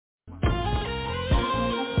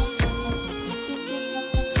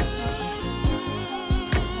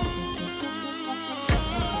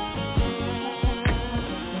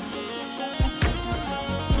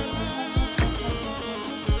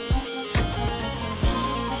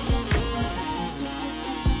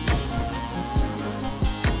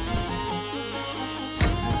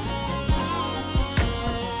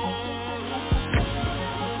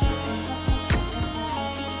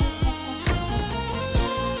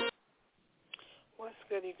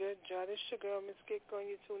Goody good job. It's your girl, Miss Gecko,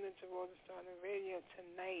 and you're tuned into Roller Star Radio.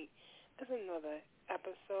 Tonight is another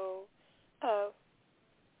episode of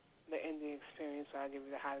the Indie Experience, where I give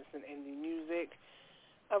you the hottest in indie music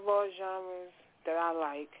of all genres that I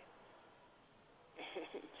like.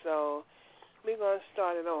 So we're going to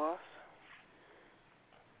start it off.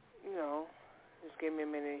 You know, just give me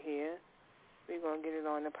a minute here. We're going to get it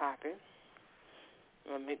on the popping.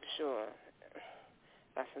 I'm going to make sure.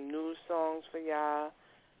 Got some new songs for y'all.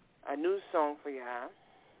 A new song for y'all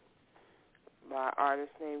by an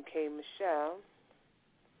artist named K. Michelle.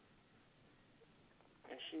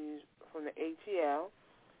 And she's from the ATL.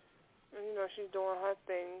 And, you know, she's doing her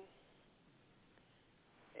thing.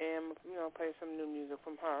 And, you know, play some new music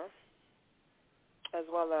from her. As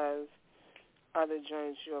well as other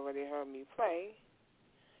joints you already heard me play.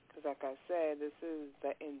 Because, like I said, this is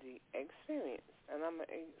the Indie Experience. And I'm going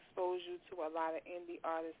to expose you to a lot of indie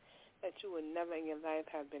artists that you would never in your life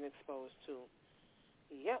have been exposed to.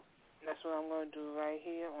 Yep, that's what I'm going to do right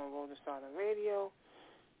here on Roller Star Radio.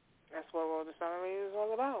 That's what Roller Star Radio is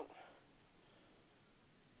all about.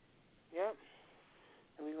 Yep.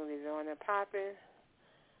 And we're going to get it on and popping.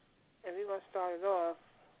 And we're going to start it off.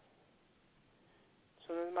 As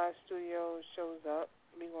soon as my studio shows up,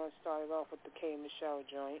 we're going to start it off with the K. Michelle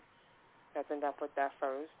joint. I think I put that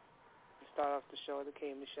first. Start off the show, the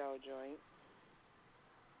K. Michelle joint.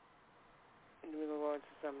 And we're going to go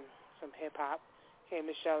into some hip-hop. K.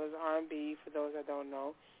 Michelle is R&B, for those that don't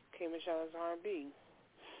know. K. Michelle is R&B.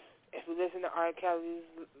 If you listen to R. Kelly's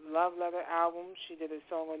Love Letter album, she did a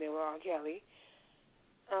song on there with R. Kelly.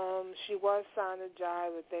 She was signed to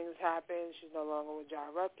Jive, but things happened. She's no longer with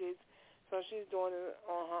Jive Records. So she's doing it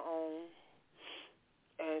on her own.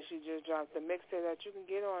 And she just dropped a mixtape that you can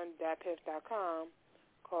get on datpiff.com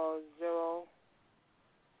called Zero.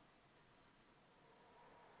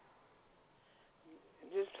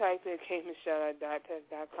 Just type in K. Michelle at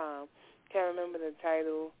datpiff.com. Can't remember the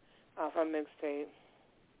title of her mixtape.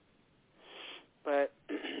 But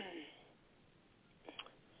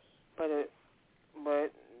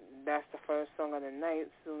that's the first song of the night.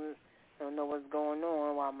 So I don't know what's going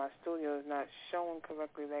on while my studio is not showing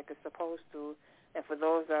correctly like it's supposed to. And for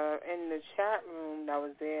those that are in the chat room that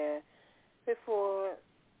was there before,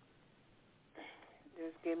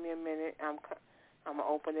 just give me a minute. I'm going to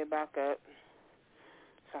open it back up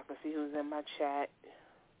so I can see who's in my chat.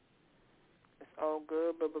 It's all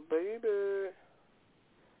good, baby.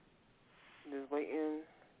 Just waiting.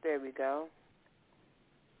 There we go.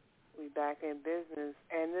 We back in business.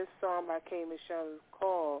 And this song by K. Michelle is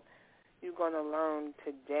called You're Gonna Learn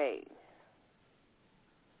Today.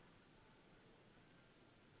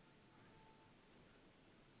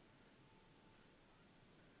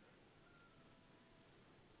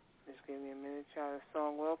 Just give me a minute, y'all. The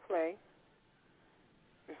song will play.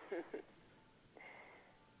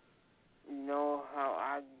 You know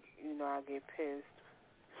I get pissed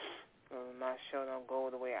when my show don't go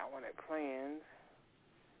the way I want it planned.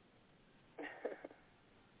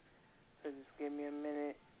 So just give me a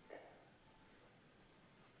minute.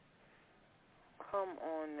 Come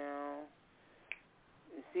on now.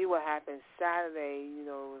 You see what happened Saturday, you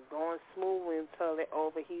know, it was going smoothly until it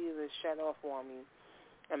overheated and shut off on me.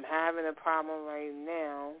 I'm having a problem right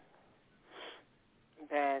now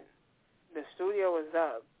that the studio is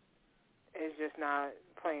up. It's just not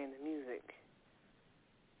playing the music.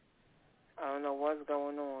 I don't know what's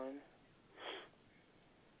going on.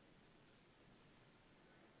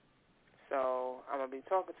 So I'm going to be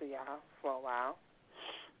talking to y'all for a while.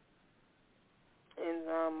 And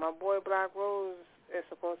my boy Black Rose is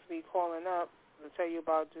supposed to be calling up to tell you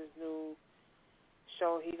about this new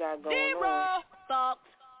show he got going on. Zero thoughts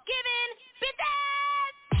given, business.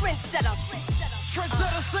 Trendsetter.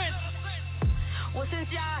 Well, since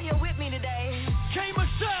y'all here with me today, K.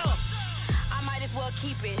 Michelle, I might as well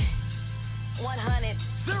keep it 100.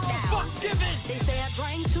 Zero down. fuck given. They say I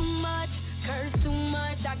drink too much, curse too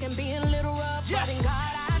much, I can be a little rough, Yeah. but in God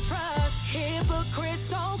I trust. Hypocrites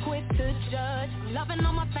so quick to judge. Loving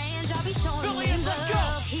on my fans, y'all be showing Billions, me let's go.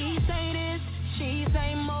 love. He say this, she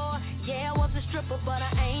say more. Yeah, I was a stripper, but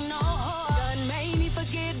I ain't no whore. Done made me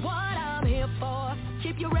forget what I'm here for.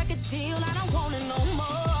 Keep your record deal, I don't want it no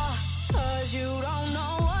more. Cause you don't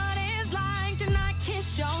know what it's like to not kiss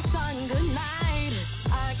your son goodnight.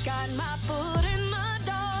 I got my foot in the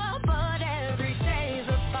door, but every day's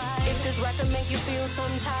a fight. If this record make you feel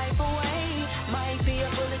some type of way, might be a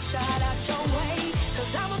bullet shot out your way.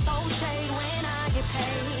 Cause I will throw shade when I get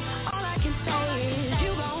paid. All I can say is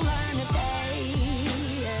you gon' learn today.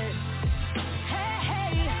 Hey,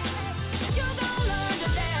 hey, you gon' learn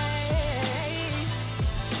today.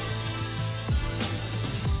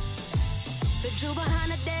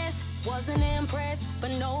 wasn't impressed, but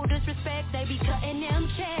no disrespect, they be cutting them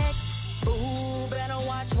checks. Ooh, better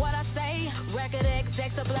watch what I say. Record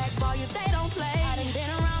execs a blackball you, they don't play. I done been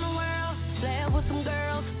around the world, slept with some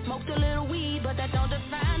girls, smoked a little weed, but that don't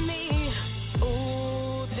define me.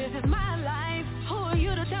 Ooh, this is my life. Who are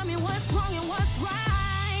you to tell me what's wrong and what's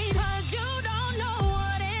right? 'Cause you don't know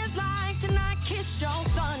what it's like to not kiss your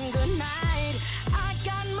son goodnight. I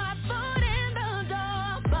got my foot in the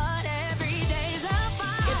door, but every day's a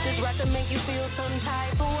fight. If this record make you feel some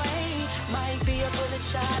type of way, might be a bullet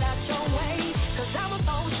shot out your way. 'Cause I will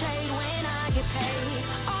throw shade when I get paid.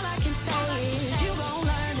 All I can say is you gon'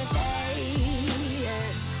 learn today.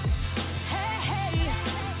 Yeah. Hey, hey,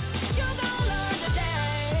 you gon' learn today.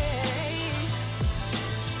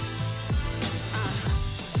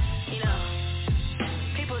 You know,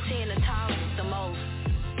 people tend to talk the most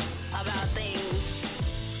about things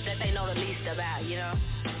that they know the least about, you know.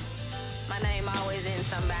 My name always in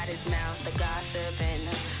somebody's mouth, the gossip and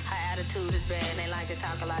her attitude is bad and they like to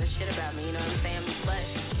talk a lot of shit about me, you know what I'm saying? But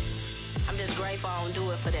I'm just grateful I don't do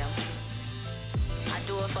it for them. I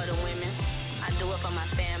do it for the women, I do it for my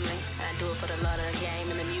family, and I do it for the love of the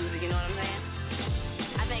game and the music, you know what I'm saying?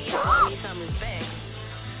 I think y'all need some respect.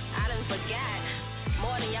 I done forgot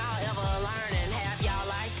more than y'all ever learned in half y'all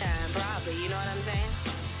lifetime, probably, you know what I'm saying?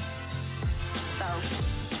 So,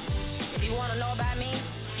 if you want to know about me,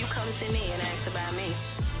 you come to me and ask about me.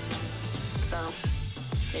 So,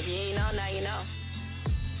 if you ain't know, now you know.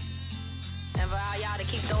 And for all y'all to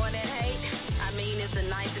keep throwing that hate, I mean it's the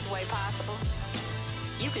nicest way possible.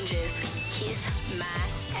 You can just kiss my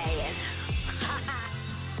ass.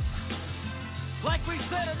 Like we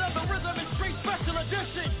said, another Rhythm and Street special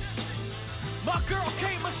edition. My girl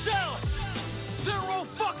K. Michelle, Zero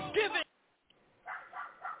Fucks Given.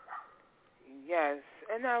 Yes,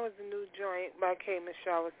 and that was the new joint by K.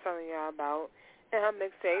 Michelle was telling y'all about. And her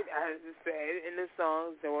mixtape, as it said in the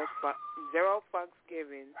song, Zero Fucks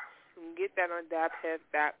Given. You can get that on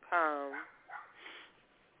daphead.com.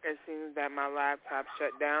 It seems that my laptop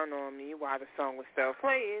shut down on me while the song was still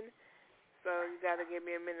playing. So you got to give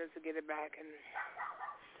me a minute to get it back. And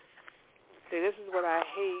see, this is what I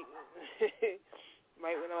hate.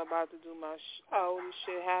 Right when I'm about to do my show, this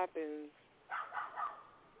shit happens.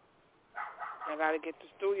 I got to get the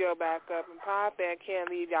studio back up and popping. I can't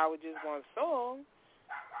leave y'all with just one song.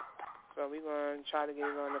 So we're going to try to get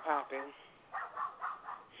it on the popping.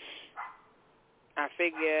 I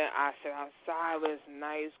figure I sit outside with a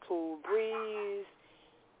nice, cool breeze.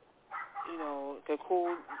 You know, to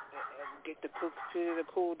cool, get the computer to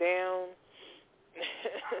cool down.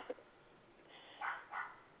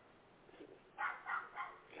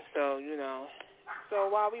 So, you know. So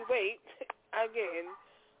while we wait, again,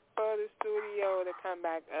 for the studio to come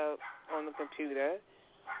back up on the computer.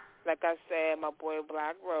 Like I said, my boy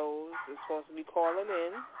Black Rose is supposed to be calling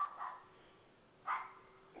in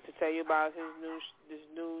to tell you about this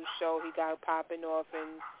new show he got popping off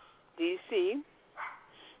in D.C.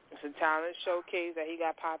 It's a talent showcase that he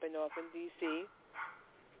got popping off in D.C.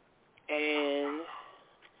 And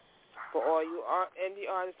for all you indie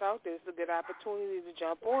artists out there, it's a good opportunity to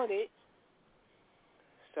jump on it.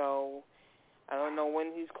 So I don't know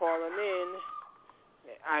when he's calling in.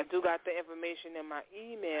 I do got the information in my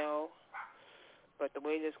email, but the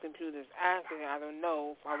way this computer's acting, I don't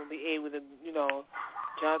know if I'm going to be able to, you know,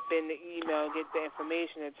 jump in the email, get the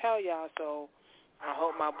information and tell y'all. So I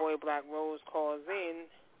hope my boy Black Rose calls in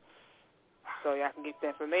so y'all can get the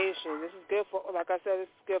information. This is good for, like I said,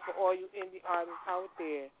 this is good for all you indie artists out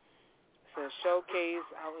there. It's a showcase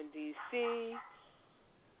out in D.C.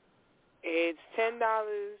 It's $10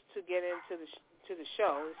 to get into the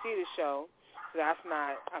show, to see the show. So that's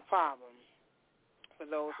not a problem for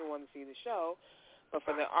those who want to see the show. But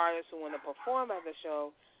for the artists who want to perform at the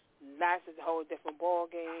show, that's a whole different ball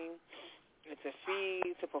game. It's a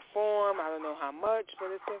fee to perform. I don't know how much,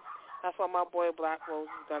 but that's why my boy Black Rose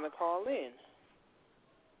is going to call in.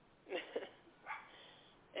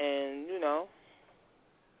 And, you know,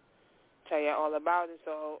 tell you all about it.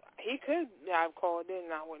 So he could have called in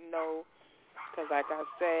and I wouldn't know because, like I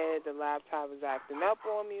said, the laptop is acting up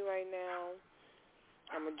on me right now.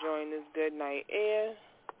 I'm enjoying this good night air.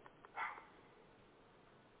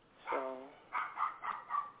 So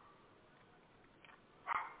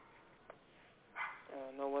I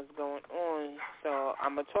don't know what's going on. So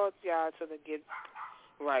I'm going to talk to y'all till it gets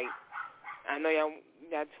right. I know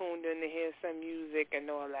y'all tuned in to hear some music and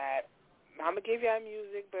all that. I'm going to give y'all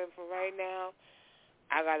music, but for right now,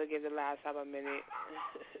 I got to give the laptop a minute.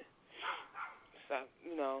 So,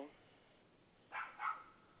 you know.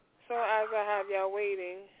 So as I have y'all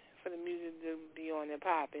waiting for the music to be on and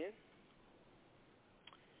popping,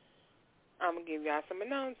 I'm going to give y'all some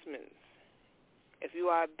announcements. If you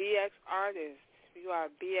are a BX artist,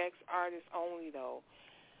 only though,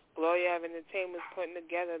 Gloria Ave Entertainment is putting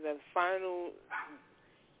together the final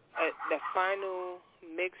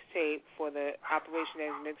mixtape for the Operation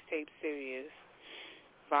X mixtape series.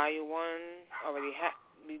 Volume 1 already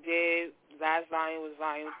we did. Last volume was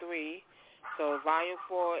Volume 3. So Volume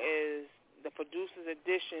 4 is the producer's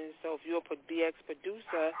edition. So if you're a BX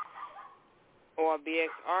producer or a BX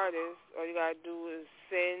artist, all you got to do is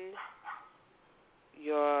send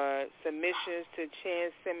your submissions to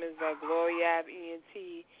Chance Simmons at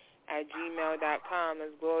GloriaEnt@gmail.com.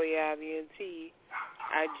 That's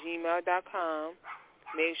GloriaEnt@gmail.com.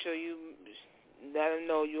 Make sure you let them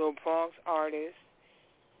know you're a Bronx artist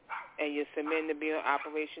and you're submitting to be on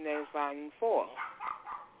Operation X Volume 4.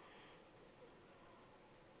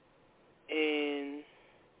 And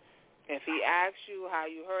if he asks you how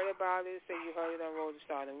you heard about it, say you heard it on Road to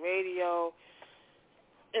Stardom Radio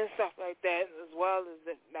and stuff like that, as well as,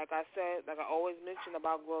 like I said, like I always mention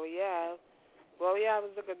about Gloria. Gloria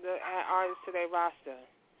was looking at artists to their roster.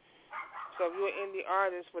 So if you're an indie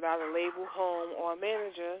artist without a label, home, or a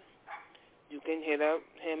manager, you can hit up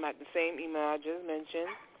him at the same email I just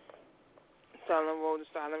mentioned. Tell him Road to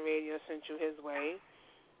Stardom Radio sent you his way,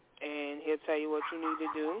 and he'll tell you what you need to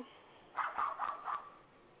do.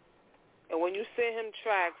 And when you send him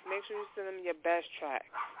tracks, make sure you send him your best tracks.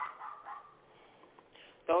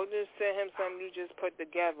 Don't just send him something you just put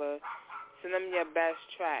together. Send him your best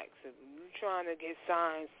tracks. If you're trying to get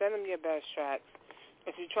signed, send him your best tracks.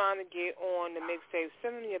 If you're trying to get on the mixtape,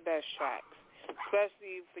 send him your best tracks.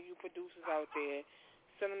 Especially for you producers out there,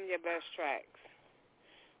 send him your best tracks.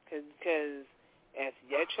 Because if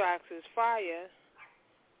your tracks is fire,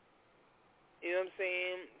 you know what I'm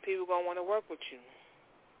saying, people going to want to work with you.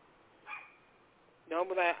 Don't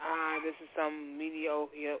be like, this is some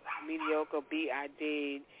mediocre beat I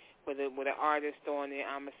did with an artist on it,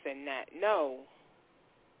 I'm going to send that. No.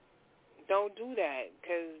 Don't do that,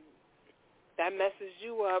 because that messes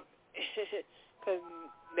you up, because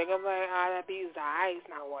they're going to be like, that beat is alright, it's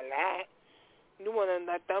not all that. You want to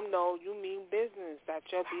let them know you mean business, that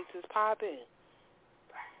your beats is popping.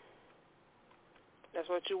 That's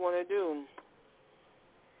what you want to do.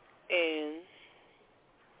 And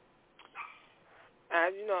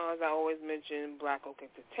as you know, as I always mention, Black Oak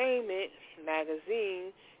Entertainment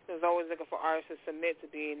magazine is always looking for artists to submit to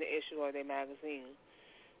be in the issue of their magazine.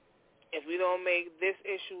 If we don't make this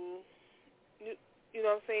issue, you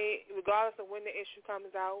know what I'm saying, regardless of when the issue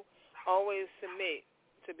comes out, always submit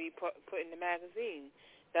to be put in the magazine.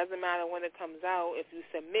 Doesn't matter when it comes out. If you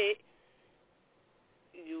submit,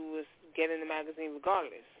 you will get in the magazine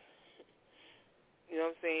regardless. You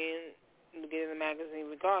know what I'm saying? You get in the magazine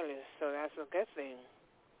regardless, so that's a good thing.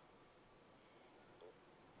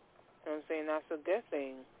 You know what I'm saying? That's a good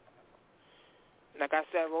thing. Like I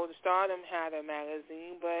said, Road to Stardom had a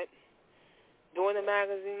magazine, but doing a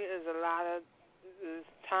magazine is is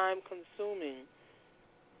time-consuming.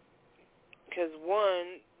 Because,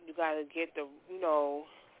 one, you got to get you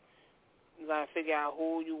got to figure out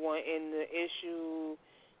who you want in the issue.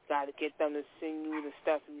 You got to get them to send you the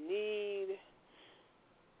stuff you need.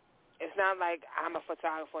 It's not like I'm a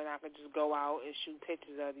photographer and I could just go out and shoot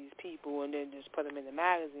pictures of these people and then just put them in the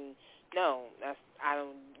magazine. No, I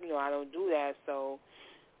don't do that. So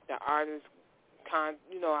the artists, I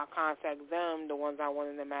contact them, the ones I want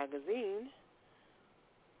in the magazine,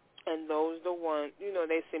 and those the ones,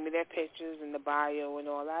 they send me their pictures and the bio and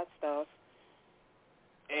all that stuff,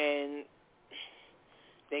 and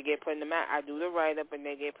they get put in I do the write up and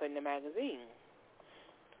they get put in the magazine.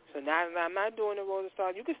 So now that I'm not doing the Road to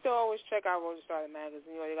Stardom, you can still always check out Road to Stardom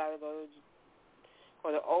magazine, or you got to go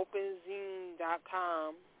to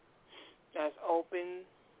OpenZine.com. That's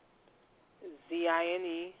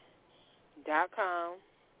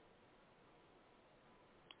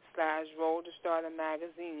OpenZine.com/Road to Stardom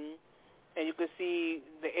magazine, and you can see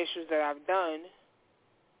the issues that I've done.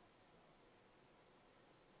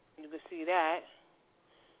 You can see that.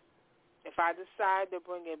 If I decide to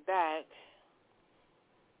bring it back,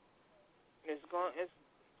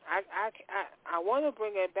 I want to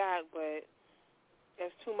bring it back, but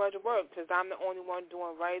it's too much work because I'm the only one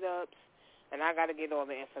doing write-ups, and I got to get all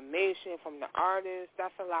the information from the artist.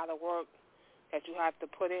 That's a lot of work that you have to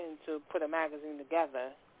put in to put a magazine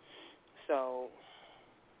together. So,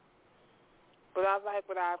 but I like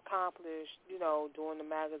what I've accomplished, doing the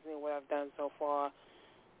magazine, what I've done so far,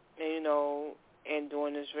 and, and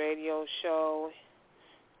doing this radio show.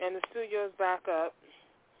 And the studio's back up.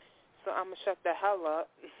 So I'm going to shut the hell up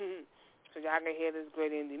so y'all can hear this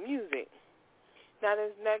great indie music. Now this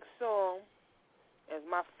next song is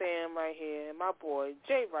my fam right here, my boy,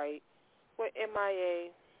 Jay Wright, with MIA.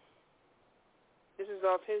 This is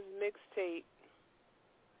off his mixtape.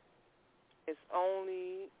 It's on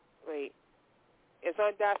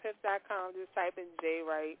 .fifth.com. Just type in Jay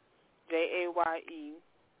Wright, JAYERITE,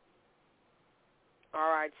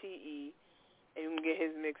 and you can get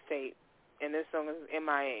his mixtape. And this song is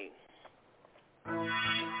MIA.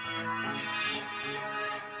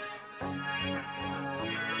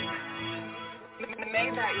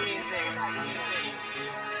 Make that music.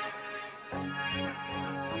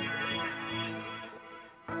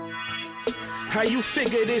 How you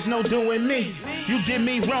figure there's no doing me? You did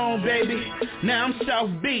me wrong, baby. Now I'm South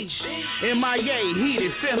Beach, MIA,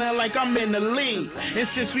 heated, feeling like I'm in the league. And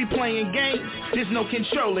since we playing games, there's no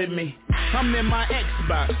controlling me. I'm in my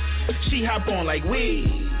Xbox, she hop on like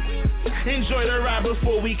weed. Enjoy the ride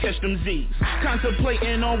before we catch them Z's.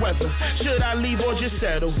 Contemplating on whether should I leave or just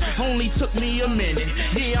settle. Only took me a minute.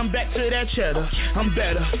 Yeah, I'm back to that cheddar. I'm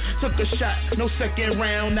better. Took a shot, no second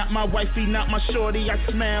round. Not my wifey, not my shorty. I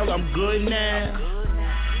smell, I'm good now.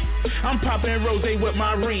 I'm popping rosé with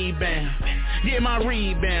my rebound. Yeah, my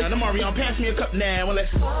rebound. I'm Marion, pass me a cup now and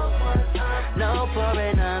let's. No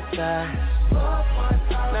pouring up that.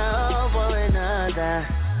 No pouring up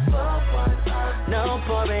that. No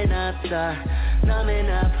pouring up, numbing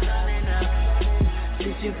up.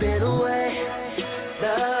 Since you've been away,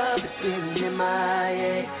 love is feeling in my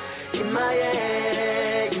head. In my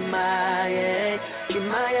head, in my head, in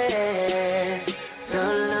my head.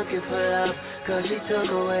 Done looking for love, cause she took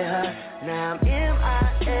away her. Now I'm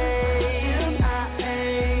MIA, MIA,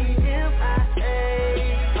 MIA.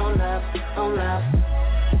 On love, on love.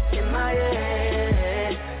 In my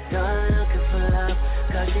head, done looking for love,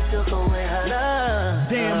 cause she took away her love.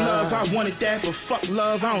 Damn love, I wanted that, but fuck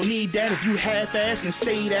love, I don't need that. If you half-ass can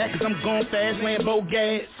say that, cause I'm going fast, Lambo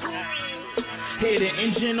gas. Hear the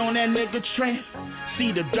engine on that nigga tramp.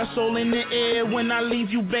 See the dust all in the air when I leave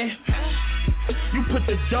you bam. You put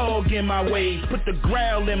the dog in my ways, put the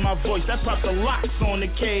growl in my voice, I pop the locks on the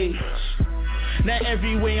cage. Now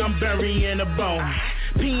every way I'm burying a bone,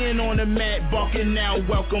 peeing on the mat, barking now,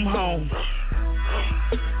 welcome home.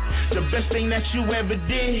 The best thing that you ever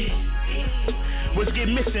did was get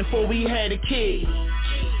missing before we had a kid.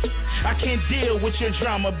 I can't deal with your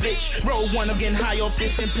drama, bitch. Roll one, I'm getting high off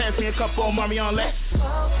this and pass me a cup on Marion, let's.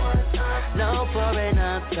 No pouring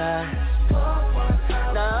up that.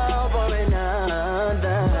 No pouring up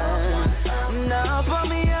that. No pour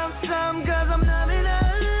me up some, cause I'm not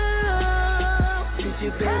enough. Since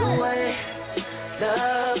you've been away,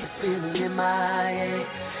 love is feeling in my head.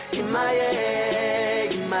 In my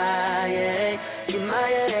head, in my head, in my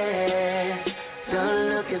head.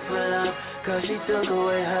 Done looking for love, cause she took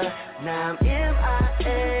away her. Now I'm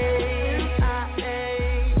MIA, MIA,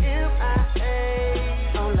 MIA.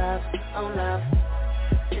 On love, on love.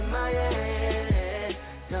 In my head,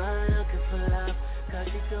 done looking for love, cause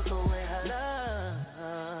she took away her love.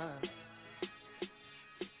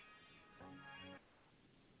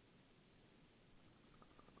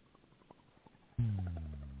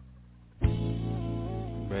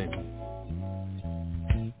 Baby,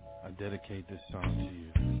 I dedicate this song to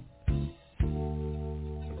you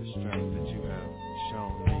for the strength that you have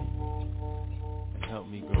shown me and helped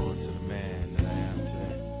me grow into the man that I am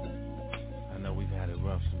today. I know we've had it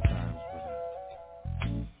rough sometimes, but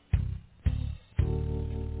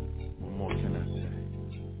what more can I say?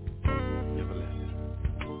 Give a listen.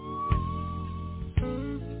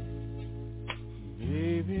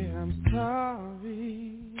 Baby, I'm sorry,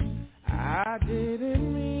 I didn't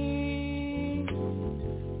mean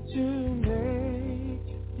to make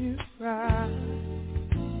you cry.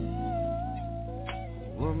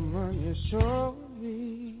 Woman, you showed me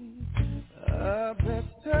a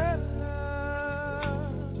better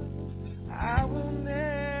love I will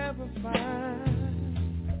never find.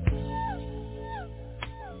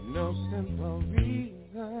 No simple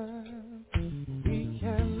reason we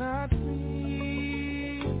cannot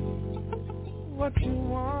be what you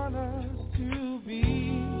want us to be.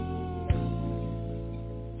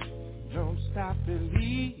 Don't stop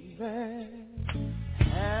believing.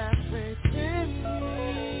 Have faith in me.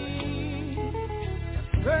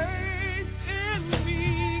 Faith in me,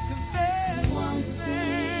 'cause there's one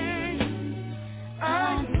thing I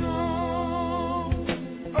know.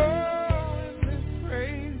 Oh, in this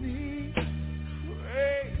crazy,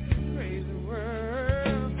 crazy, crazy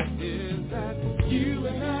world is that you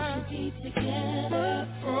and I should be together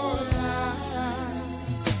for life.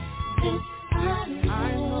 This I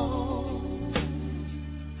know.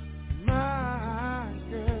 My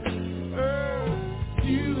girl,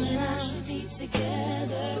 you and I should be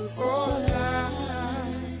together for life.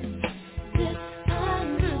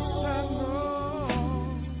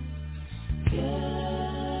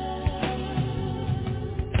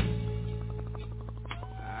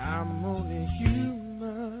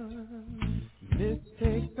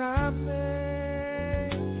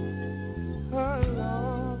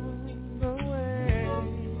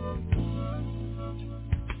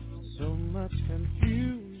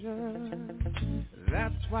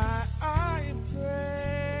 why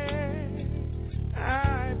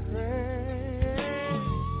I pray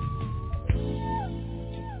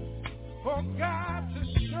for God to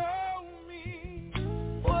show me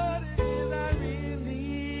what it is I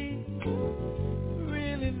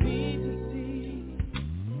really need to see.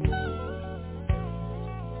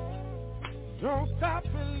 Don't stop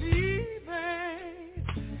believing,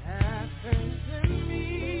 have faith in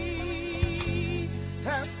me,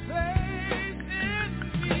 have faith in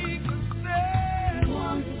me, 'cause there's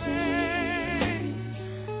one thing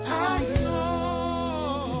I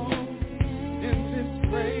know in this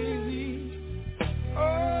crazy,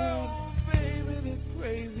 oh baby, this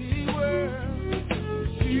crazy world,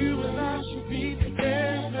 you and I should be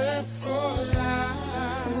together for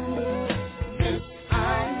life. Yes, I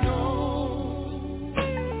know.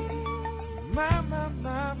 My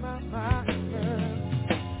girl.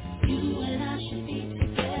 You and I should be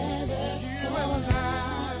together for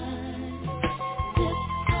life. Yes,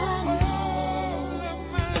 I know. Of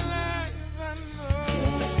my life, I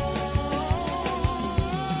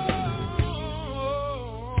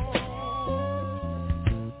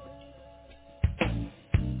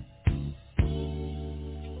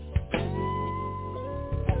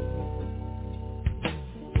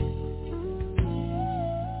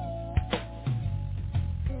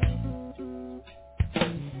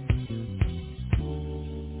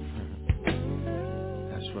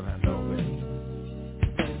That's what I know, baby.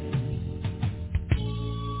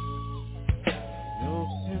 No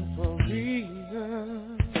simple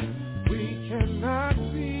reason we cannot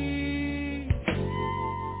be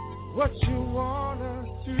what you want us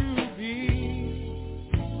to be.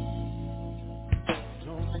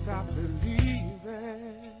 Don't stop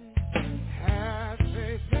believing. Have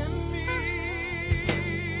faith in me.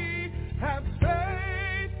 Have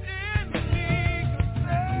faith in me. 'Cause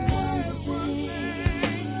there's one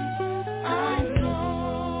thing I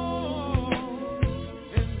know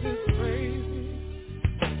in this crazy,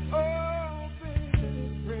 oh baby,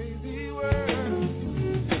 this crazy world.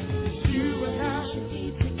 You and I should be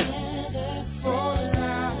together for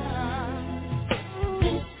life.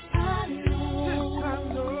 This I know.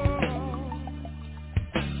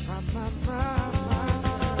 My.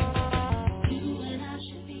 You and I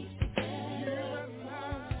should be together for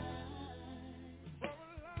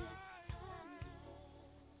life.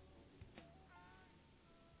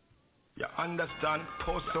 You understand?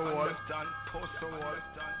 Post the wall.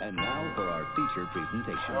 And now for our feature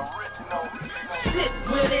presentation. Sit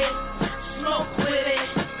with it, smoke with it.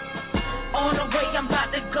 On the way, I'm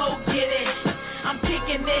about to go get it. I'm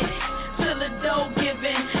kicking it till the dough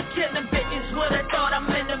giving. Killing bitches what I thought, I'm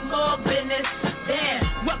in the more business.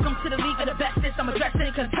 Damn, welcome to the league of the bestest. I'm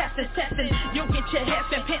addressing contestants, testing. You'll get your head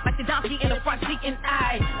spin pent like the donkey in the front seat. And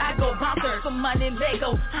I go bouncer some money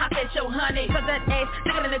Lego. Hop at your honey, cause that ass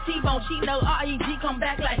sticking in the T-bone. She know R-E-G come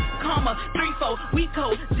back like karma. 3-4, we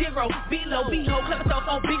code 0, below, behold, clever thoughts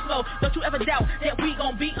on beast mode. Don't you ever doubt that we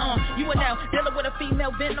gon' be on. You are now dealing with a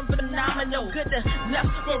female venom, phenomenal. Good enough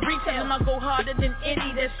for retail. I'ma go harder than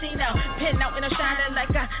any that's seen out. Pen out and I'm shining like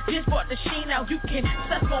I just bought the sheen out. You can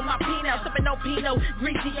suck on my peanut, sipping no Pinot,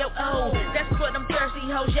 greasy yo-oh. That's for them thirsty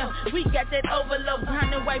hoes, yo. We got that overload,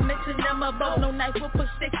 brown and white mixing them up. No knife, we'll put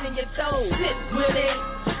sticks in your toes. Sit with it,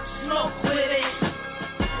 smoke with it.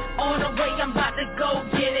 On the way, I'm about to go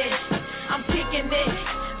get it. I'm kicking it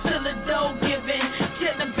till the dough giving.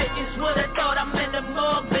 Killing bitches what I thought, I'm in the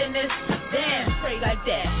more business. Damn, pray like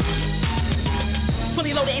that.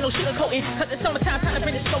 Fully loaded, ain't no sugarcoating. Cause it's summertime, time to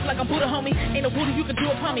bring the smoke like I'm Buddha, homie. Ain't no voodoo you can do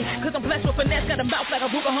upon me. Cause I'm blessed with finesse, got a mouth like a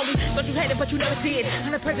Ruger, homie. Thought you had it, but you never did. I'm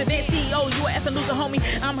the president, CEO, you a loser, homie.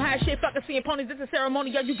 I'm high as shit, fucking seeing ponies. This is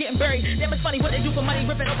ceremony, yo, you getting buried. Damn, it's funny what they do for money,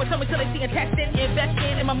 ripping over me till they see attached in.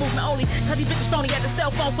 Investing in my movement only. Cause these bitches phony at the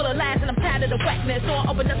cell phone full of lies. And I'm tired of the whackness. So I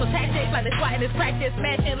open up some tactics like they swatting this practice.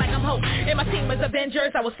 Smashing like I'm hope. And my team is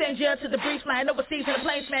Avengers. I will send you to the breeze, flying overseas in a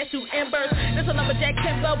plane, smash you embers. This a lumberjack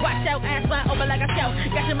timber, watch out, ass fly over like a scout.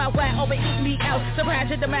 Got you my wide over, eat me out. Surprise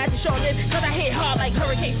your demise and shortness. Cause I hit hard like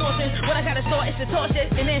hurricane forces. What I gotta store is the torches.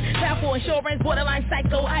 And then time for insurance, borderline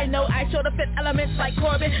psycho. I know I show the fifth elements like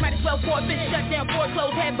Corbin. Might as well forfeit, shut down,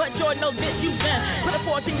 foreclose, head but Jordan, no bitch, you done. Put a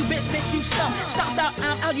force in you, bitch, you stump. Stopped out,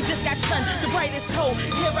 I'm out, you just got sun. The brightest hole,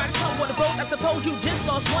 here I come with a boat. I suppose you just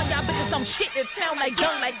lost one. Y'all bitches some shit that sound like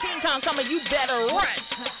dung, like King Kong coming, you better run.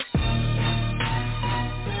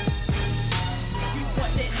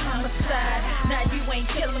 Homicide, now you ain't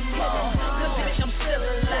killing more. Cause bitch, I'm still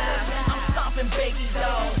alive. I'm stomping baby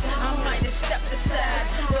dolls. I might have stepped aside,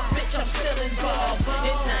 but bitch, I'm still involved.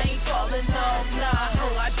 And I ain't falling off, nah,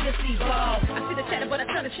 oh, I just evolved. I see the chatter, but I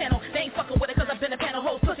turn the channel. They ain't fucking with it cause I've been a panel.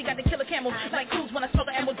 Hoes pussy got the killer camel. Like cruise when I smoke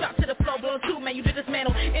the ammo.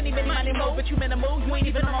 but you in the mood. You ain't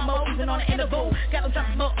even on my mode, even on the interval. Got them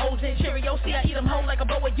dropping more O's and Cheerios. See, I eat them whole like a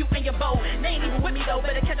bow with you and your bow. They ain't even with me though,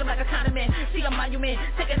 better catch them like a condiment. See, I'm monument,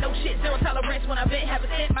 taking no shit, zero tolerance when I been have a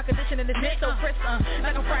tent. My conditioning is mint, so crisp,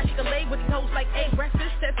 like a fried chicken leg with these hoes like egg breakfast.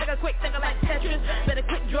 That's like a quick thinker like Tetris. Better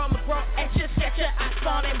quick draw McGraw, at your sketcher, I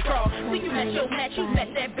spawn and brawl. See, you match your match, you met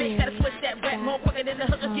that bitch. Gotta switch that rap, more quicker than the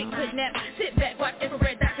hookers get kidnapped. Sit back, watch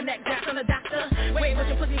infrared dot connect dots on the doctor. Wait, what's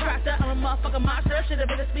your pussy roster? I'm a motherfucking monster. Should've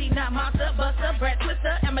been a speed, not monster. Buster, Brad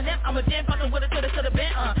Twister, Eminem. I'm a damn fucking with it, could've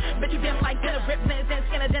been, bitch, you damn like dinner, rip, then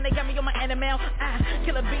skinner, then they got me on my animal.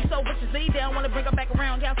 Killer beat so viciously, they don't wanna bring her back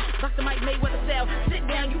around, yeah. Boxer Mike made with a cell. Sit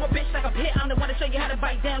down, you a bitch like a pit. I'm the one to show you how to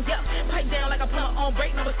bite down, yeah. Pipe down like a plumber on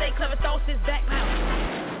break. No mistake, clever throw, sits back now.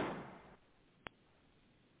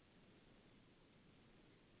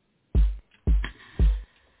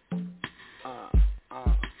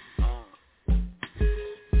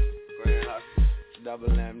 Grand Hustle, Double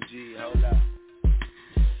MG, hold up.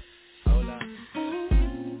 Hold up.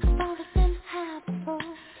 I've always been high before,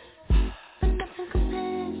 but nothing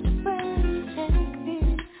compares to where you take me.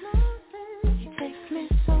 You take me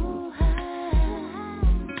so high.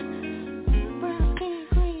 Brown skin,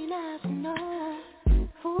 green eyes, and all.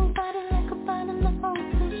 Full body like a bottle of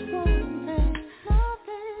Opus roses.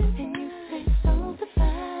 And you taste so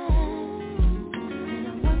divine. And I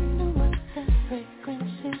wonder what the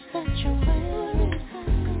fragrance is that you're wearing.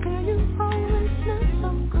 Girl, you always smell so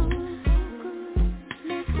good.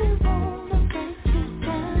 Make me wanna break you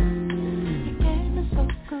down. You gave me so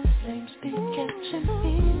good, flames be catching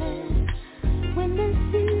feelings. When they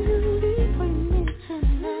see you between me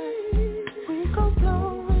tonight, we go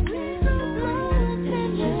blowing in the wind.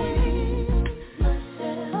 And you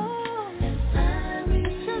myself, and I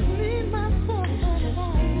reach just me, myself, and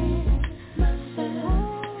I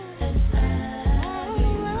myself, and I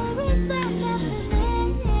worry about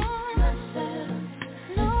nothing, myself.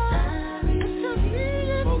 No, it's just me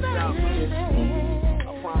and Most out for this. I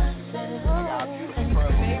promise you, I got a beautiful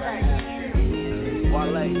pearl.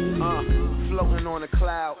 Wale, floating on a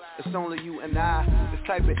cloud. It's only you and I. This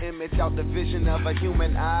type of image out the vision of a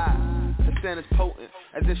human eye. The scent is potent,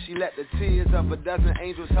 as if she let the tears of a dozen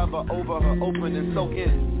angels hover over her, open and soak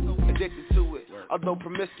in. Addicted to it, although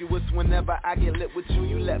promiscuous. Whenever I get lit with you,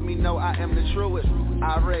 you let me know I am the truest.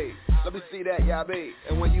 Irate, let me see that, y'all be.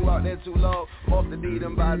 And when you out there too low, off the D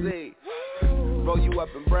and by Z. Roll you up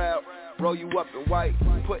in brown, roll you up in white.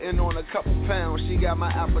 Putting on a couple pounds, she got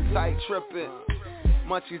my appetite tripping.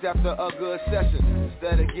 Munchies after a good session.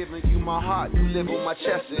 Instead of giving you my heart, you live on my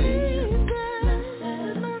chest.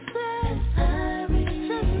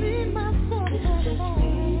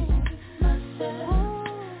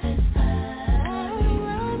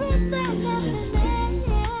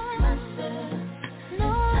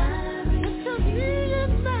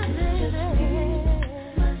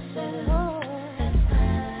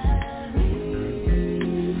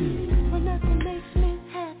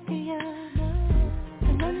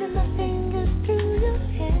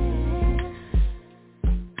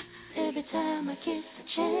 Every time I kiss a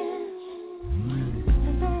chance,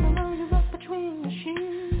 and then I know you're up between the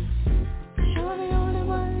sheets. You're the only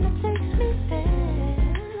one that takes me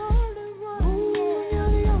there. Ooh,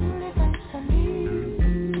 you're the only vice I need.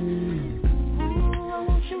 Ooh, I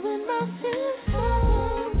want you in my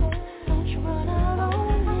system. Don't you run out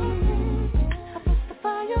on me. I put the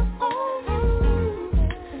fire on you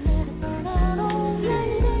and let it burn out on me.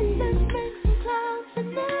 Let's make some clouds and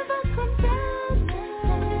never come down.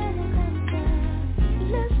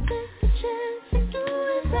 Let's take a chance and do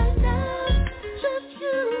it right now. Just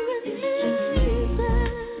you and me.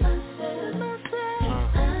 Myself,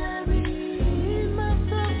 I read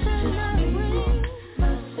myself and I read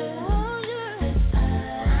myself. Oh yeah,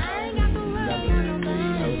 I ain't got to worry about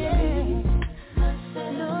nobody.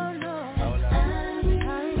 Myself, no, I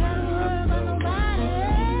ain't got to worry about nobody.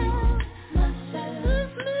 Myself,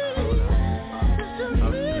 it's just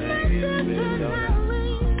me, myself and I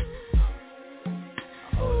read.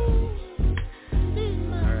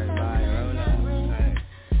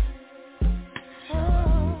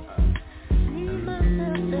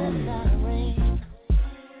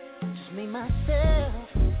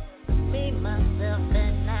 Me, myself,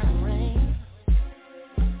 and I reign.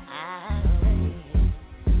 I reign.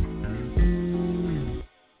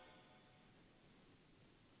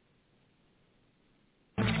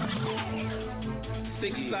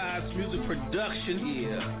 Six Sides Music Production,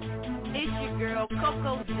 yeah. It's your girl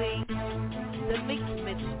Coco Z, the Mix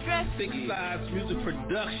Mistress. Six Sides Music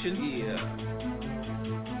Production, yeah.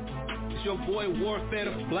 It's your boy Warfare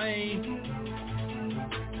the Flame.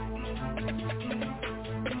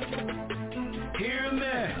 Hear me.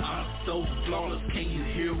 I'm so flawless, can you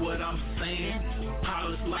hear what I'm saying?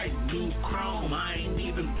 Polished like new chrome, I ain't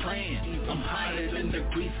even playing. I'm hotter than the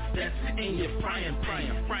grease that's in your frying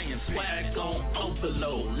pan. Swag on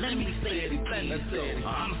overload, let me say it again.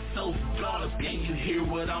 I'm so flawless, can you hear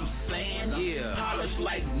what I'm saying? Yeah. Polished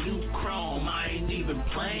like new chrome, I ain't even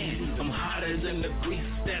playing. I'm hotter than the grease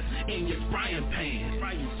that's in your frying pan.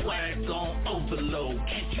 Swag on overload,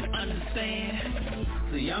 can't you understand?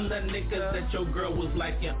 See, I'm that nigga that your girl was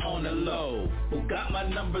liking on the low, who got my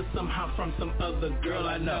number somehow from some other girl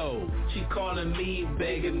I know. She calling me,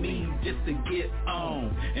 begging me just to get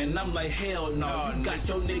on, and I'm like, hell no, you got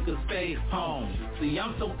your nigga stay home. See,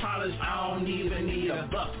 I'm so polished, I don't even need a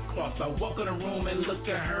buck cross. I walk in the room and look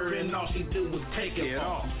at her, and all she do was take it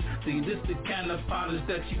off. See, this the kind of polish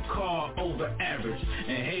that you call over average,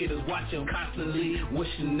 and haters watching constantly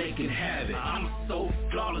wishing they could have it. I'm so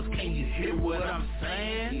flawless, can you hear what I'm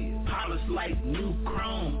saying? Polished like new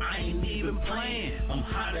chrome, I ain't even playing. I'm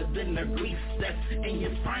hotter than the grease that's in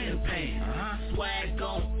your frying pan. Swag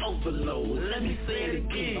on overload, let me say it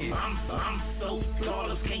again. I'm so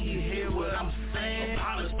flawless, can you hear what I'm saying?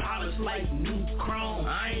 Polished like new chrome,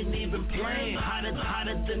 I ain't even playing.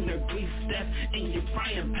 Hotter than the grease that's in your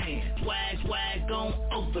frying pan. Swag on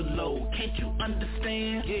overload, can't you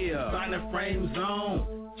understand? Yeah. Sign frames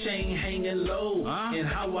on, chain hanging low, and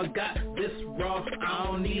how I got this raw, I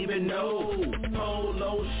don't even know.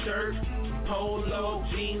 Polo shirt, polo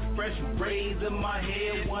jeans, fresh braids in my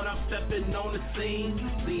hair when I'm stepping on the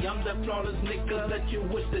scene. See, I'm that flawless nigga that you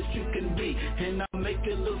wish that you can be, and I make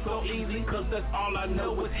it look so easy, cause that's all I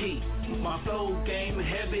know is heat. My flow game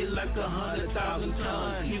heavy like 100,000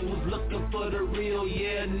 tons. You was looking for the real,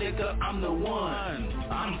 yeah nigga, I'm the one.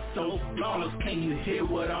 I'm so flawless, can you hear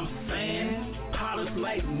what I'm saying? Polished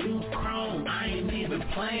like new chrome, I ain't even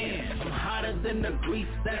playing. I'm hotter than the grease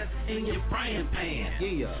that's in your frying pan.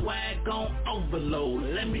 Yeah. Swag on overload,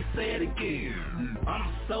 let me say it again.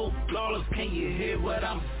 I'm so flawless, can you hear what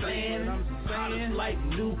I'm saying? Polished like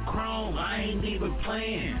new chrome, I ain't even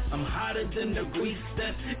playing. I'm hotter than the grease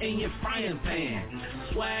that's in your frying pan.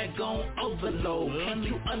 Swag on overload, can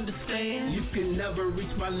you understand? You can never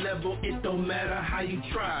reach my level, it don't matter how you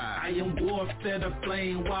try. I am warfare the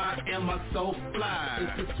flame, why am I so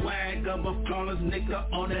fly? It's the swag of a flawless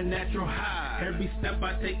nigga on a natural high. Every step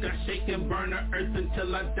I take I shake and burn the earth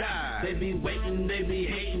until I die. They be waiting, they be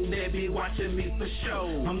hating, they be watching me for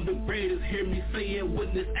show. I'm the greatest, hear me say it,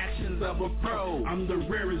 witness actions of a pro. I'm the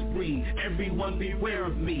rarest breed, everyone beware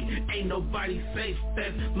of me. Ain't nobody safe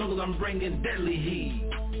as long as I'm bringing deadly heat.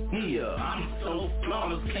 Yeah, I'm so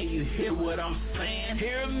flawless, can you hear what I'm saying?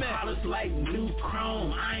 Hear me. Polished like new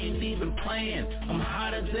chrome, I ain't even playing. I'm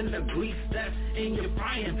hotter than the grease that's in your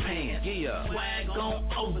frying pan. Yeah. Swag on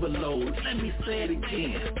overload, let me say it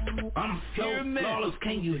again. I'm so flawless,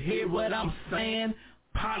 can you hear what I'm saying?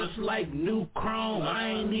 Polished like new chrome, I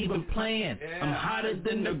ain't even playing. I'm hotter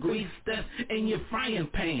than the grease that's in your frying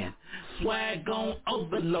pan. Swag on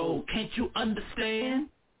overload, can't you understand?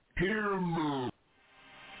 Hear me.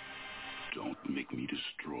 Don't make me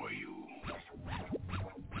destroy you.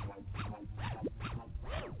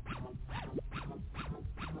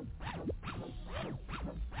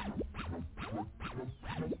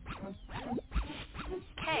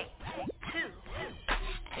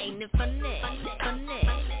 Ain't it funny, funny,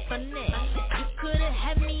 funny? You could've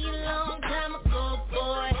had me a long time ago,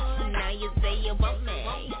 boy. Now you say you want me,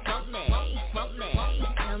 want me, want me.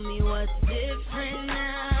 Tell me what's different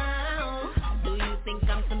now. Do you think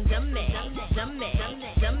I'm some dummy, dummy,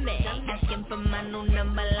 dummy? Asking for my new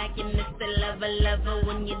number like you missed the lover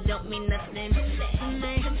when you don't mean nothing to me, to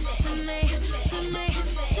me, to me, to me.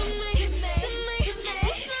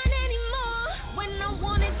 It's not anymore when I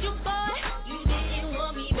wanted you, boy. You didn't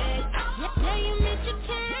want me back. Now you missed your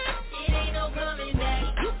chance. It ain't no coming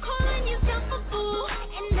back. You calling yourself a fool,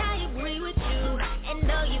 and I agree with you,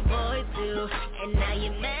 and all you boys do. And now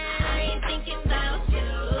you're mad. I ain't thinking about you.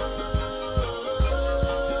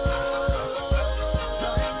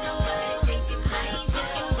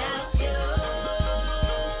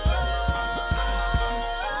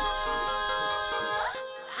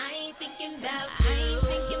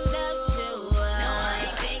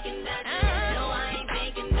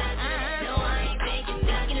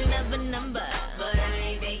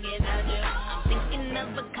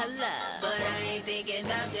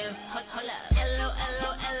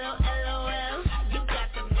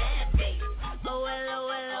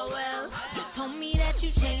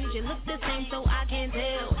 You look the same, so I can't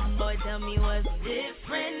tell. Boy, tell me what's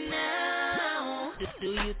different now. Do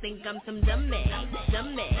you think I'm some dummy,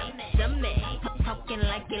 dummy, dummy? Talking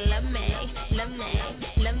like you love me, love me,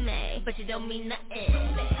 love me. but you don't mean nothing.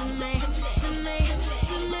 To me, not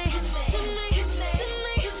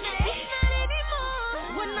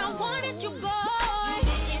anymore. When I wanted you, boy,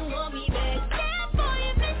 you didn't want me back. Yeah, boy,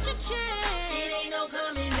 you missed your chance. It ain't no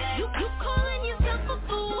coming back. You calling yourself a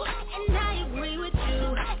fool, and I agree with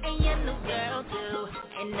you, and you're no girl too,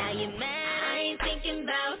 and now you're mad. I ain't thinking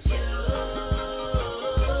about you.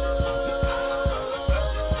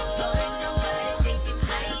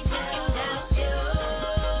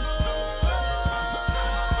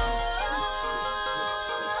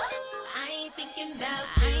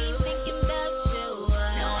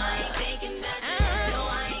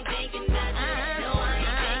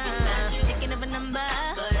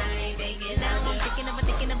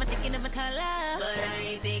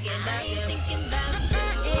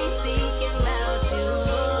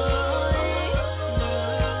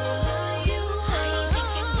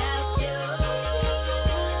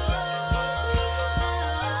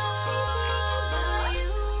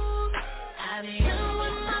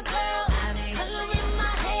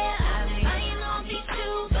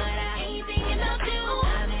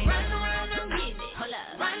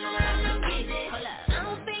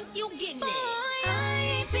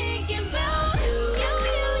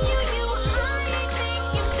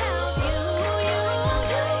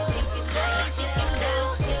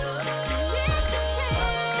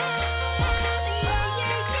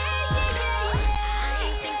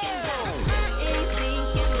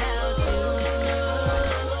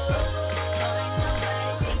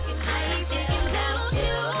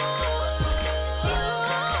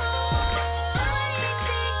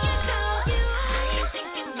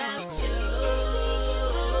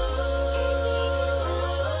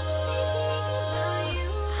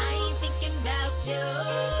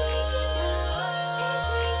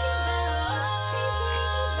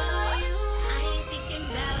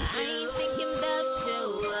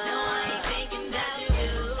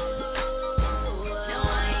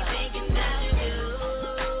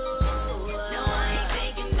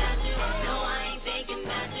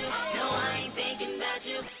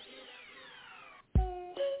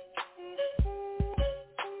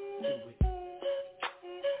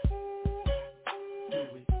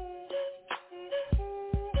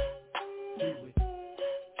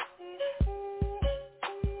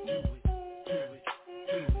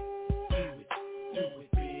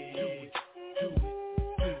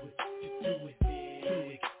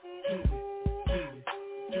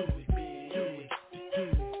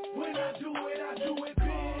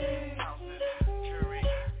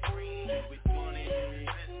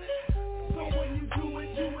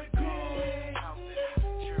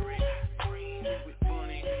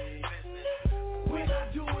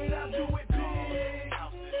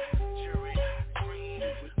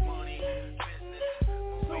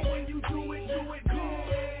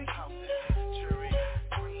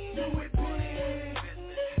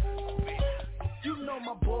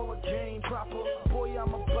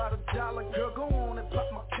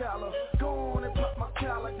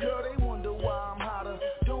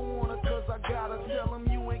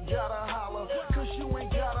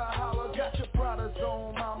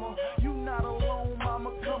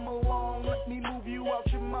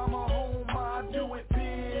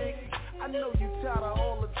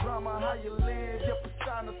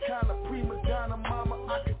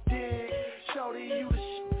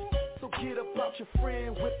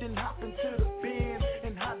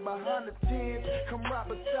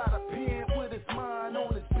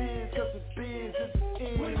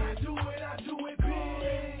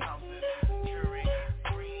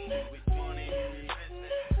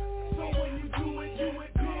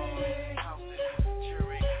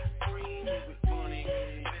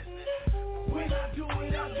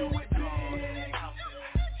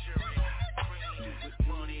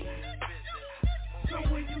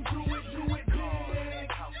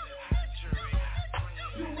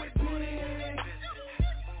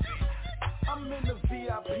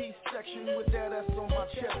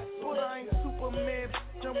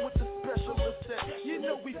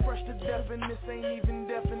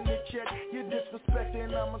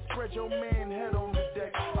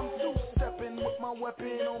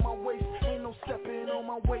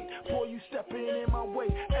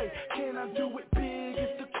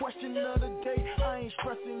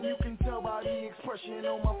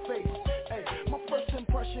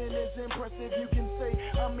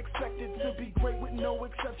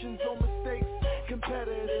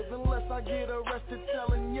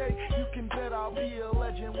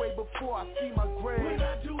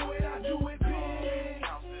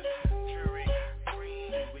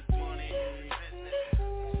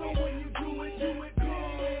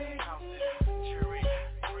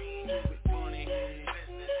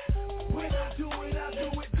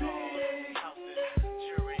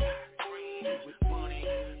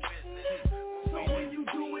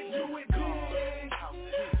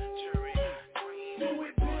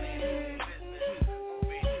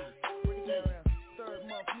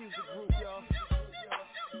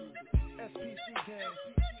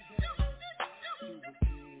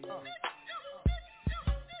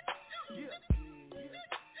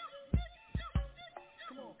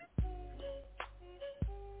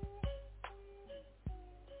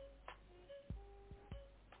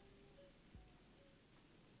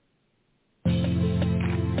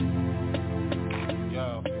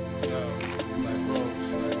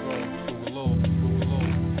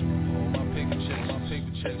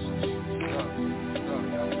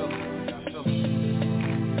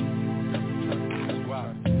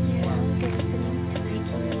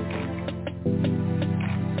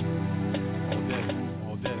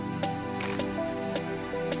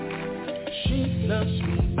 She loves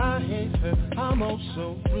me, I hate her, I'm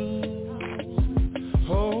also rude.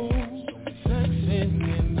 Oh,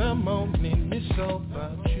 sexing in the morning, it's all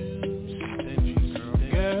about you.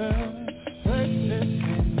 Girl, breakfast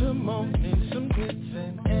in the morning, some grits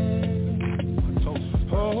and eggs.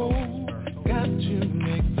 Oh, got to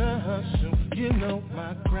make the hustle, you know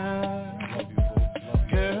my grind.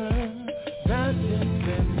 Girl, dancing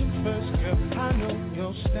and first, girl, I know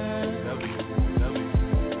your style.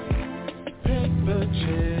 Paper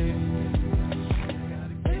chase,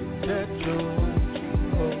 that door.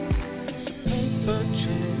 Paper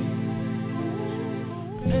chase,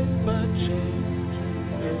 paper chase,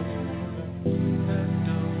 that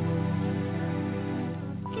door.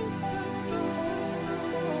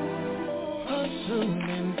 Hustle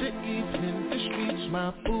in the evening, the streets my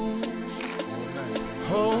boo.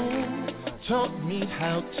 Oh, taught me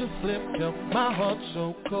how to flip up, my heart so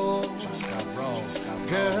cold.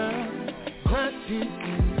 Girl, grinding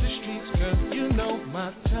in the streets, girl, you know my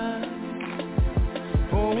time.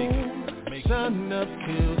 Oh, sun up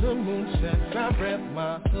till the moon sets, I rep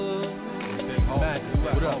my hood.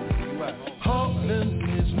 What up? Harlem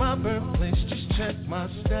is my birthplace, just check my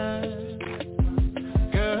style.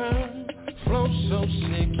 Girl, flow so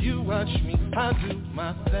sick, you watch me, I do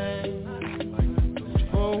my thing.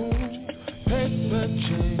 Oh, paper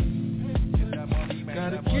chain,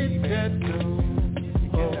 gotta get that dough.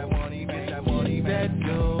 That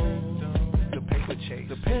dough, the paper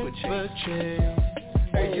chase.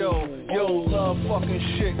 Hey yo, love fucking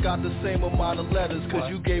shit, got the same amount of letters. Cause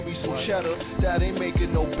you gave me some cheddar, that ain't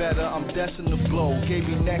making no better. I'm destined to blow, gave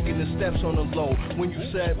me neck and the steps on the low. When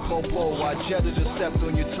you said popo, I jetted and stepped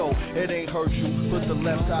on your toe. It ain't hurt you, put the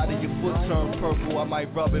left side of your foot turn purple. I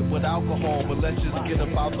might rub it with alcohol, but let's just get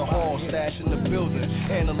about the hall. Stash in the building,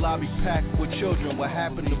 and the lobby packed with children. What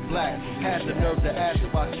happened to black? Had the nerve to ask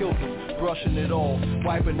if I killed him. Brushing it off,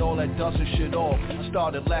 wiping all that dust and shit off.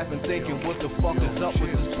 Started laughing, thinking what the fuck is up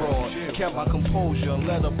with this broad. Kept my composure,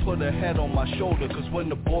 let her put her head on my shoulder. Cause when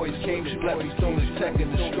the boys came, she let me throw his tech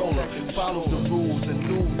in the stroller. Followed the rules and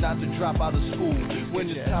knew not to drop out of school. When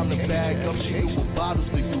it's time to bag up, she knew what bottles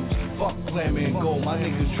to use. Fuck glamour and gold, my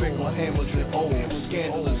niggas drink on hammers and O's.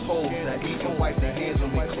 Scandalous hoes that eat and wipe their hands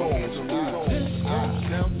on their clothes. This goes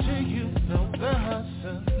down to you, know the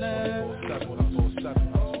hustle.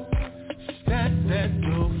 Stack that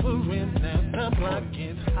dough for rent, now the block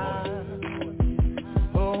gets high.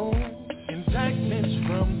 Oh, indictments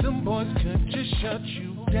from them boys could just shut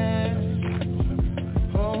you down.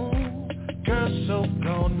 Oh, girl so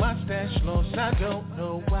gone, my stash lost, I don't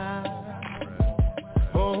know why.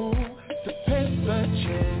 Oh, the paper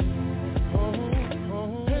chase. Oh,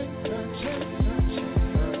 paper chase.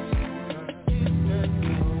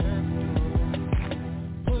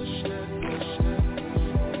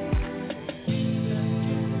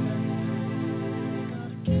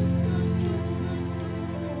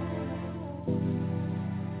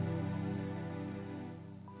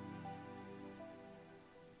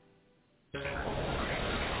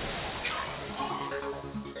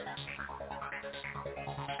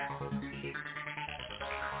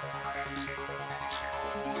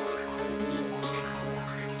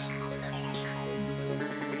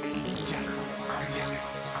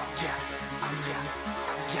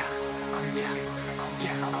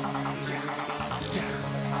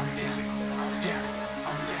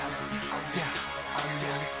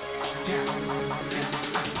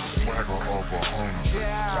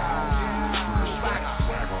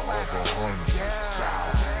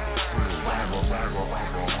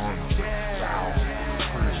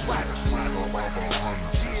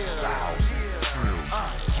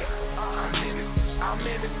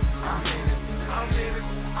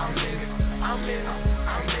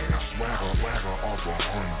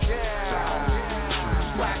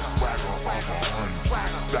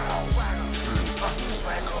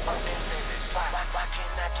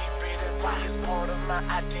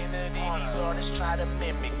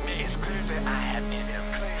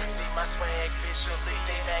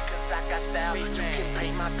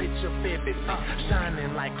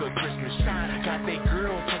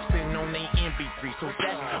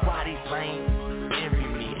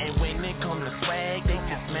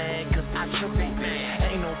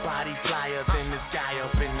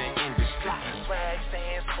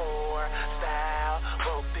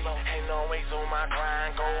 always on my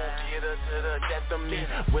grind, go get her to the death of me.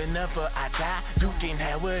 Whenever I die, you can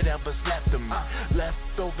have whatever's left of me.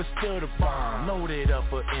 Leftovers still the bomb, loaded up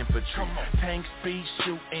for infantry. Tanks be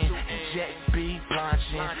shooting, and jets be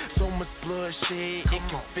launching. So much bloodshed, it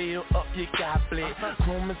can fill up your goblet.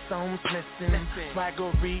 Chromosomes missing,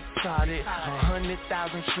 swagger retarded.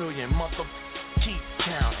 100,000 trillion, motherfucker, keep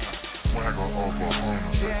counting. Swagger over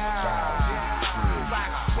 100,000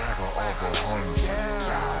 swagger over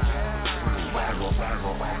 100,000 swagger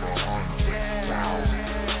over 100,000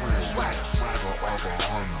 swagger over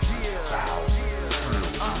 100,000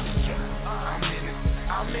 I'm in it,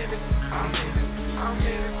 I'm in it, I'm in it, I'm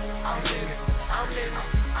in it, I'm in it, I'm in it,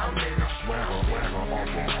 I'm in it. Swagger over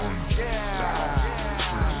 100,000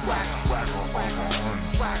 swagger over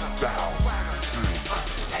 100,000.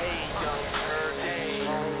 Hey, young bird, hey,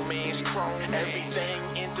 homie's chrome. Everything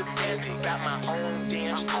independent, got my own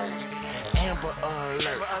damn home. Amber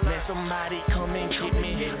alert, let somebody come and get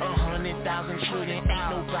me. 100,000 trillion, ain't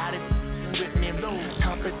nobody with me.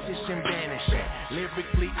 Competition vanishing,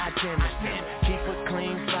 lyrically I demonstrate. Keep a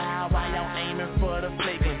clean file while y'all aiming for the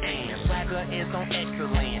flagrant end. Swagger is on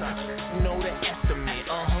excellence, know the estimate.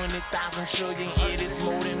 100,000 trillion, it is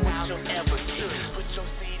more than what you'll ever get. Put your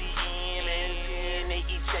CD in and they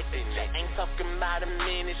ejecting it. Ain't talking about a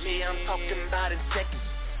minute, yeah, I'm talking about in seconds.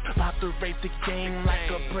 About to rape the game like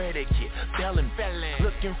a predicate. Felon,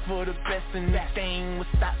 looking for the best in the thing will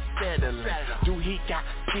stop settling. Do he got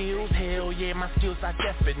skills? Hell yeah, my skills are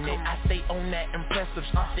definite. I stay on that impressive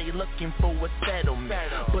shit, stay looking for a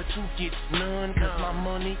settlement. But you get none, cause my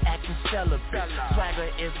money acting celibate. Swagger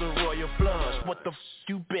is a royal flush, what the f***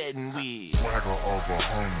 you betting with? Swagger over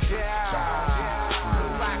 100,000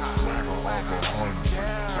 swagger over 100,000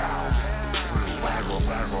 swagger over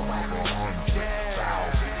 100,000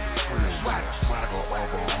 swagger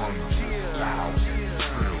over 100,000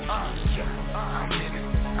 I'm in it,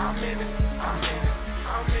 I'm in it, I'm in it,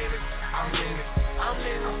 I'm in it, I'm in it, I'm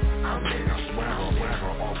in it, I'm in it. Swagger over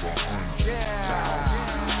 100,000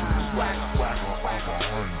 swagger over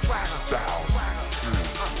 100,000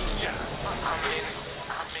 I'm in it,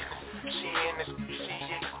 I'm in it. She in this, she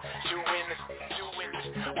in this. You in this, you in this.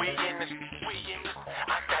 We in this, we in this.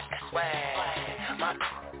 I got that swag, my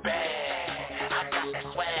bag. I got that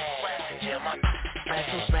swag, yeah, my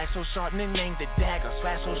swag so sharp, and named the dagger.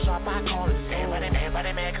 Swag so sharp, I call it. Everybody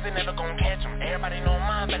mad, cause they never gon' catch them. Everybody know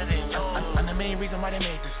mine better than yours. I'm the main reason why they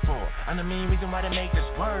made this for. I'm the main reason why they make this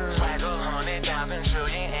word. Swagger 100,000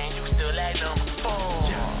 trillion, and you still at number 4.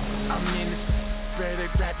 Yeah, I'm in this. Better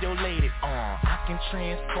grab your lady arm, I can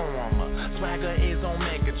transform her. Swagger is on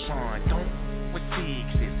Megatron, don't with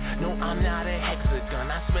sixes. No, I'm not a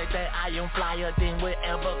hexagon. I swear that I am flyer than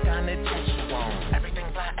whatever kind of test you on. Everything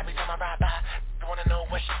fly every time I ride by. You wanna know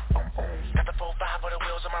what shit I'm on? Got the 4-5 with the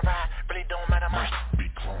wheels on my ride. Really don't matter much.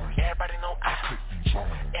 Everybody know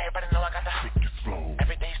everybody know I got the flow.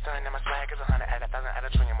 Every day stunning and my swag is 100 at 1,000 at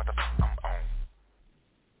a trillion. What the f*** I'm on?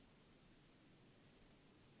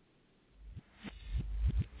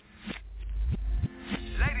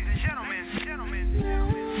 Ladies and gentlemen,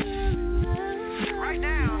 right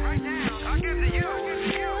now, I'll give to you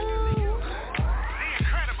the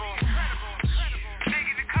incredible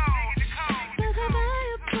Biggie the Code.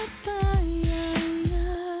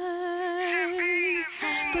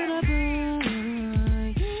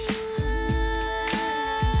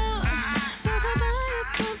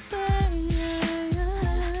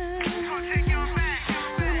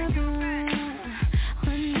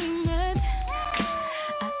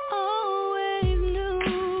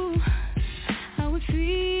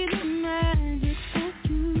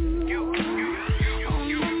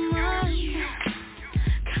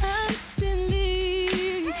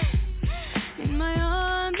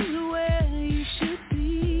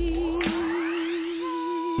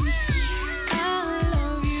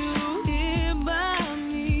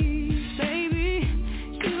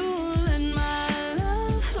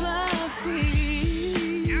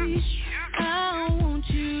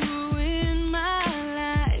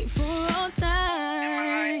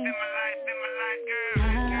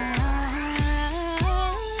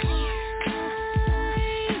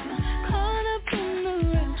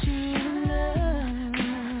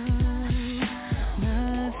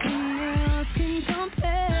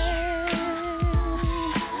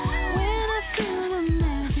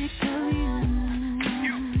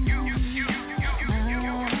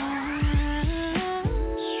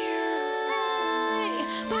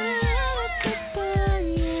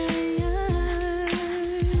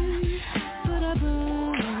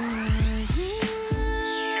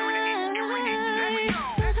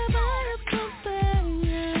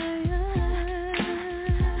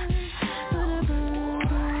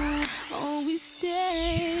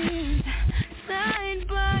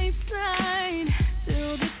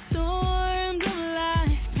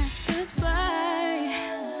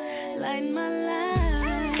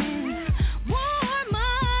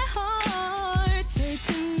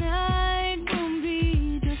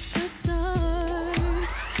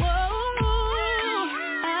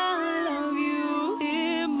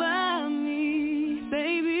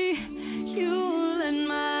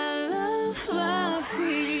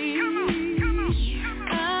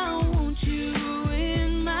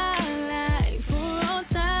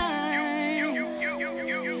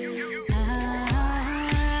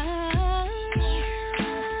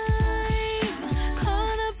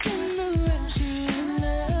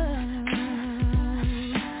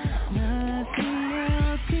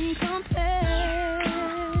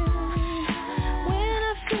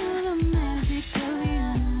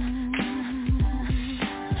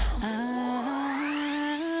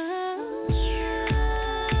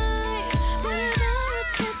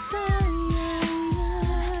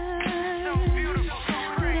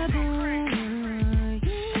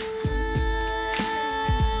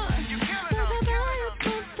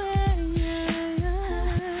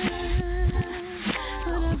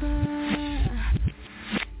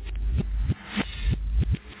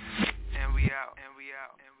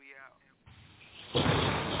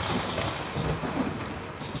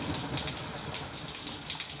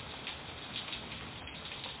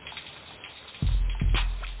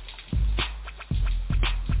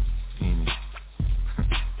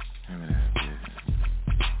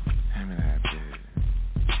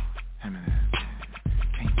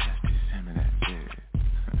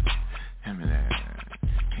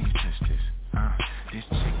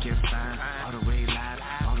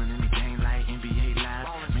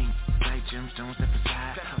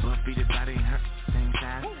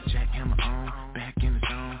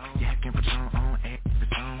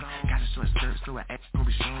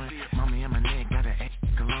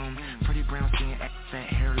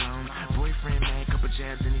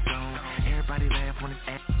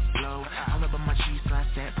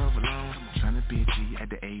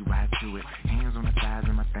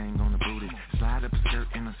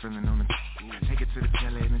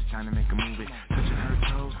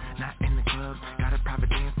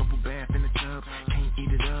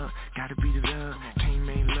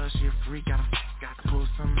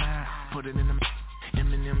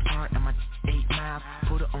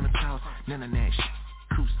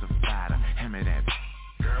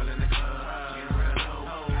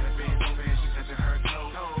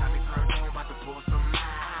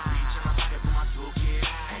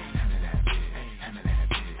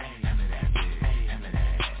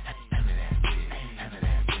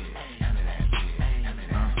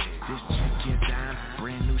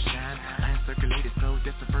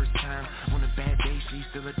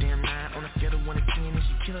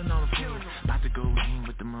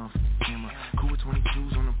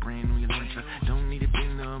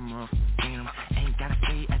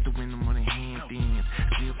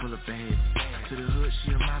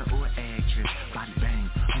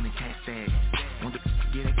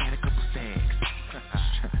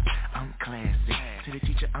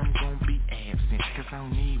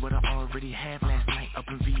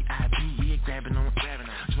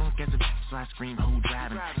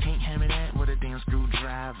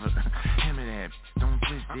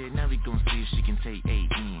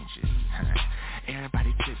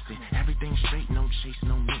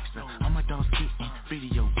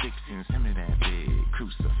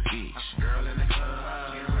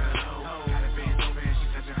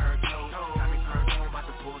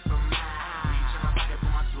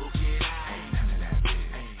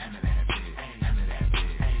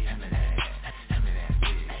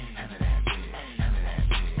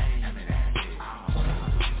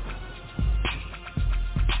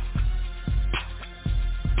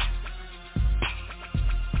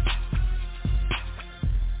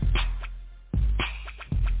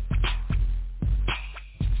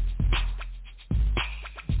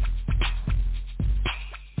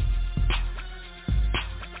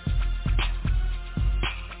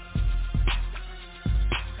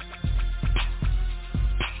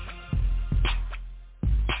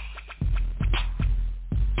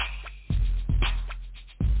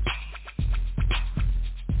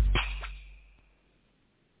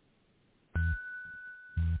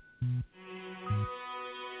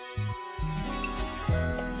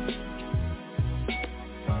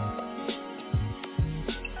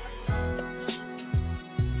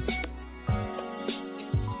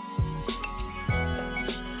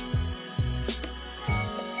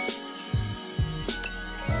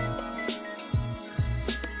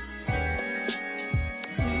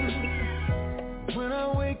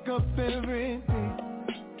 up every day.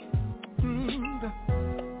 The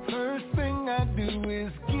first thing I do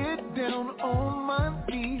is get down on my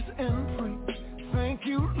knees and pray. Thank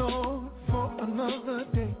you, Lord, for another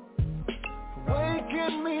day, for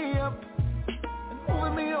waking me up and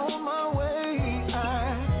moving me on my way. I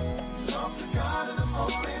talk to God in the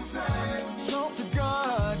morning time. Talk to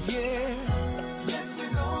God, yeah. Let me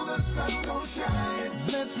know the sun gon' shine.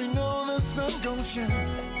 Let me know the sun gon'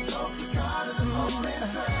 shine. Talk to God in the morning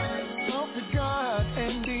time. Talk to God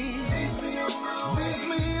and lead me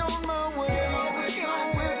on my way.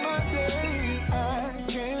 On with my day. I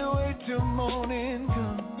can't wait till morning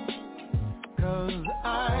comes, 'cause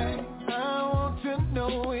I want to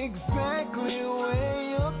know exactly where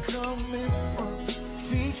you're coming from.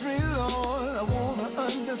 Teach me, Lord, I wanna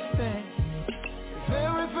understand. 'Cause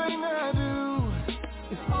everything I do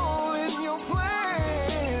is all in your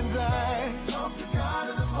plans. I talk to God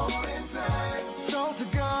in the morning time. Talk to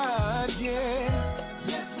God, yeah.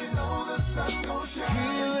 Let me know the sun gon' shine. He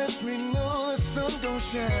lets me know the sun gon'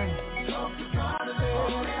 shine. Talk to God in the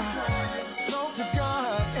morning time. Talk to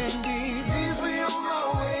God and He leads me on my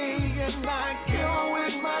way, and I get on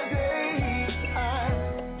with my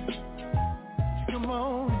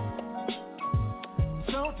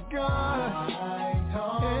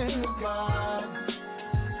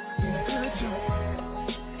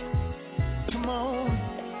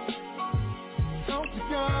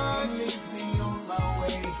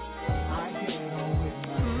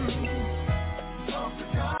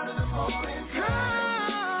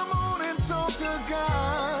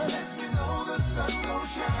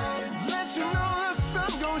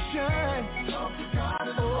shine. Talk to God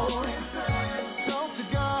in the morning time. Talk to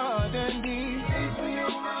God and He leads me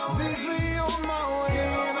on my way,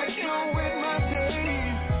 and I go with my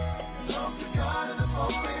days. Talk to God in the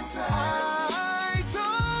morning time.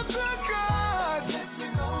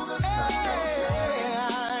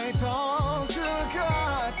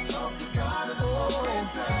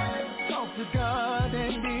 God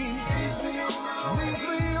and He leads me on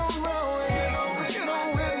my way, you know,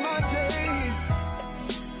 with my days.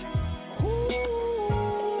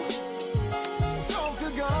 Ooh, talk to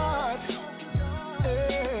God,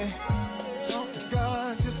 hey, talk to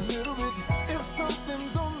God just a little bit. If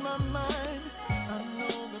something's on my mind, I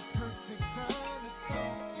know the perfect time is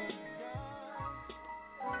talking God.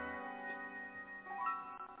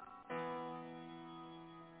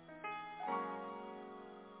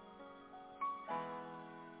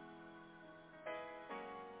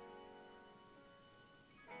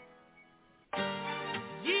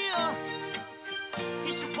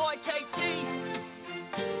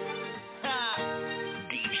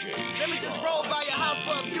 Let me just roll by your house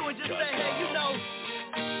for a few and just say, hey, you know,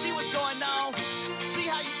 see what's going on. See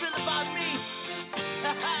how you feel about me.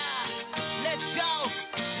 Let's go,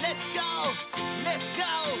 let's go, let's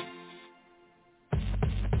go.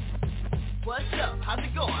 What's up? How's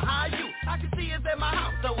it going? How are you? I can see us at my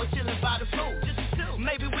house, so we're chilling by the pool. Just two.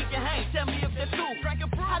 Maybe we can hang. Tell me if that's cool. Drink a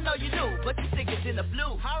brew. I know you do, but you think it's in the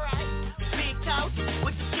blue. Alright. Big couch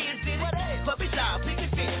with the kids in it. Puppy dog, pick and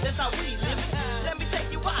fish. That's how we live it. Let me take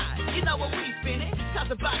you wide. You know what we spinning. Talk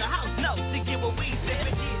about the house, no, to get what we said.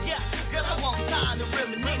 Yeah, girl, I want time to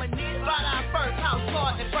reminisce. About our first house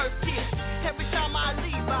party and first kiss. Every time I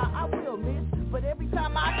leave, I will miss. But every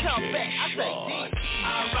time I come back, I say, D.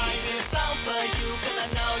 I'm writing this song for you, cause I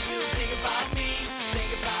know you think about me.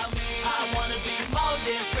 Think about me. I wanna be more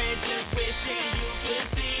than friends, just wishing you could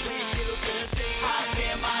see. I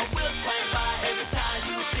feel my wheels swing by every time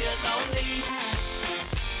you feel lonely.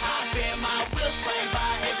 I feel my wheels swing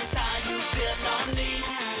by every time you feel lonely.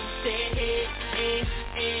 Say hey, hey,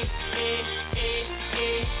 hey, hey, hey,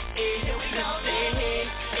 hey, hey. Here we go. Say hey,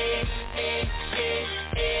 hey, hey, hey,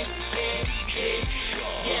 hey, hey, hey.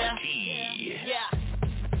 Yeah, yeah.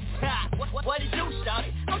 What it do, shawty?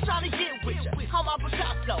 I'm trying to get with ya. I'm off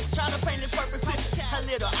Picasso, trying to paint the perfect picture. A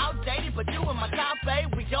little outdated, but doing my top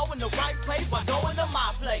fade. We go in the right place while going to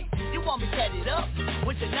my place. You want me to set it up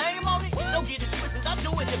with your name on it? Don't get it twisted, I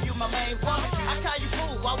do it if you my main woman. I call you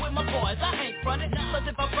fool while with my boys, I ain't frontin'. Cause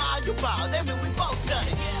if I fire, you bow, that mean we both done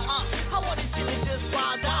it. I want this shit to just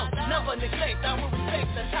wild out. Never neglect, I will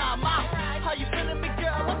respect the time out. How you feeling me,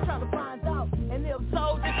 girl? I'm trying to find out. And if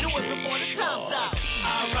so, then do it before the time's out.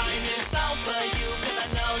 I'm writing this song for you, cause I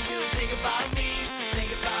know you think about me.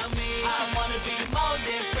 Think about me. I wanna be more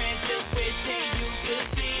than friends, just wishing you could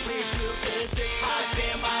see. I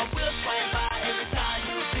feel my wheels swing by every time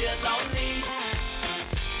you feel lonely.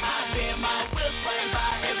 I feel my wheels swing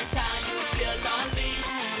by every time you feel lonely.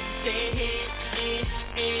 Say hey, hey,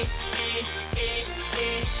 hey, hey, hey,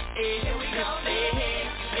 hey, hey. Here we go. Say hey,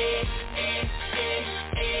 hey,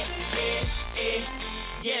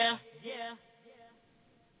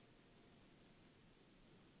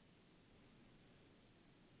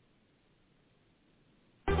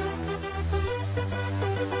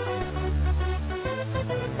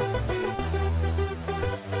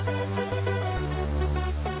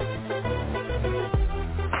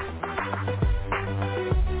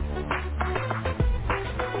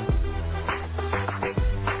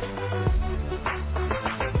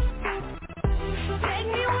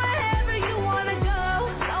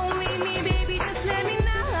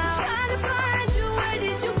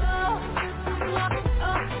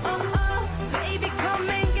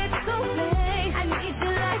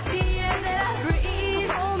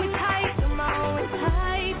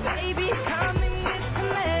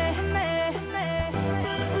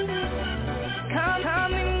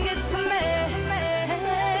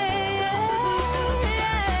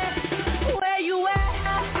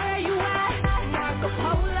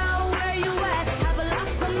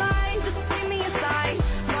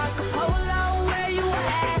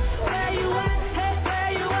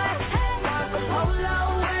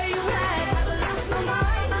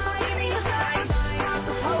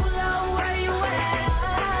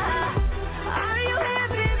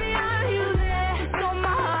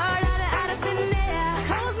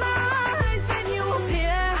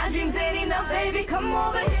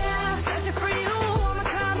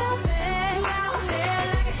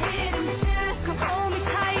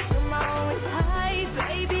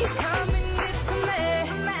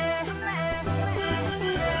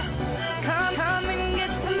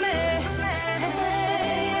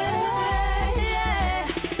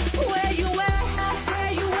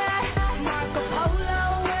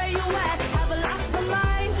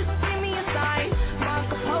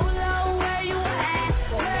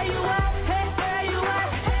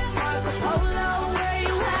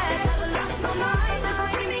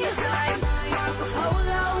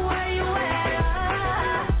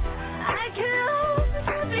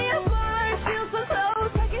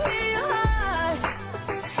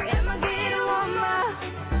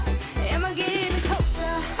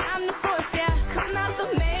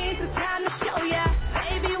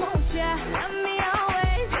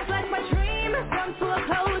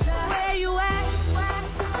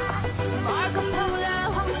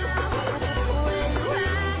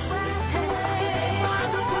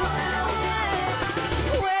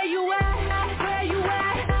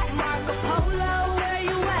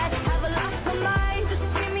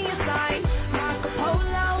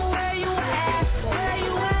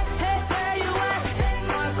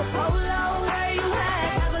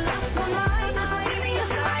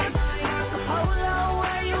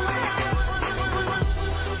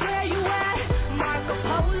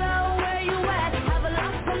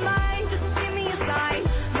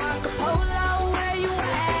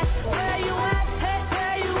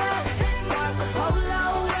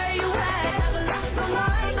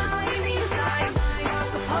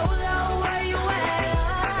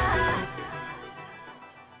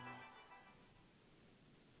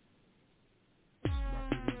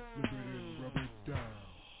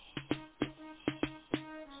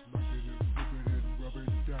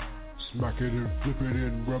 Smack it and flip it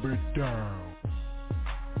and rub it down.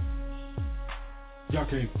 Y'all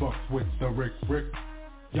can't fuck with the Rick Rick.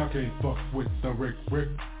 Y'all can't fuck with the Rick Rick.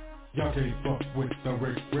 Y'all can't fuck with the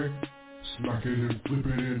Rick Rick. Smack it and flip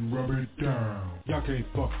it and rub it down. Y'all can't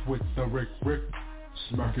fuck with the Rick Rick.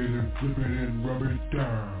 Smack it and flip it and rub it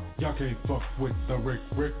down. Y'all can't fuck with the Rick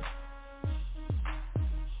Rick.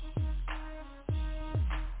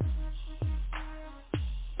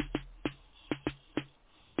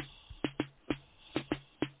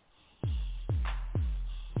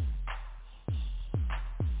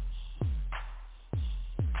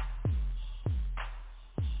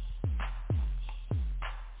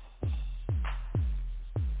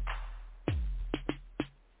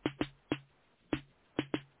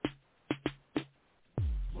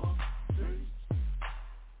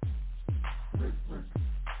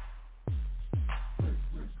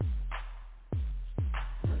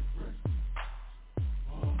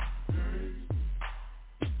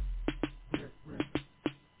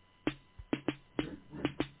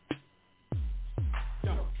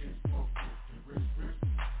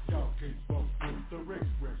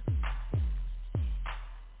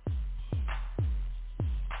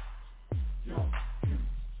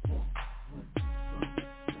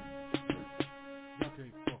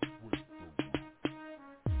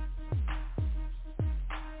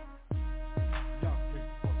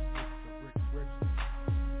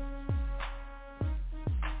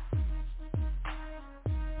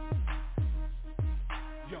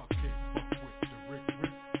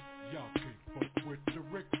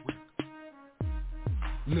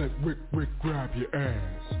 Let Rick Rick grab your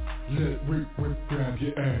ass. Let Rick Rick grab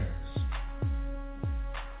your ass.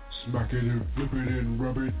 Smack it and flip it and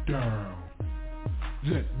rub it down.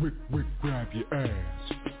 Let Rick Rick grab your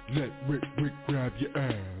ass. Let Rick Rick grab your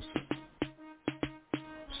ass.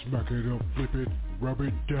 Smack it up, flip it, rub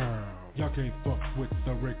it down. Y'all can't fuck with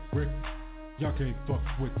the Rick Rick. Y'all can't fuck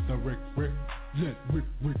with the Rick Rick. Let Rick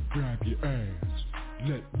Rick grab your ass.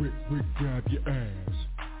 Let Rick Rick grab your ass.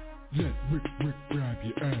 Let Rick Rick grab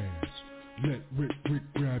your ass. Let Rick Rick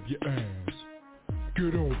grab your ass.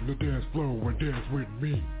 Get on the dance floor and dance with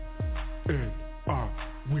me, and I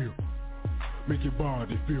will make your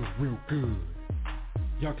body feel real good.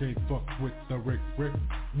 Y'all can't fuck with the Rick Rick.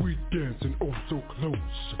 We dancing oh so close,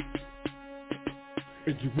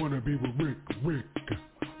 and you wanna be with Rick Rick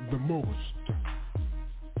the most.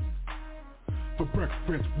 For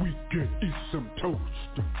breakfast we can eat some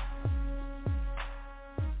toast,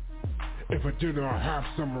 and for dinner I'll have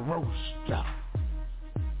some roast.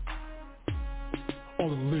 All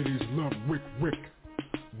the ladies love Rick Rick.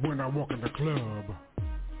 When I walk in the club,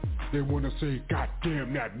 they wanna say, God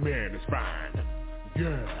damn, that man is fine.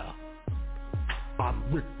 Yeah,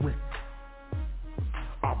 I'm Rick Rick.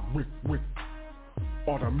 I'm Rick Rick.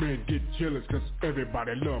 All the men get jealous cause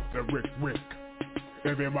everybody love the Rick Rick.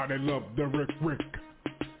 Everybody love the Rick Rick.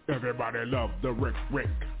 Everybody love the Rick Rick.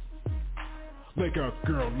 Make a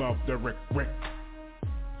girl love the Rick Rick.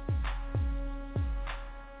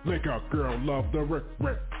 Make a girl love the Rick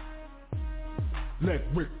Rick. Let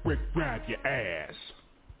Rick Rick grab your ass.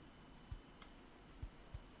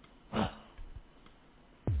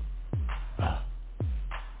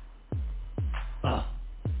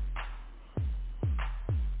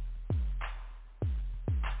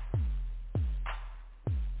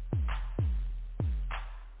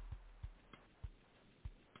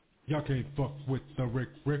 Y'all can't fuck with the Rick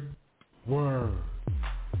Rick. Word.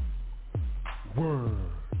 Word.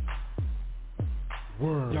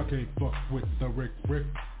 Word. Y'all can't fuck with the Rick Rick.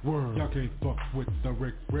 Word. Y'all can't fuck with the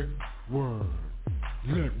Rick Rick. Word.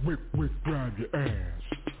 Let Rick Rick grab your ass.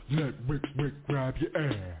 Let Rick Rick grab your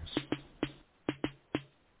ass.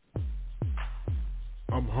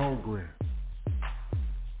 I'm hungry.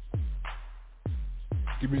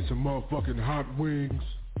 Give me some motherfucking hot wings,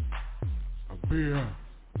 a beer,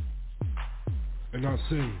 and I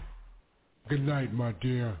say, good night, my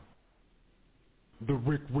dear. The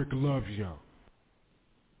Rick Rick loves y'all.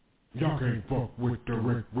 Y'all can't fuck with the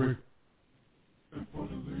Rick Rick. And for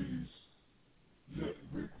the ladies, let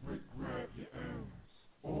Rick Rick grab your ass.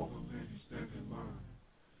 All the ladies stand in line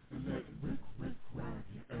and let Rick Rick grab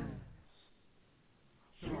your ass.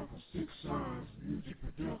 Shout out for 6 Signs Music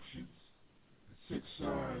Productions and 6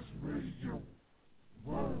 Signs Radio.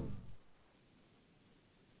 Word.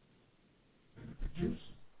 And the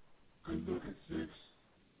producer, good look at 6.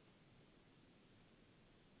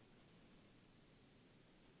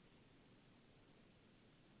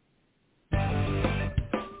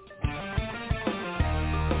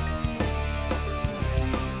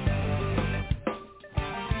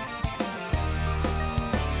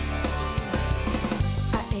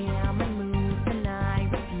 I am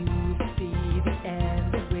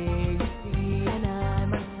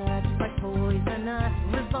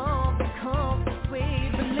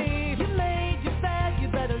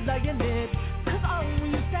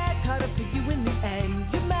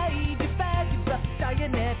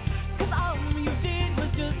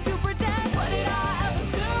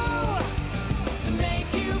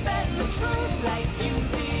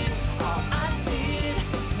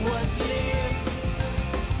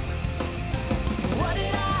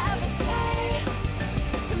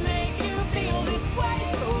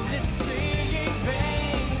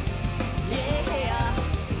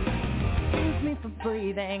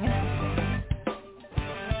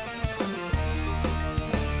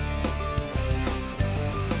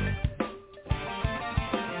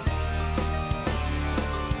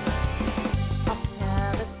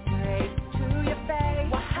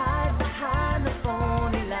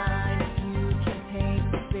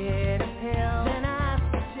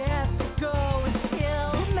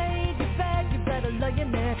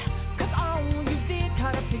 'cause all you did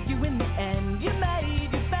caught up to you in the end. You made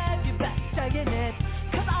your bed, you're back saying it,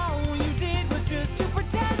 'cause all you did was just to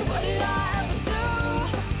pretend. What did I ever do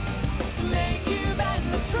to make you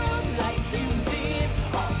bend the truth like you did?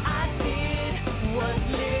 All I did was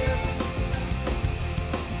live.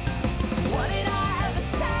 What did I ever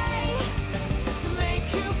say to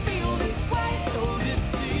make you feel this way? So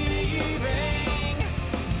deceiving,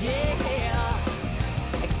 yeah.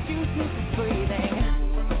 Excuse me for breathing.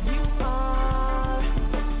 You are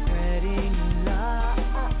spreading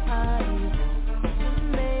lies to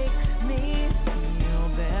make me feel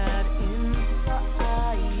bad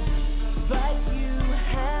inside, but you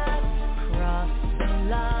have crossed the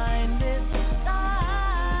line this time.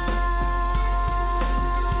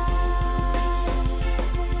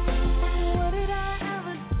 What did I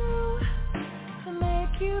ever do to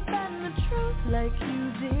make you bend the truth like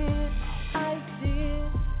you did? I did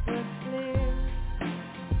was clear.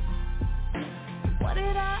 What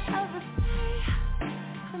did I ever say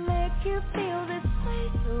to make you feel this way?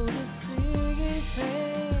 So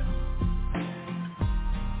deceiving.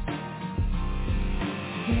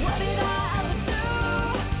 What did I ever do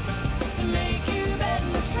to make you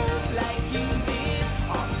bend the truth like you did?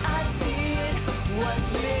 All I did was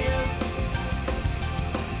live.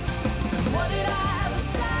 What did I ever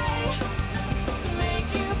say to make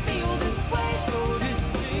you feel this way? So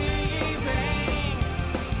deceiving,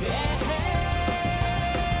 yeah.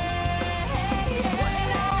 What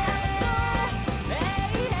did I ever do?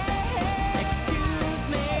 Excuse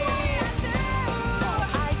me. All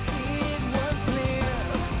I did was live.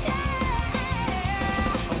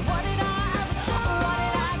 What did I ever do? What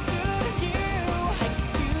did I do to you?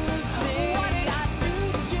 Excuse me. What did I do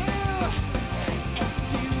to you?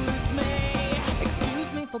 Excuse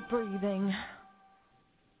me for breathing.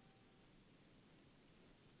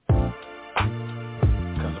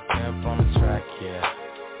 Cause a pimp on the track, yeah.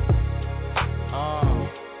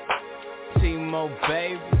 T-Mo,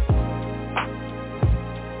 baby.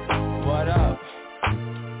 What up?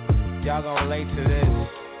 Y'all gonna relate to this.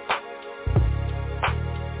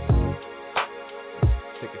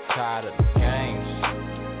 Sick and tired of the games,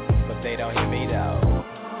 but they don't hear me though.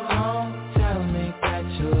 Don't tell me that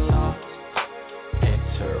you lost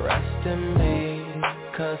interest in me,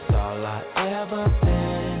 'cause all I ever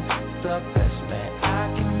been, the best man I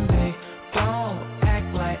can be. Don't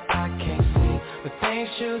act like I can't see the things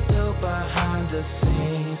you do behind the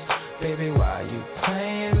scenes. Baby, why you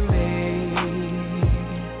playing me?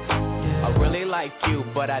 I really like you,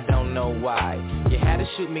 but I don't know why. You had to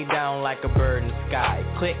shoot me down like a bird in the sky.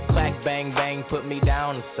 Click, clack, bang, bang, put me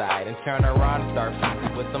down inside, and turn around and start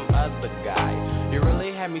f***ing with some other guy. You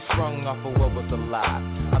really had me sprung off of what was a lie.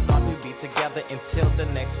 I thought we'd be together until the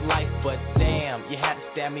next life, but damn, you had to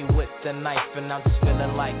stab me with the knife, and I'm just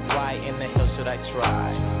feeling like, why in the hell should I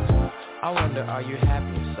try? I wonder, are you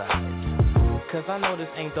happy inside? 'Cause I know this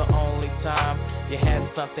ain't the only time you had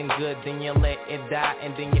something good, then you let it die,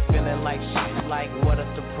 and then you're feeling like shit, like what a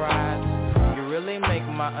surprise. You really make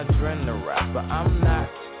my adrenaline rise, but I'm not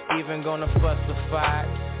even gonna fuss or fight.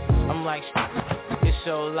 I'm like, it's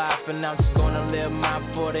your life, and I'm just gonna live mine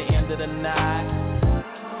for the end of the night.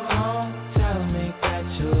 Don't tell me that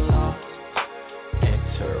you lost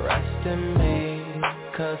interest in me,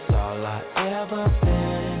 'cause all I ever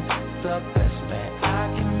been, the best man I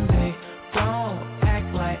can be. Don't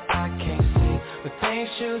act like I can't see the things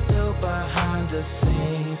you do behind the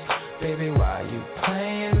scenes. Baby, why you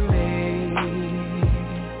playing me?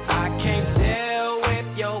 I can't deal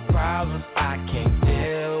with your problems, I can't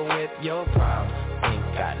deal with your problems.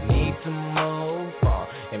 Think I need to move on,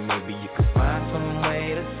 and maybe you can find some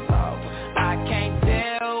way to solve them. I can't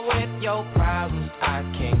deal with your problems, I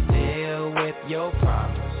can't deal with your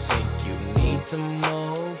problems. Think you need to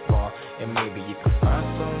move on, and maybe you can find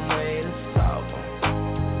some way to solve them.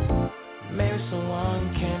 Maybe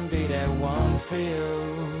someone can be that one for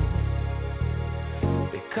you,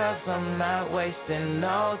 because I'm not wasting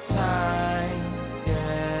no time,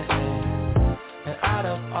 yeah. And out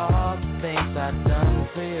of all the things I've done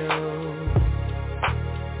for you,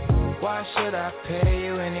 why should I pay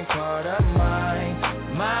you any part of mine,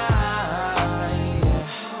 yeah.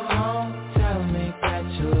 Don't tell me that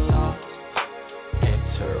you lost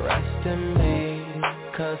interest in me,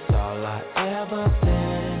 'cause all I ever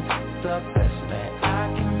been, the best man I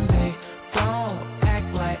can be. Don't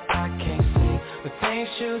act like I can't see the things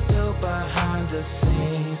you do behind the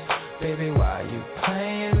scenes. Baby, why you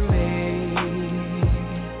playing me?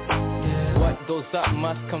 Yeah. What goes up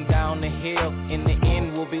must come down the hill. In the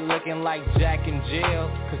end, will be looking like Jack in jail.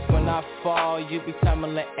 Cause when I fall, you be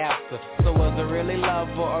tumbling after. So was it really love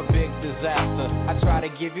or a big disaster? I try to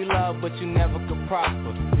give you love, but you never could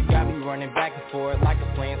prosper. You got me running back and forth like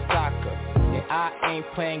I'm playing soccer. And I ain't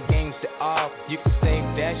playing games at all. You can save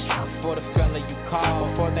that shit for the fella you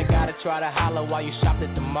call. Before they gotta try to holler while you shopped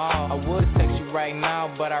at the mall. I would text you right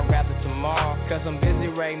now, but I'd rather tomorrow. Cause I'm busy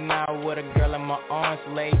right now with a girl in my arms,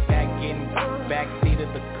 laid back getting backseat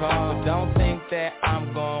of the car. But don't think that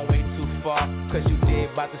I'm going way too far, cause you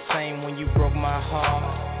did about the same when you broke my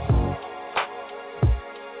heart.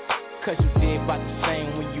 Cause you did about the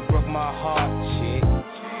same when you broke my heart, shit.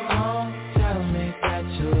 Don't tell me that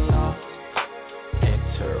you lost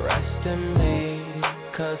interest in me,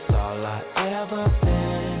 cause all I ever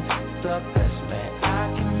been, the best man I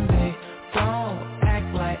can be. Don't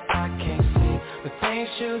act like I can't see the things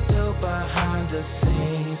you do behind the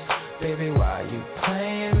scenes. Baby, why you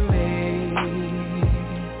playing me?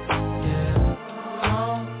 Yeah.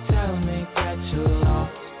 Don't tell me that you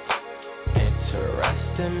lost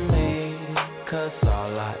interest in me, cause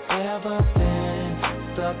all I ever been,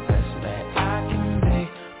 the best man I can be.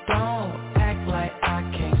 Don't act like I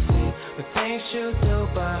can't see the things you do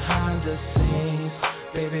behind the scenes.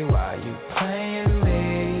 Baby, why you playing me?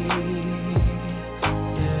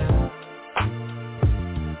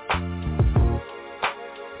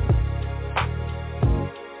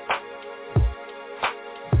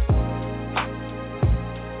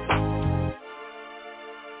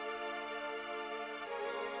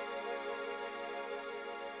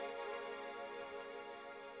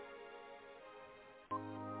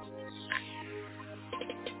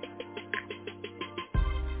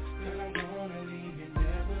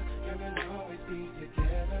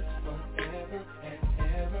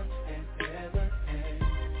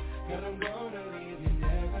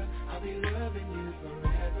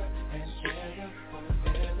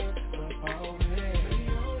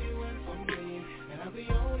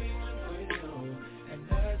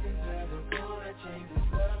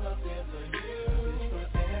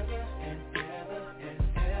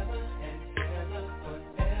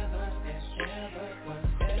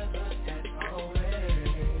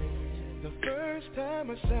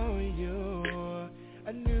 I saw you,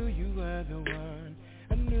 I knew you were the one.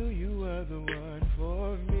 I knew you were the one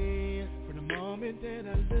for me. From the moment that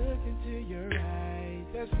I looked into your eyes,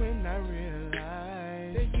 that's when I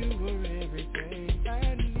realized that you were everything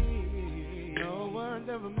I need. No one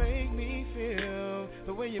ever made me feel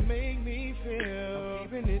the way you make me feel,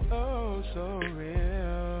 keeping it oh so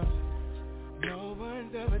real. No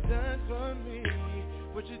one's ever done for me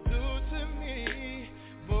what you do to me,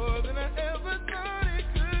 more than I ever thought it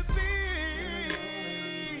could be.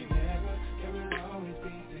 Together, and we'll always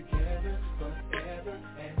be together, forever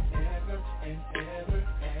and ever and ever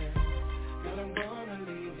and. Girl, I'm gonna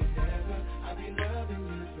leave you never. I'll be loving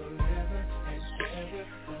you forever and ever,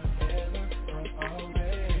 forever, for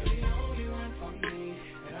always. You're the only one for me,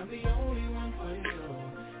 and I'm the only one for you.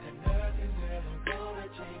 And nothing's ever gonna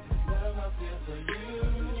change this love I feel for you.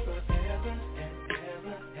 Forever and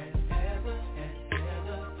ever and ever and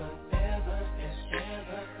ever, forever and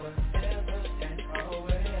ever, forever and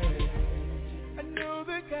always. I know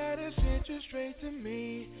that God has sent you straight to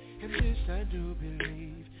me, and this I do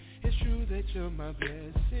believe. It's true that you're my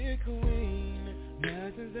blessed queen.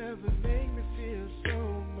 Nothing's ever made me feel so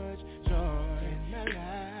much joy in my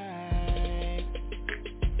life.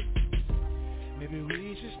 Maybe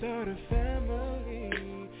we should start a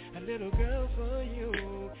family, a little girl for you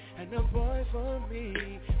and a boy for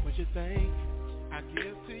me. What you think? I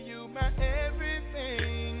give to you my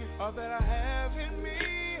everything, all that I have in me,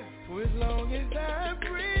 for as long as I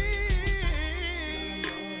breathe.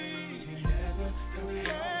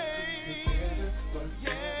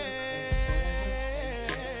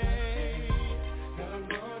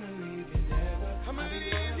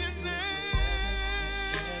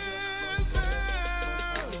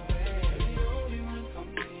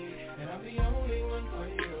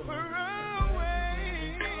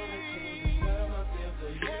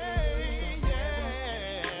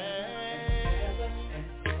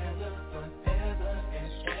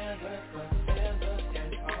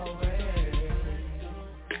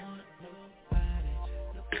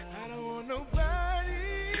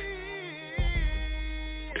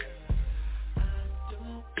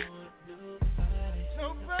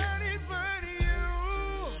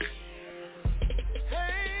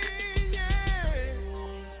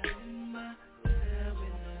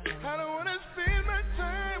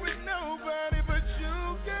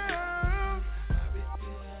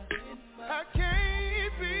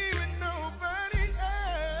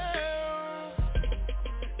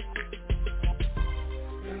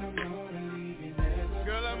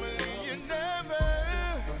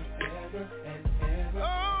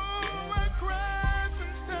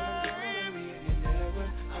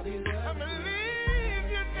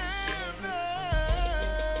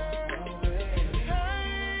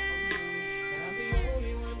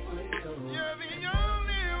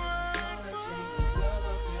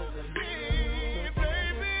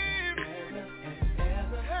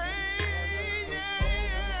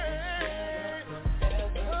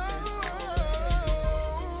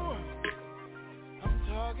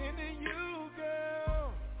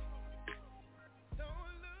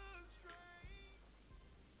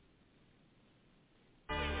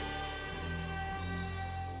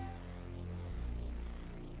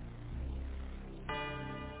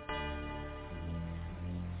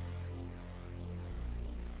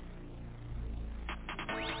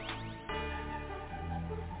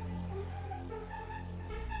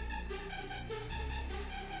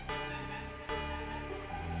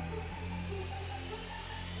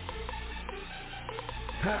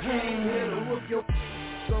 I came here to whoop your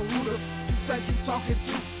so who the you think you talking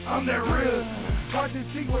to? I'm that real. Hard to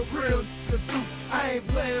see what real to do. I ain't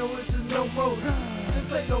playing with you no more.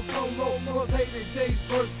 This ain't no promo, more hated days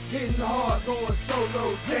first. Hitting hard, going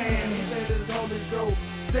solo. Damn, he let his homies go.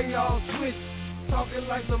 They all switch, talking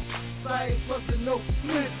like some I ain't busting no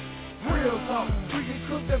split. Real talk, we can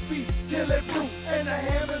cook the beef till it brew, and the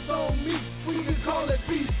hammer's on me. We can call it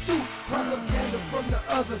beef stew. Propaganda from the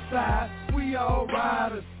other side. We all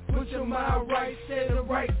riders. Put your mind right there,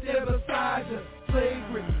 right there beside you.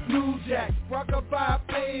 Flagrant, New Jack, rockabye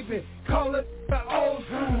baby. Call it the old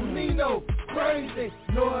school Nino. Crazy,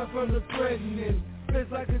 know it from the president.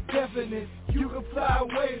 It's like a definite. You can fly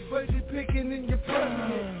away, but you're picking in your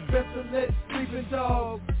permanent. Best to let sleeping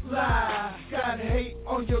dogs lie. Got hate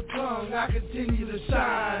on your tongue, I continue to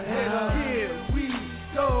shine. Head up, here we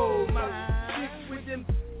go. My chick with them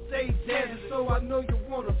stay dancing, so I know you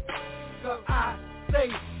wanna. So I stay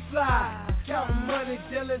fly. Count money,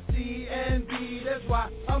 jealousy, envy. That's why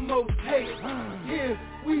I'm most hated. Here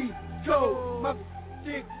we go. My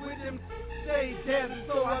chick with them stay dancing,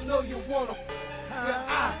 so I know you wanna.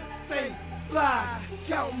 I stay fly.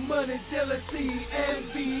 Count money, jealousy,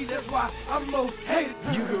 envy. That's why I'm most hated.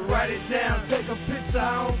 You can write it down, take a picture,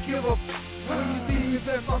 I don't give a when you see me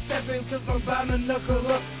best I'm stepping, cause I'm bound to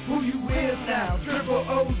knuckle up. Who you is now? Triple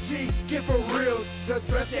OG, get for real. The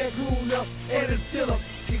dress that cool up, and it's still a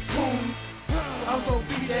fucking cool. I'm gonna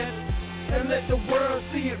be that, and let the world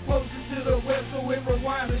see it. Post it to the web so it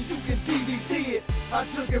rewinds and you can DVD it. I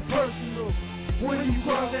took it personal. When you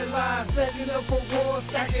cross that line, stacking up for war,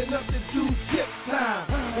 stacking up the two tip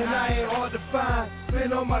time. And I ain't hard to find,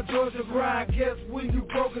 been on my Georgia grind. Guess when you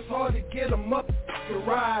broke, it's hard to get them up to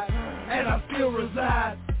ride. And I still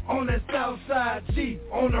reside on that south side G.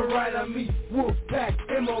 On the right I meet Wolfpack,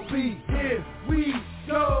 M.O.B. Here we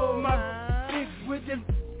go. My chicks with them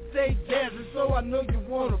stay dancing, so I know you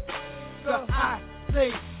wanna. So I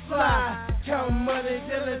say fly. Count money,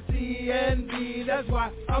 jealousy, envy. That's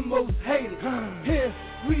why I'm most hated. Here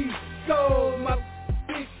we go. My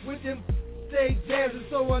bitch with them stay dancing,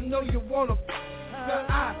 so I know you wanna. So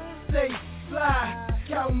I say fly.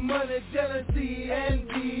 Count money, jealousy,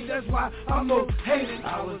 envy. That's why I'm most hated.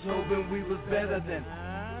 I was hoping we was better than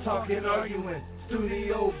talking, arguing.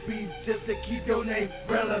 Studio beef just to keep your name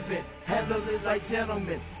relevant. Handle it like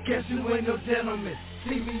gentlemen. Guess you ain't no gentleman.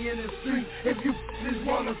 See me in the street. If you just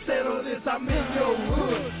wanna settle this, I'm in your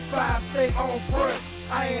hood. 5 stay on front.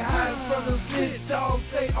 I ain't hiding from the bitch. Dogs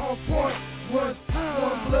stay on point. One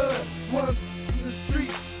blood, one in the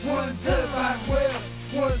street, one dead by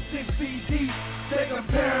 12, 1 6 feet deep. They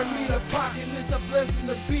comparing me to Pocket, it's a blessing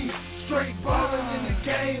to be. Straight ballin' in the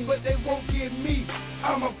game, but they won't get me.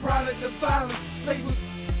 I'm a product of violence, labeled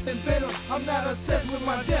and better. I'm not obsessed with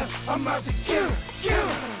my death, I'm out to kill.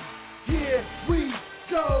 Here we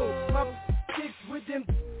go. My chicks with them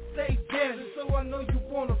stay dancing, so I know you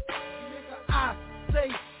wanna. Nigga, I stay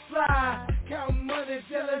fly. Count money,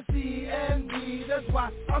 jealousy, envy. That's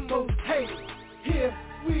why I'm most hated. Here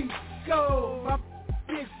we go. My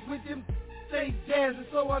chicks with them stay dancing,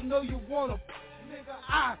 so I know you wanna. Nigga,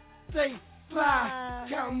 I stay fly.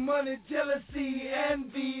 Count money, jealousy,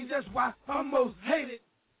 envy. That's why I'm most hated.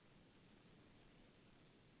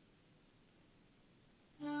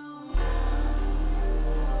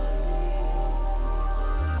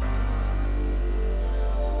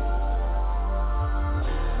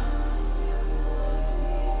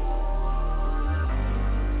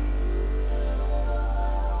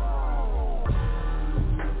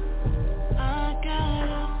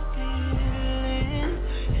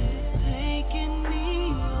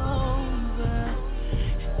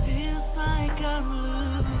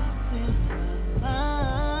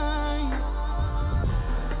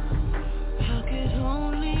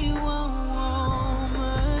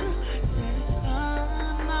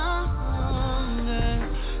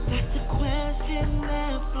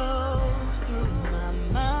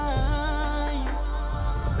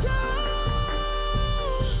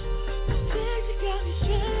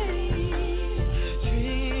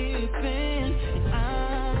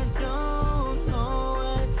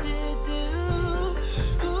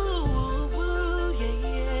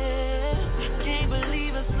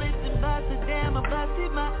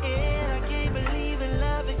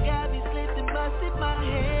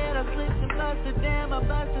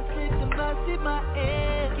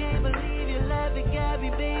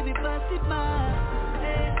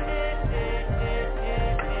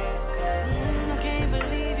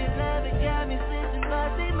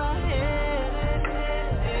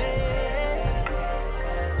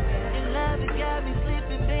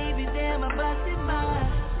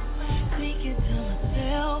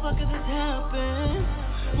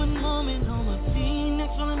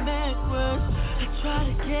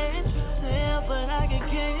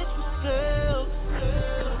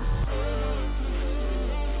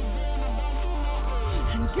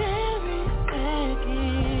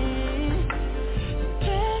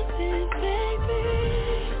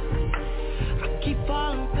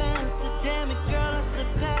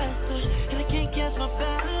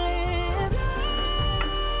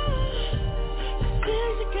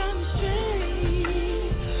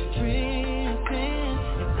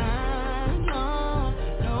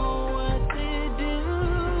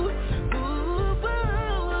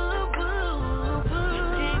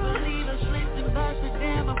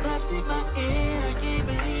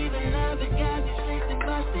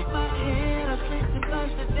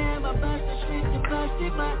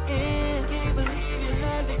 take my hand. Can't believe your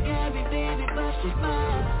love that got me, baby, bust it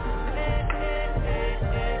mine.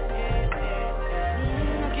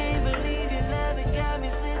 Can't believe your love that got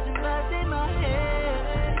me slipping, busting my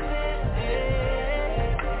head.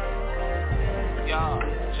 Yo,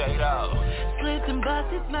 J-Dog. Slipped and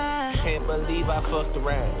busted mine. Can't believe I fucked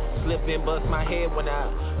around. Slipped and bust my head when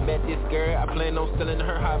I met this girl. I planned on stealing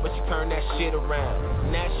her heart, but she turned that shit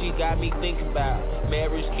around. Now she got me thinking about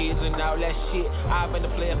marriage, kids, and all that shit. I've been a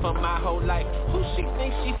player for my whole life. Who she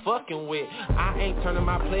think she fucking with? I ain't turning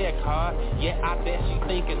my player card. Yeah, I bet she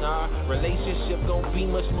thinking our relationship gon' be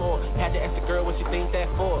much more. Had to ask the girl what she think that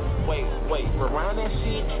for. Wait, rewind that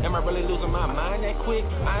shit? Am I really losing my mind that quick?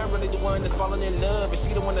 I ain't really the one that's falling in love, and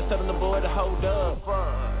she the one that's telling the boy to hold up.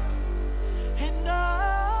 And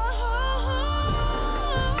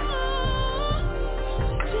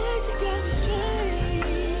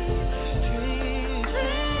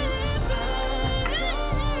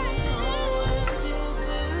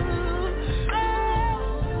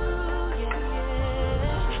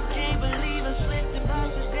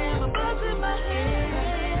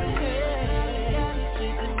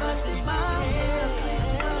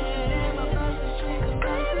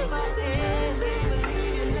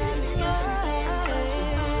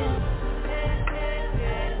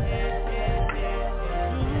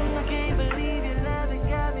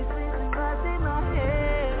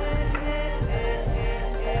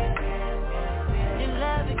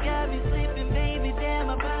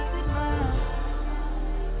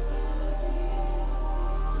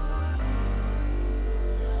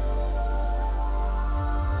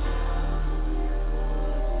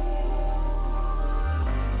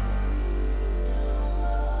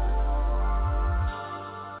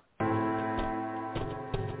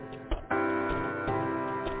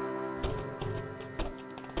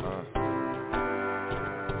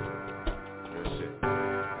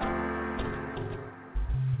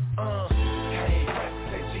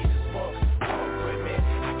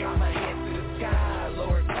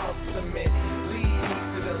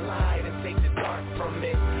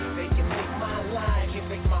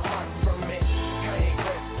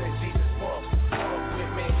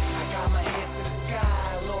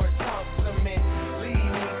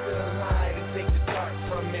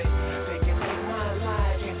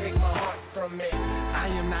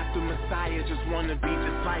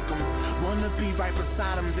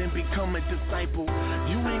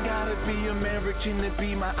to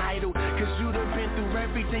be my idol, cause you done been through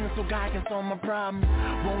everything so God can solve my problem.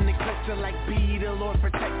 Won't neglect you like Peter, Lord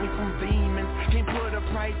protect me from demons. Can't put a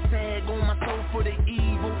price tag on my soul for the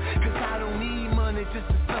evil, cause I don't need money just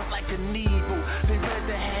to stuff like an evil. They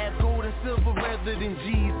rather have gold and silver rather than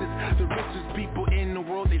Jesus. The richest people in the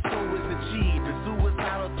world, they soul is the cheapest.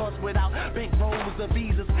 Suicidal thoughts without bankrolls or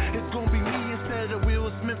visas. It's gonna be me instead of Will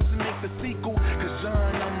Smith to make the sequel, cause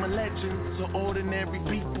John, I'm a legend, so ordinary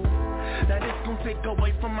people. That it's gonna take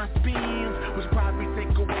away from my spins, which probably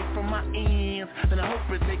take away from my ends. Then I hope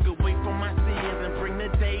it take away from my sins and bring the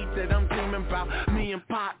day that I'm dreaming about. Me and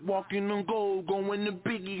Pop walking on gold, going to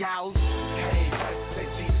Biggie house. Hey, say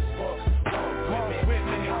Jesus walk with me.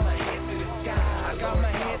 I got my head to the sky. I got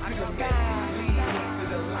my head to the sky. Lead me to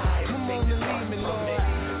the light. Come on and lead me, Lord.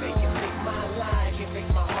 They can take my life, can take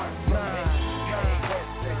my heart from me. Hey,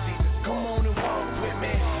 say Jesus, come on and walk with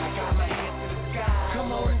me. I got my head to the sky.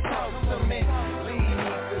 Come on and talk to me. Lead me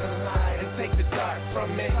to the light and take the dark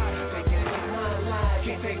from me. They can't take my life,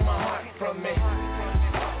 can't take my heart from me.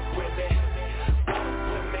 Walk with me, walk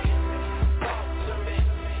with me, walk to me,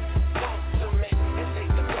 walk to me, and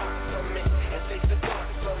take the dark from me, and take the dark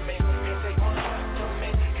from me. Can't take my heart from me,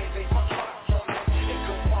 can't take my heart from me. And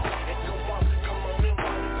go walk, come on and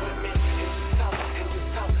walk with me. And just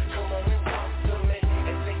talk, come on and talk to me.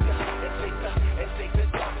 And take the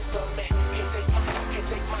dark from me. Can't take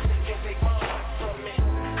my heart from me.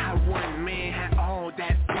 How one man had all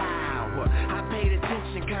that power. I paid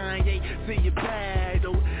attention, Kanye, to your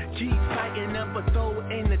battle. Keep fighting, never throw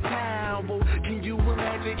in the towel. Can you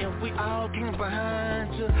imagine if we all came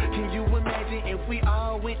behind you? Can you imagine if we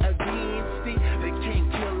all went against it? They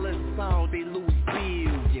can't kill us all, they lose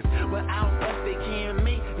billions. Without us, they can't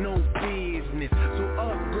make no business. So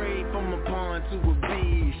upgrade from a pawn to a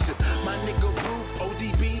bishop. My nigga Roof,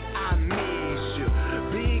 ODB, I miss you.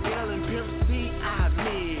 Big L and Pimp C, I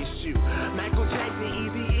miss you. Michael Jackson,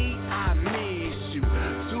 Eazy-E, I miss you.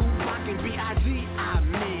 Tupac and B.I.G., I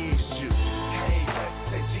miss you. Hey,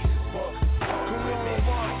 say Jesus, walk with me. I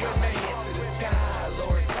got my head to the sky,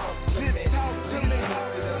 Lord, talk to me. Lead me to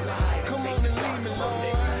the light. Come on,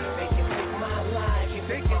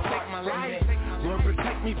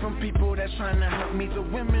 from people that's trying to hurt me. The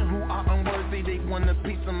women who are unworthy, they want a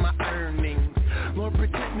piece of my earnings. Lord,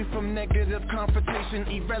 protect me from negative confrontation,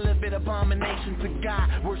 irrelevant abomination to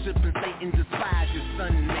God. Worshiping Satan, despise your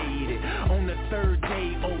son made it. On the third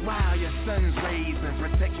day, oh wow, your son's raising.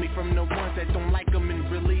 Protect me from the ones that don't like him and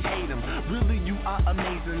really hate him. Really, you are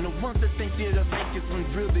amazing. The ones that think you're the fakest when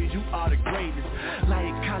really you are the greatest.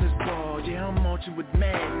 Like college ball, yeah, I'm marching with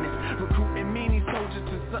madness. Recruiting many soldiers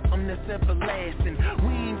to something that's everlasting.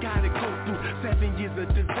 We ain't gotta go through 7 years of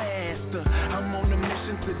disaster. I'm on a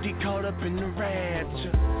mission to get caught up in the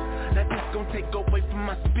rapture. Now this gon' take away from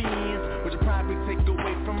my spins, which will probably take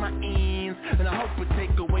away from my ends. And I hope it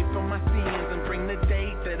take away from my sins and bring the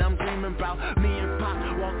day that I'm dreaming about. Me and Pop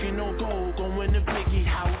walking on gold, going to Biggie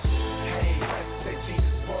house. Hey, let's say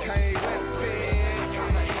Jesus walk. Hey, let's say I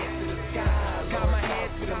got my head to the sky, got my head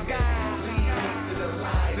to the sky. Lead me to the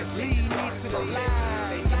light, lead me to the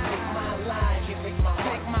light. Take my life, you take my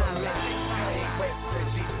heart, take my life. Hey, let's say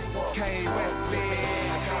Jesus walk. Hey, let's say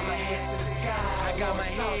I got my head to the sky, I got my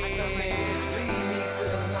head. Lead me to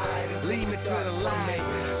the light, lead me to the light.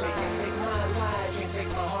 Take my life, you take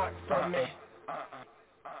my heart from me.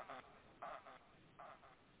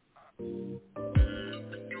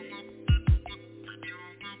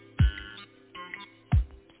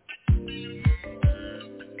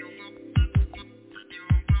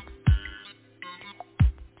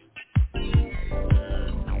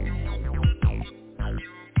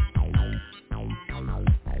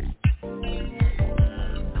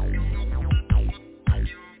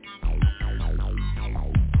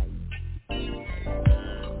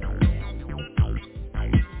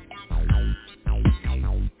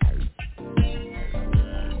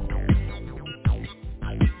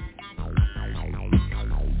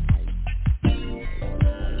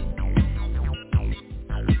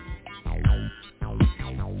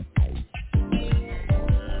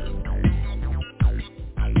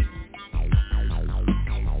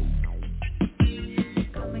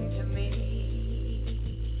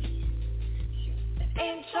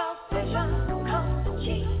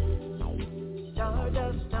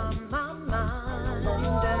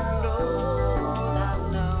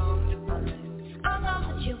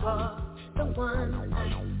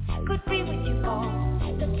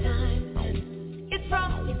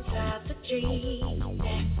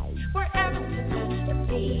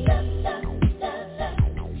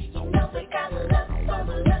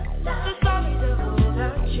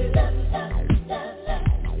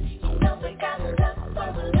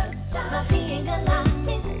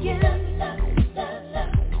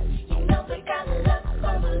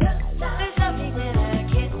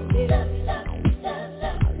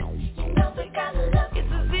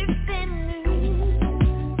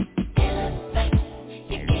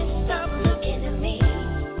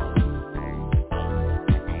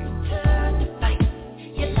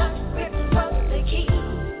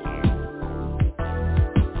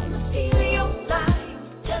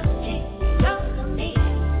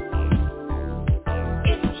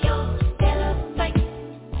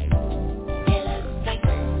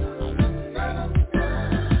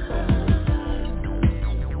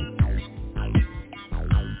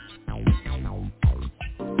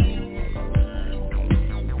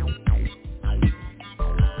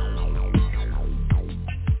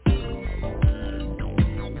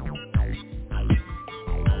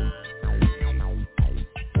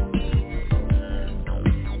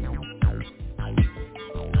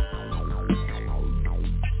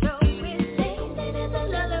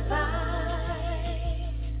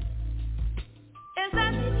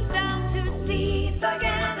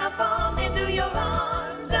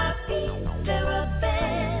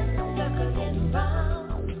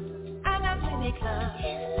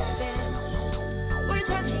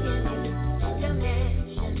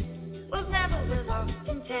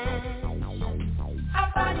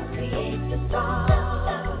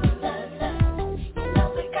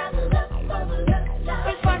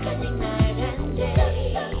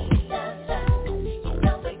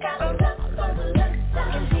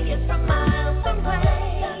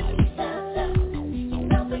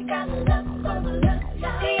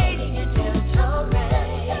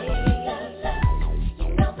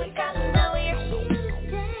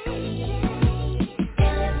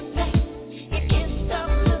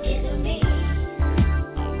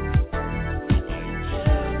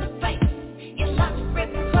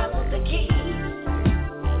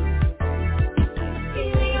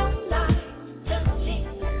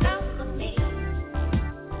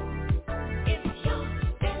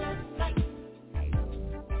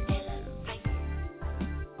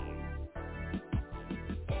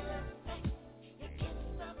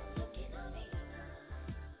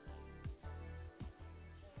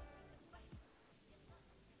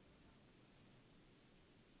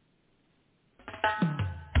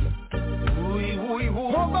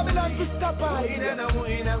 From Babylon to stop by.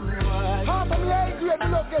 Half of me I agree to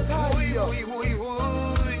look at how you.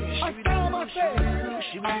 I stand myself.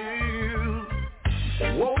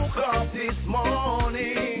 Woke up this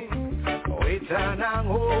morning with an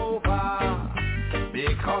hangover,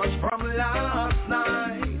 because from last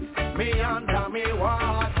night me under me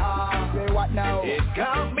water. Say what now? It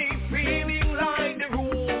got me feeling like the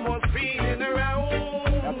room was spinning around.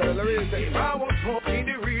 If I was smoking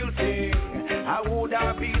the real thing, I would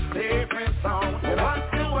have been safe and sound.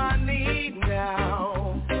 What do I need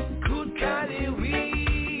now? Good Cali weed.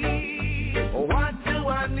 What do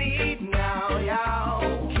I need now,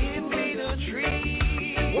 y'all? Give me the tree.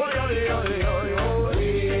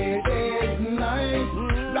 It is nice.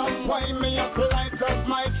 That's why me up light up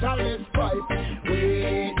my chalice pipe.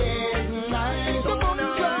 It is nice. The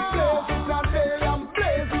moonshine places and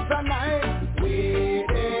places are nice.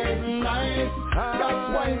 It is nice. That's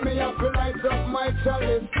why me up light up my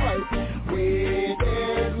chalice pipe. It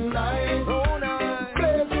is nice.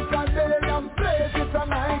 Places and places are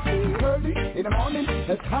nice. Early in the morning,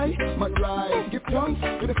 it's high, my rise. Give thanks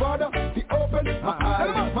to the Father, the open my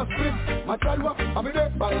eyes, my spirit, my chalwa, I'm in there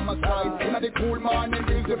by my side. In the cool morning,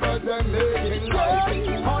 breeze the birds and living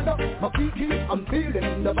life. Honda, my kiki, I'm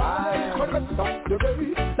feeling the vibe. For the rest of the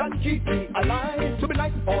day, that keep me alive. To be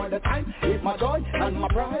nice all the time, is my joy and my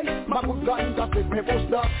pride. My good gun got it, me for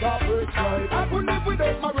stop right. I could live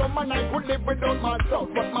without my rum and I could live without my salt,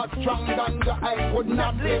 but my strong ganja I could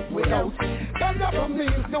not live without. Ganja from the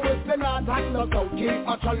east to west, the north and the south. Keep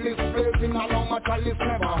my chalice blazing along, my chalice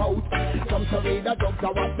never out. Some say the drugs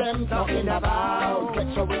are what them talking about.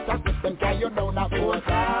 Get your with a system, try you down a force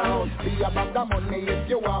out. Be about the money if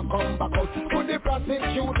you want come back out. Put the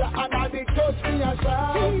prosecutor and all the judge in a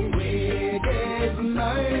shout. Weed is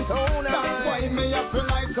nice, that's why me have to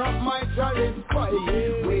light up my chalice pipe.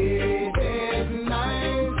 Weed is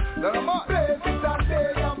nice, places are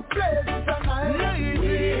there and places are nice.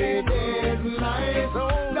 Weed is nice,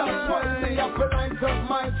 that's why me have to light up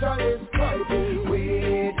my chalice pipe.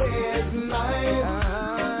 Weed is nice.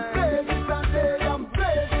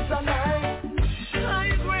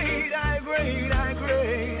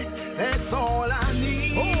 That's all I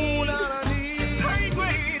need.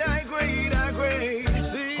 I grade.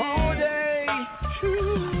 All day.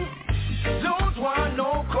 Don't want no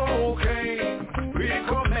cocaine. We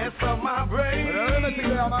could mess up my brain.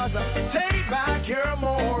 Take back your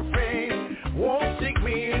morphine. Won't stick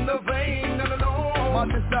me in the vein.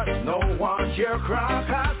 No want your crack,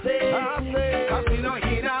 I say. Cause we no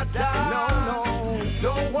in a die. No.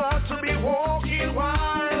 Don't want to be walking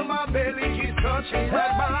while my belly is touching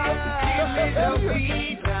like mine. Give me the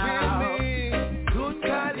weed now. Good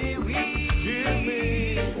Cali weed. Give me.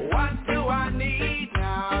 What do I need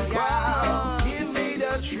now, y'all? Give me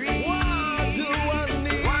the tree. What do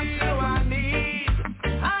I need?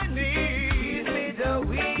 I need. Give me the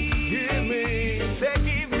weed. Give me. Say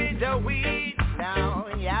give me the weed now,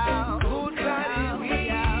 y'all. Good Cali weed.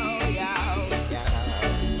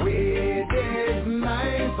 Weed is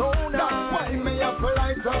nice. That's why me have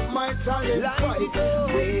light up my chalice pipe.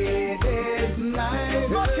 Weed is nice.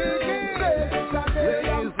 Weed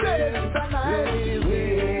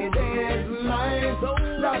is nice.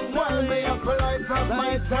 That's why me have light up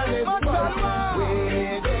my chalice pipe.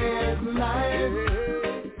 Weed is nice.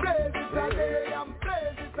 Places are there and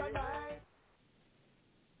places are nice.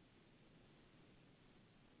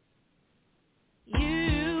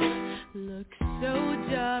 You look so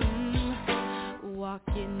dumb,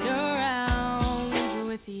 walking around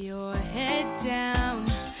with your head down,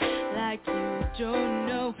 like you don't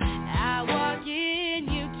know. I walk in,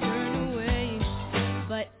 you turn away,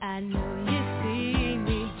 but I know you see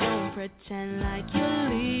me. Don't pretend like you're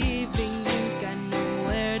leaving.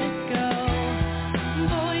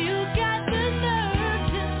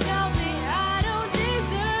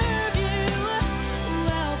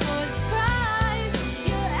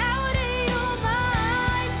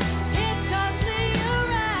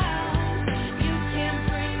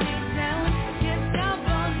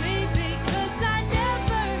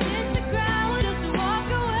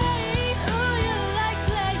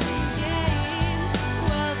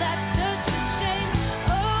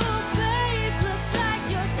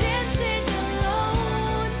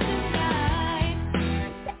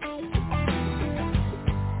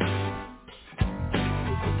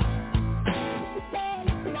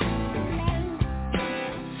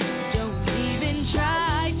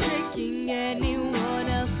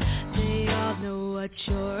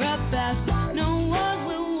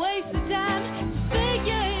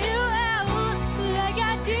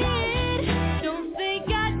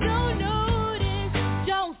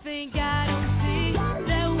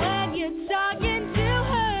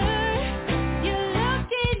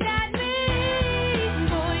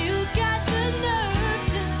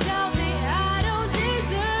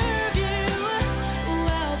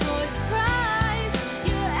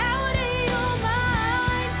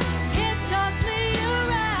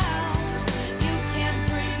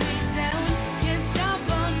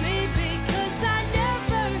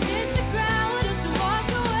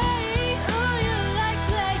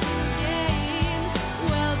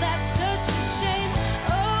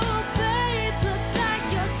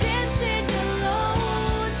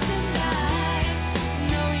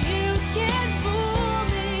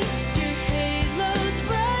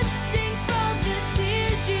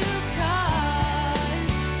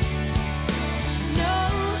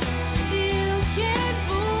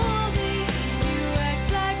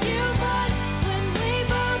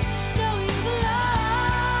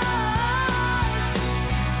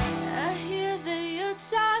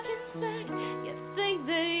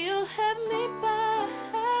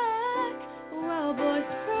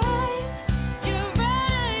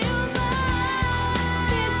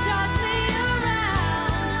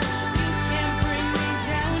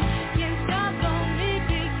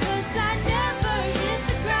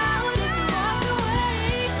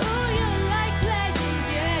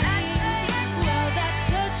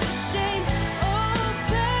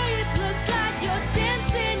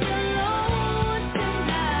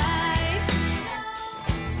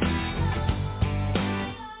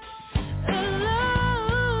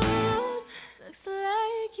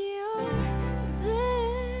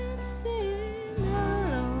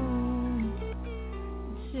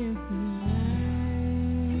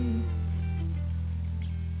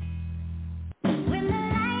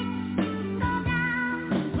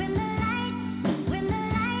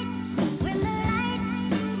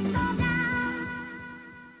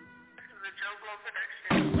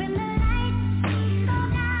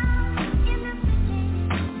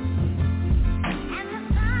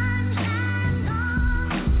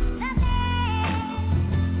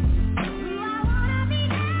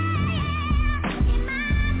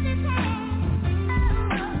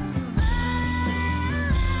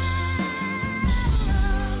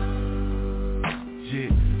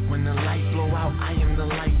 I am the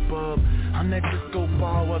light bulb. I'm that disco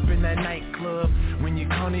ball up in that nightclub. When you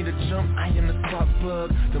call me to jump, I am the spark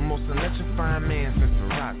plug. The most electrifying man since the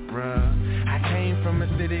rock, bruh. I came from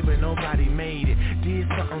a city where nobody made it. Did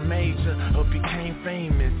something major or became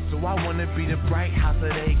famous. So I wanna be the bright house of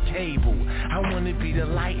they cable. I wanna be the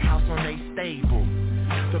lighthouse on they stable.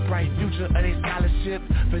 The bright future of their scholarship.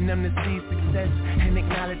 For them to see success and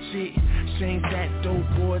acknowledge it. Change that dope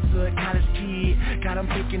boy to a college kid. Got them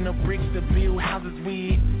picking up bricks to build houses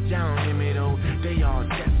with. Y'all don't hear me though, they all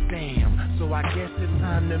deaf damn. So I guess it's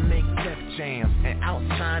time to make Def Jams and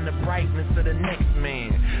outshine the brightness of the next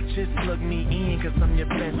man. Just plug me in cause I'm your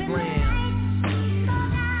best friend.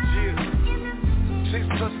 Yeah. Just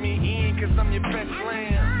plug me in cause I'm your best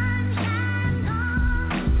friend.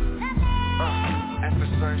 As the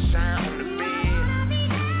sunshine on the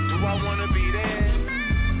bed, do I wanna be there?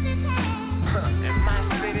 In my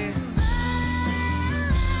city?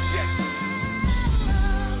 Yes.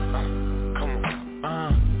 Come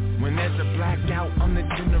on. When there's a blackout, I'm the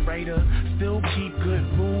generator. Still keep good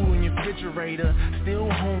food on your refrigerator. Still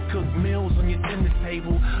home cooked meals on your dinner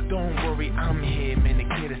table. Don't worry, I'm here, man, to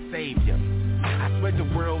get a savior. I swear the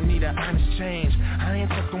world need an honest change. I ain't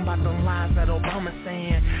talking about the lies that Obama's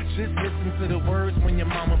saying. Just listen to the words when your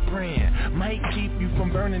mama praying. Might keep you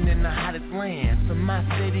from burning in the hottest land. To my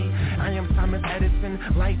city, I am Thomas Edison.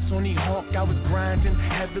 Like Tony Hawk, I was grinding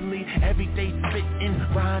heavily. Every day spitting,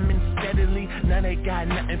 rhyming steadily. Now they got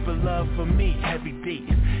nothing but love for me. Heavy D,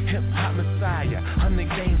 hip hop messiah. I'm the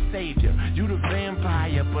game savior. You the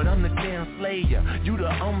vampire, but I'm the damn slayer. You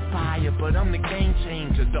the umpire, but I'm the game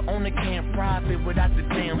changer. The owner can't profit without the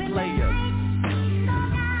damn players.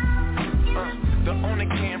 The owner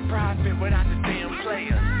can't profit without the damn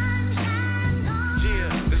players.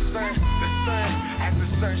 Yeah, the sun, as the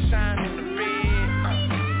sun shines on the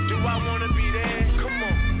bed. Do I wanna be there? Come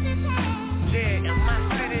on. Yeah, in my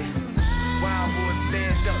city. Wild boys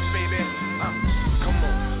stand up, baby. Come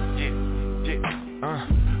on. Yeah.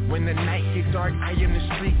 When the night gets dark, I am the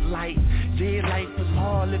street light. Yeah, life was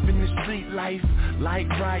hard living the street life. Like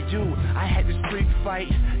Ryu, I had the street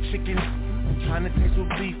fight. Chicken trying to taste what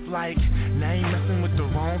beef like. Now I ain't messing with the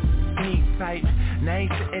wrong meat type. Now I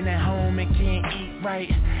ain't sitting at home and can't eat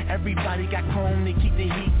right. Everybody got chrome to keep the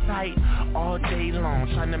heat tight. All day long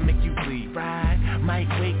trying to make you bleed right. Might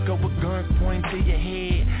wake up with guns pointing to your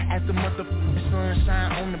head. As the motherfucking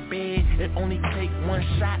sunshine on the bed. It only take one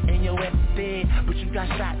shot and your ass dead. But you got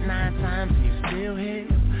shot 9 times and you still here.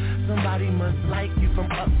 Somebody must like you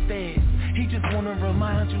from upstairs. He just wanna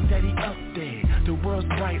remind you that he up there. The world's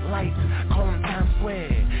bright lights, call him Times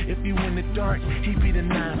Square. If you in the dark, he be the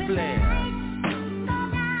 9 flare.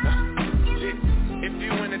 If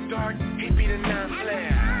you in the dark, he be the 9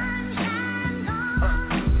 flare.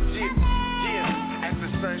 Yeah, as the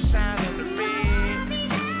sun shines on the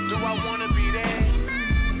bed. Do I wanna be there?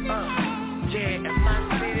 Yeah, in my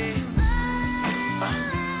city.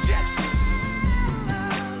 Yes.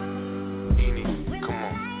 Eenie, come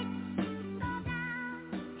on.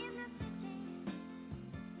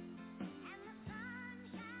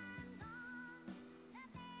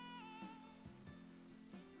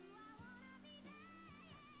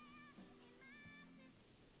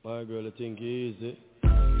 My girl, I think easy.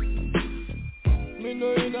 Me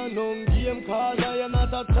know in a known game cause I am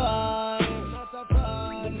not a time.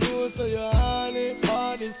 I know so you're honey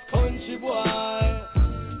for this country boy.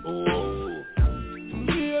 Oh,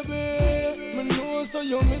 baby, me know so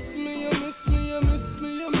you miss me, you miss me, you miss me,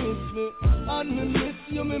 you miss me. And me miss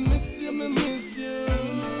you, me miss you, me miss you.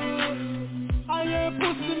 I hear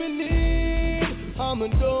pussy me need. I'm a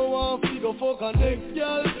don't want to go fuck a next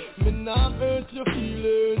girl. Me not hurt your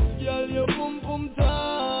feelings, girl, you boom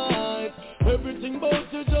tight. Everything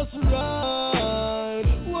about you just right.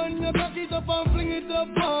 When you back it up and fling it up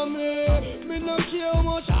on me, me not care how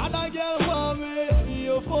much other girl want me.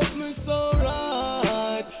 You fuck me so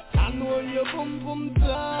right. I know you boom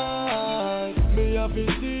tight. Me have to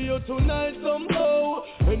see you tonight somehow.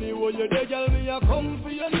 Anyway you there, girl, me a come for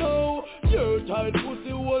you now. Your tight pussy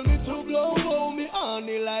hold me to blow. Oh, me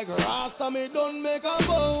honey like Rasta, me don't make a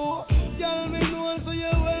bow. Girl, me know so you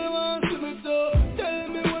well want to me too. Tell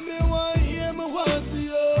me when me want hear me want to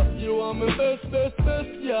you. You are my best,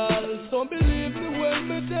 girl. So believe me when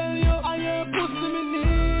me tell you I am pussy me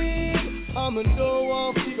need. I'm a don't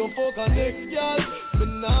want to go fuck a next girl. Me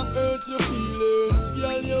not hurt your feelings,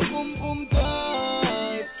 girl, you boom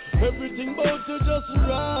tight. Everything about you just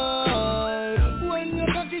right. When you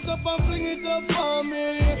cock it up and fling it up on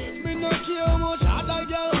me, me not care how much other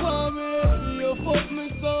girl want me. You fuck me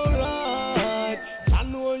so right. I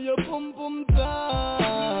know you boom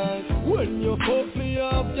tight. When you fuck me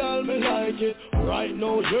up, girl, me like it. Right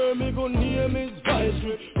now, hear me, go name is Vice.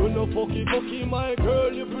 You know fucky, my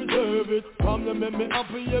girl, you preserve it. Come to make me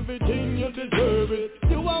happy, everything you deserve it.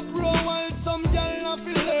 You are pro and some girl have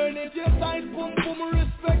to learn it. Your tight boom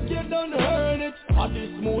respect, you don't earn it. At this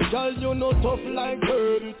smooth girl, you know tough like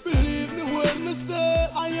Herbert. Believe me when me say,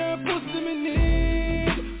 I hear pussy me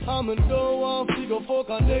need. I'm a don't want to go fuck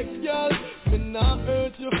a next girl. Me not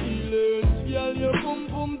hurt your feelings, girl, you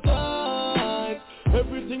boom tight.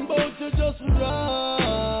 Everything about you just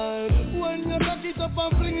right. When you cock it up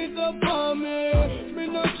and fling it up on me, me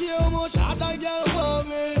not care how much other girl want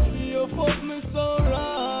me. You fuck me so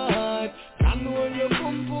right. I know you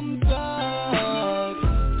boom tight.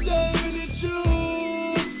 Tell me the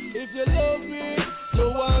truth. If you love me, you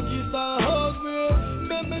want kiss and hug me.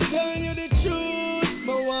 Let me tell you the truth.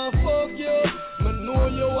 Me want fuck you. Me know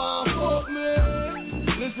you want fuck me.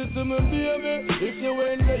 Listen to me, baby. If you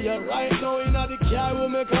ain't there right now in the car, we'll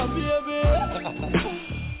make a baby.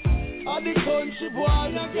 At the country boy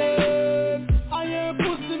again. I hear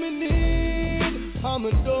pussy me need. I'm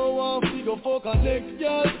a don't want to go fuck a next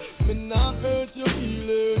girl. Me not hurt your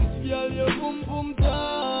feelings. Girl, you boom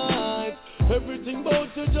tight. Everything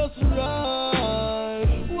about you just right.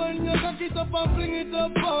 When you cock it up and fling it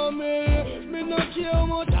up on me, me not care how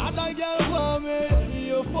much other girl want me.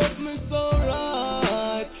 You fuck me so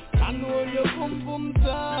right. I know you boom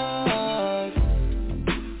tight.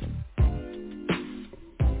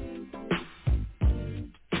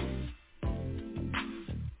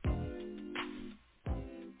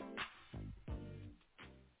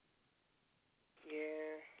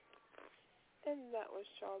 And that was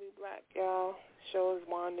Charlie Black, y'all. Show is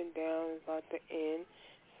winding down. It's about to end.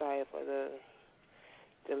 Sorry for the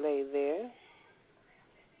delay there.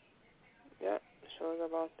 Yep, show is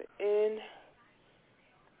about to end.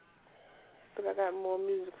 I think I got more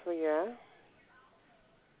music for y'all.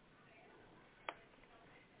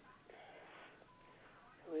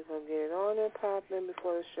 We're going to get it on and popping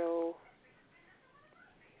before the show.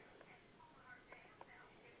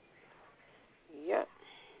 Yep.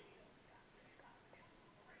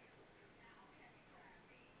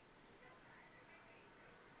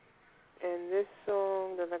 And this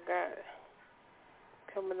song that I got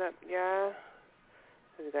coming up, y'all,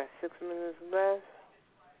 we got 6 minutes left.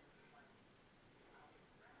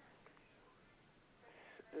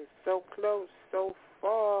 It's So Close, So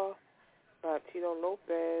Far by Tito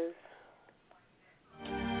Lopez.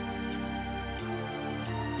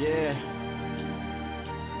 Yeah.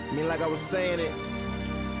 I mean, like I was saying, it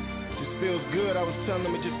just feels good. I was telling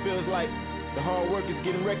them it just feels like the hard work is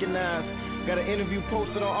getting recognized. Got an interview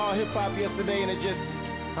posted on All Hip Hop yesterday, and it just,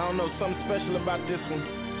 I don't know, something special about this one.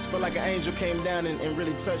 Just felt like an angel came down and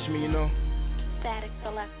really touched me, you know. Static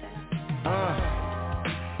Selector.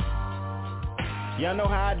 Y'all know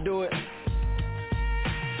how I do it.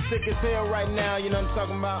 Sick as hell right now, you know what I'm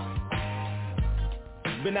talking about.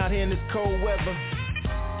 Been out here in this cold weather,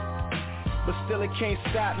 but still it can't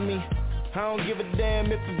stop me. I don't give a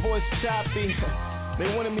damn if the voice choppy. They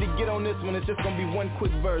wanted me to get on this one, it's just gonna be one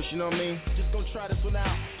quick verse, you know what I mean? Just gonna try this one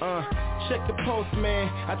out. Check the post, man,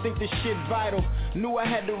 I think this shit vital. Knew I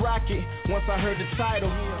had to rock it once I heard the title.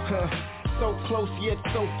 So close yet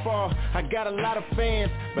so far. I got a lot of fans,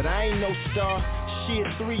 but I ain't no star. Shit,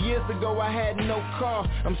 3 years ago I had no car.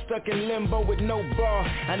 I'm stuck in limbo with no bar.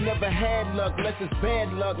 I never had luck, less it's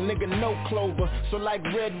bad luck. Nigga, no clover. So like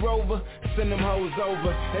Red Rover, send them hoes over.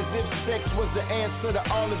 As if sex was the answer to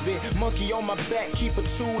all of it. Monkey on my back, keep a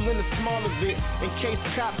tool in the small of it. In case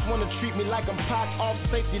cops wanna treat me like I'm Pac. Off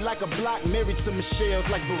safety like a block, married to Michelle's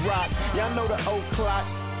like Barack. Y'all know the old clock,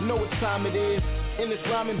 know what time it is. In this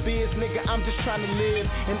rhyming biz, nigga, I'm just trying to live.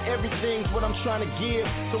 And everything's what I'm trying to give.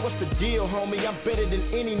 So what's the deal, homie? I'm better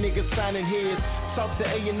than any nigga signing his. Talk to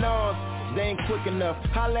A&Rs, they ain't quick enough.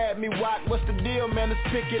 Holla at me, Watt, what's the deal, man? Let's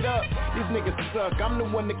pick it up. These niggas suck, I'm the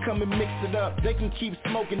one that come and mix it up. They can keep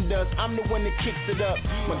smoking dust, I'm the one that kicks it up.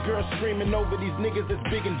 My girl screaming over these niggas that's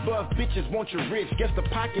big and buff. Bitches want you rich, guess the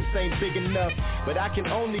pockets ain't big enough. But I can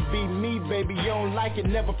only be me, baby, you don't like it.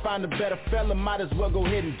 Never find a better fella, might as well go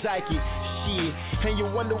ahead and dike it. Shit, and you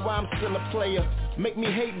wonder why I'm still a player. Make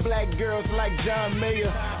me hate black girls like John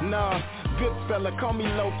Mayer. Nah, good fella, call me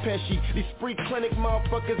Low Pesci. These free clinic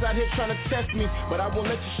motherfuckers out here trying to test me, but I won't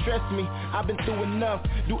let you stress me. I've been through enough,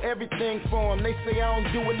 do everything for them. They say I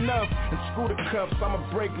don't do enough, and screw the cuffs,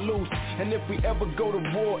 I'ma break loose. And if we ever go to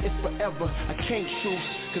war, it's forever. I can't choose,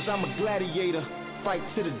 cause I'm a gladiator. Fight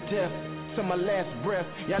to the death, to my last breath.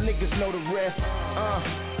 Y'all niggas know the rest.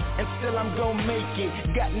 And still I'm gon' make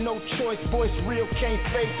it. Got no choice, voice real, can't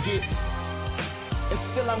fake it. And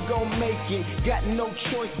still I'm gon' make it. Got no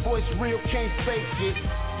choice, voice real, can't fake it.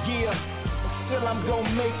 Yeah. Still I'm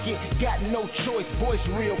gon' make it, got no choice, voice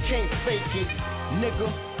real, can't fake it. Nigga,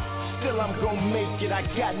 still I'm gon' make it, I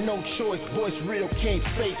got no choice, voice real, can't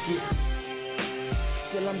fake it.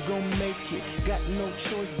 Still I'm gon' make it, got no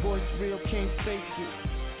choice, voice real, can't fake it.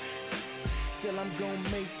 Still I'm gon'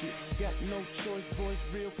 make it, got no choice, voice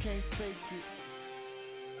real, can't fake it.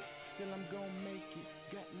 Still I'm gon' make it,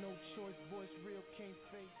 got no choice, voice real, can't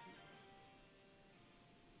fake it.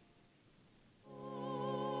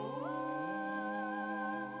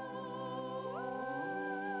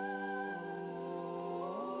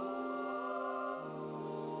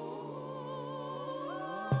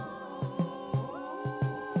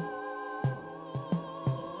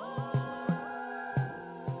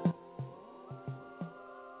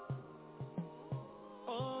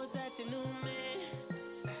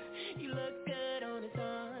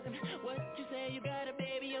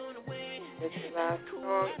 This is last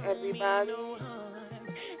song, everybody.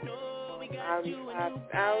 Audi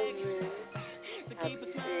 5000. Happy to see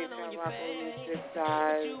y'all rock on this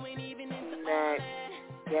side. That,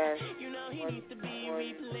 yes,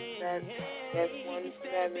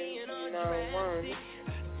 17991.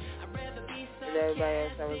 And everybody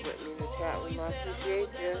else that was with me in the chat, we must appreciate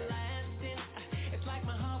you.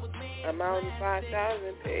 I'm Audi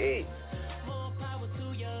 5000. Peace.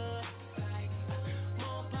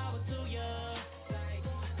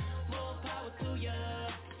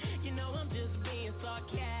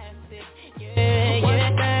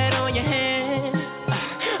 What's that on your hand?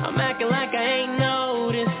 I'm acting like I ain't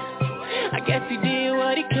noticed. I guess he did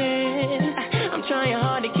what he can. I'm trying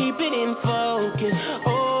hard to keep it in focus.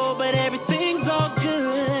 Oh, but everything's all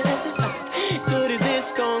good. Good as this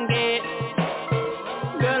gon' get.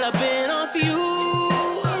 Girl, I've been off you.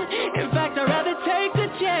 In fact, I'd rather take a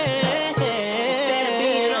chance. Instead of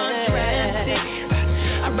being undrastic,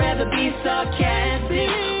 I'd rather be sarcastic.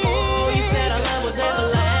 Oh, you said our love was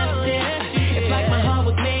everlasting.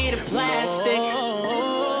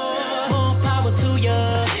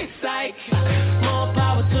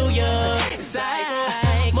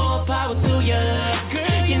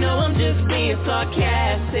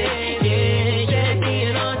 Sarcastic, yeah,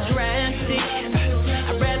 being undrastic.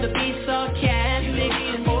 I'd rather be sarcastic.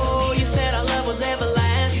 Oh, you said our love was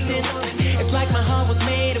everlasting. It's like my heart was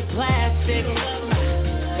made of plastic.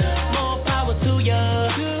 More power to ya.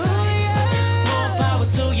 More power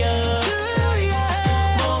to ya.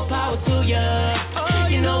 More power to ya.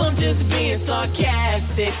 You know I'm just being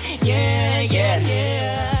sarcastic. Yeah.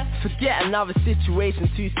 Forget another situation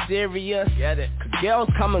too serious. Get it. Cause girls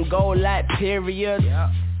come and go like period. Yeah.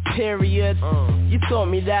 Period. You taught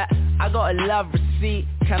me that. I got a love receipt.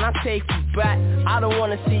 Can I take you back? I don't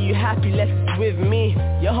wanna see you happy, let's with me.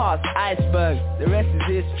 Your heart's iceberg, the rest is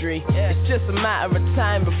history. Yeah. It's just a matter of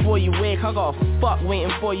time before you wake. I got a fuck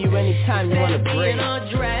waiting for you anytime you wanna break.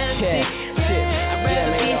 I'd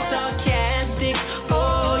rather be sarcastic.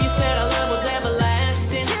 Oh, you said our love was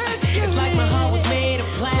everlasting. It's like my heart was made of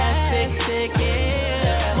plastic.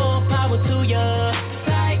 Yeah. More power to ya.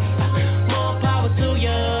 More power to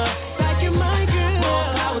ya. You're my girl.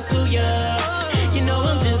 More power to ya. You know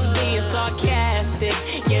I'm just being sarcastic.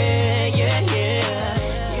 Yeah.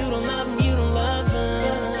 You don't love him, you don't love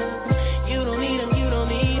him. You don't need him, you don't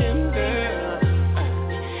need him, girl.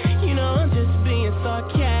 You know I'm just being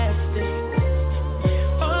sarcastic.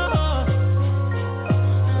 Oh.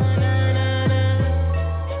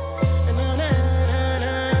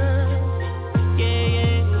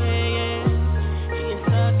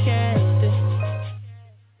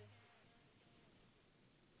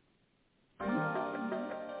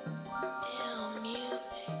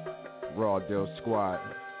 Raw Deal Squad,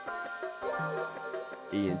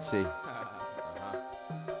 ENT.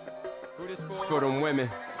 For them women,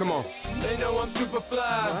 come on. They know I'm super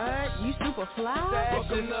fly. What? You super fly?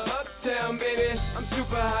 Up in the uptown, baby. I'm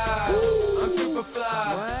super high. Woo. I'm super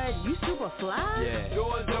fly. What? You super fly? Yeah.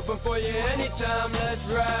 Doors open for you anytime. Let's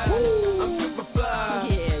ride. Woo. I'm super fly.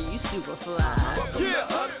 Yeah, you super fly. Welcome to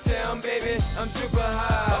uptown, baby. I'm super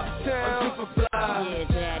high. Uptown. I'm super fly. Yeah,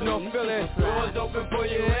 daddy. No feeling. Doors open for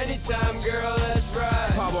you anytime, girl. Let's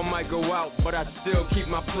ride. Power might go out, but I still keep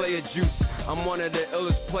my player juice. I'm one of the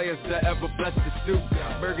illest players that ever blessed the stoop.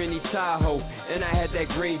 Burgundy Tahoe, and I had that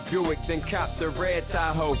green Buick, then copped the red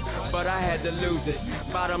Tahoe, but I had to lose it.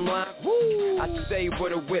 Bottom line, woo, I stay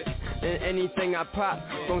with a whip, and anything I pop,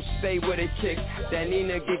 gon' stay with a kick. That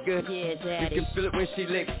Nina get good, yeah, daddy. You can feel it when she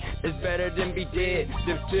licks. It's better than be dead,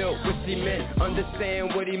 than filled with cement.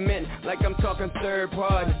 Understand what he meant, like I'm talking third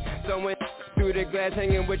party. So when through the glass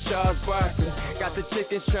hanging with Charles Barkley. Got the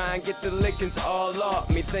chickens trying to get the lickings all off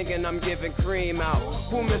me, thinking I'm giving cream out.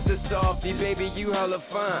 Who Mr. Softy, baby, you hella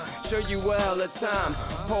fine. Show you a hella time.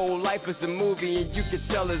 Whole life is a movie and you can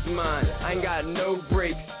tell it's mine. I ain't got no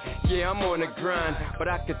breaks. Yeah, I'm on the grind, but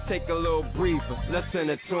I could take a little breather. Let's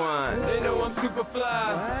intertwine. They know I'm super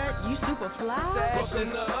fly. What? You super fly? Walking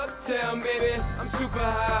the uptown, baby. I'm super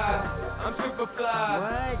high. I'm super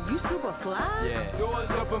fly. What? You super fly? Yeah. Doors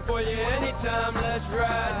open for you anytime. Let's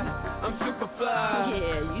ride. I'm super fly.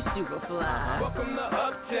 Yeah, you super fly. Welcome to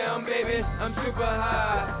uptown, baby. I'm super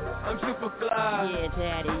high. I'm super fly. Yeah,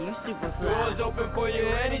 daddy, you super fly. Doors open for you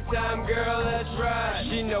anytime, girl. Let's ride.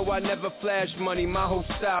 She know I never flash money. My whole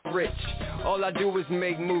style rich. All I do is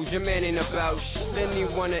make moves, your man ain't about shit. Then you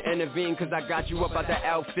wanna intervene cause I got you up out the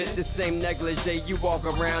outfit. The same negligee you walk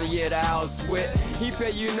around, yeah, the house with. He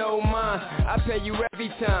pay you no mind, I pay you every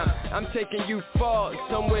time. I'm taking you far,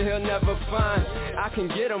 somewhere he'll never find. I can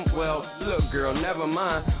get him, well, look girl, never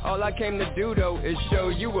mind. All I came to do though is show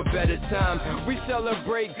you a better time. We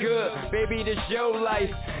celebrate good, baby, this your life.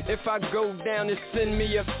 If I go down and send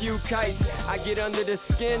me a few kites, I get under the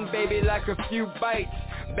skin, baby, like a few bites.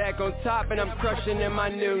 Back on top and I'm crushing in my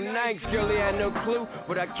new Nikes. Girl, he had no clue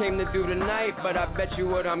what I came to do tonight, but I bet you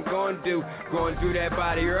what I'm gonna do. Going through that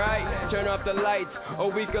body, right? Turn off the lights, or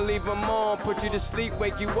we can leave them on. Put you to sleep,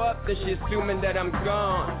 wake you up, then she assuming that I'm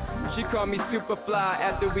gone. She call me Superfly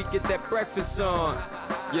after we get that breakfast on.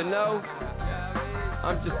 You know,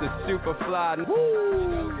 I'm just a Superfly.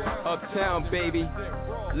 Woo! Uptown, baby,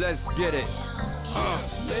 let's get it.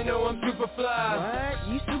 They know I'm super fly.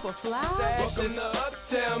 What? You super fly? Welcome to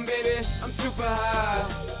uptown, baby. I'm super high.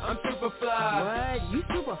 I'm super fly. What? You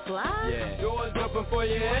super fly? Yeah. Doors open for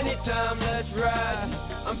you anytime. Let's ride.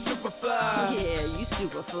 I'm super fly. Yeah, you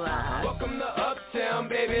super fly. Welcome to uptown,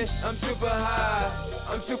 baby. I'm super high.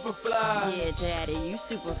 I'm super fly. Yeah, daddy, you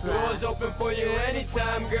super fly. Doors open for you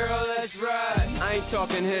anytime, girl. Let's ride. I ain't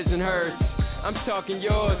talking his and hers. I'm talking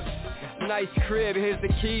yours. Nice crib, here's the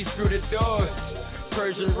keys through the doors.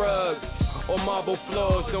 Persian rugs or marble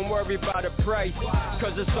floors. Don't worry about the price,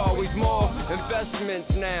 cause it's always more. Investments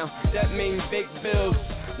now, that means big bills.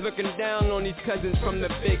 Looking down on these cousins from the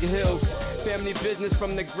big hills. Family business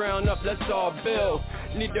from the ground up, let's all build.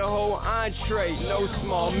 Need the whole entree, no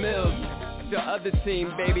small meals. The other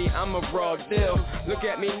team, baby, I'm a raw deal. Look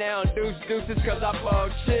at me now, deuces, cause I ball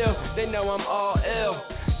chill. They know I'm all ill,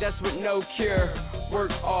 that's with no cure.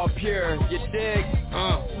 Work all pure, you dig?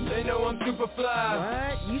 They know I'm super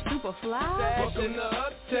fly. What? You super fly? Walking the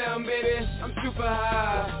uptown, baby. I'm super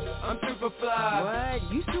high. I'm super fly.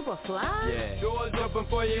 What? You super fly? Yeah. Doors open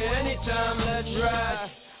for you anytime. Let's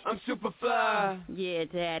ride. I'm super fly. Yeah,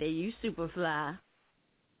 daddy, you super fly.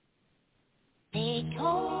 They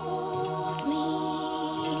told me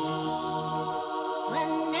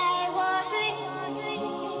when I was little,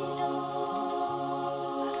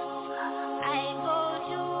 I go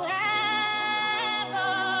to heaven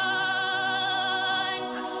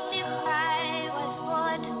if I was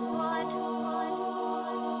born.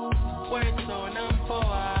 Words on and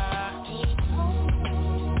forward.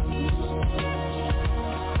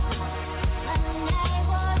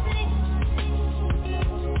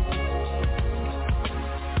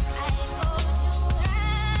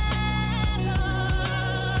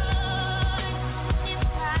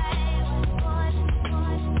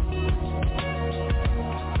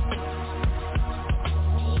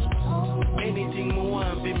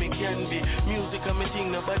 Can be music and me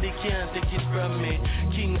thing, nobody can take it from me.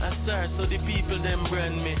 King a star, so the people them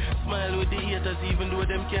brand me. Smile with the haters even though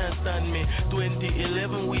them can't stand me.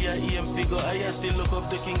 2011 we are aim figure. I still look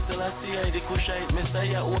up to King Selassie, I the Kushite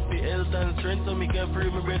Messiah. Hope the health and strength so me can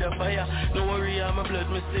free me bread of fire. No worry, I'm a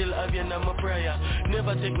blood, me still have you and I'm a prayer.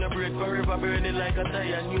 Never take no break, forever burning like a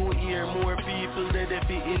tire. New year, more people they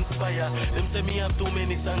be inspire. Them say me have too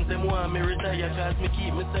many songs, them want me retire. Cause me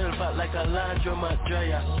keep myself out like a laundromat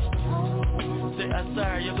dryer. Say a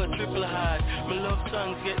star, you got triple hard. Me love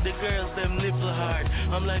songs, get the girls, them nipple hard.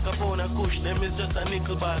 I'm like a pound of kush, them is just a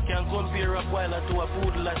nickel bar. Can't compare a Rottweiler to a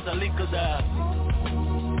poodle, that's a little dog.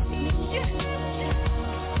 Yeah.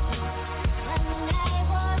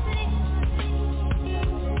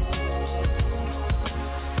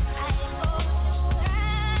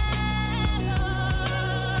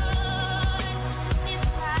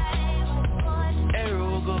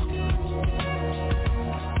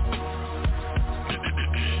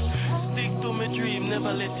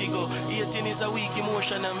 Never let it go. 18 is a a weak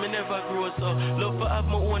emotion and me never grow so. Love for have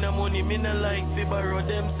my own money, me no like fi borrow.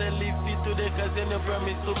 Them say live fit today cause they no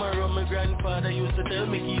promise tomorrow. My grandfather used to tell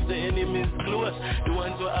me keep the enemies close. The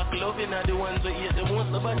ones who act loving are the ones who hate the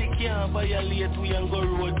most. Nobody can't violate we and go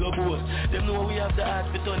road go boast. Them know we have the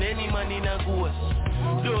heart to turn any man in a ghost.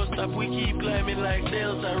 Don't stop, we keep climbing like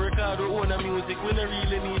Delta. Record our own music, we don't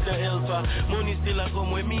really need the helper. Money still a come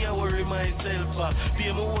with me, I worry myself. Pay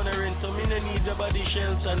my own rent, so me no need a body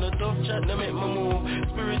shelter. No tough chat, no make me move.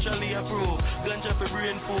 Spiritually approved, ganja for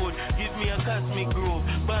brain food. Give me a cosmic groove.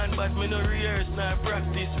 Band but me no rehearse, nor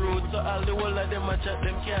practice road. So all the whole of them a chat,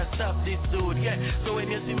 them can't stop this dude. Yeah, so when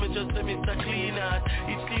you see me just say Mr. Clean Heart.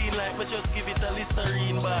 It's clean like me just give it a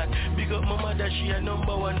Listerine bath. Big up my mother, she a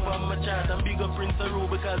number one from my chart. And big up Prince Aru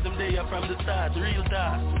because them there from the start. Real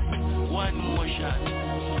talk, one more shot.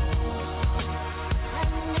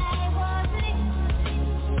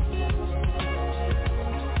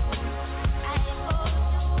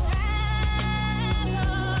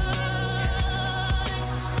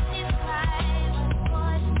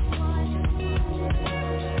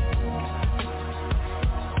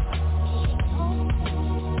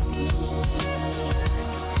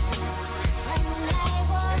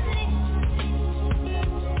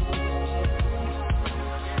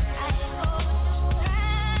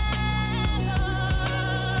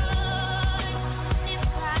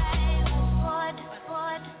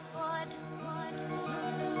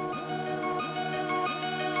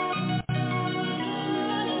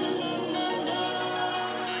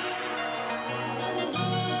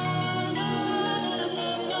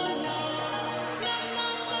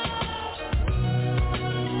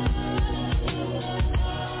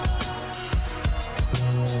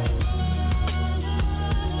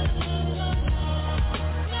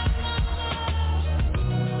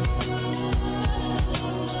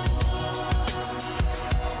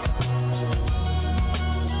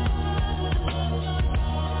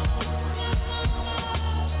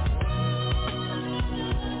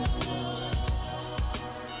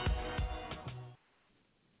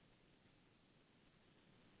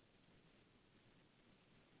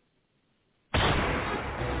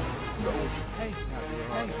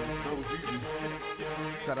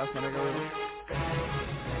 Shout out to my nigga.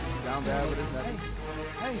 Down bad with his nothing.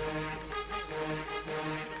 Hey.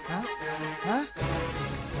 Huh?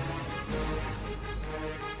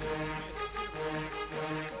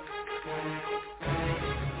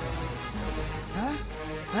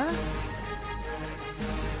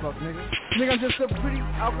 Fuck nigga. Nigga, I'm just a pretty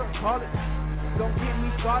alcoholic. Don't get me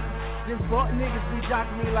started. Just fuck niggas be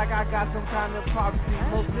jocking me like I got some kind of poverty.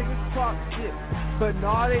 Most niggas talk shit, but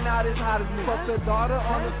nah, they not as hot as me. Fuck the daughter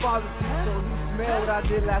on the father's seat, so he smell what I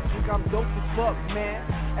did last week. I'm dope as fuck, man.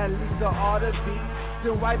 At least I ought to be.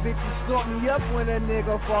 Them white bitches snort me up when a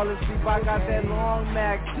nigga fall asleep. I got that long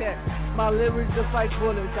mag tech. My lyrics just like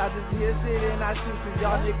bullets. I just hear shit and I shoot it.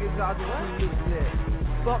 Y'all niggas out just listen.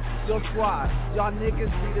 Fuck your squad, y'all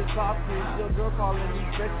niggas be the softest. Your girl calling me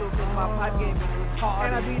special cause my pipe game is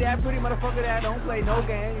hard. And I be that pretty motherfucker that don't play no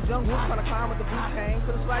games. Young wolf tryna climb with the blue chain.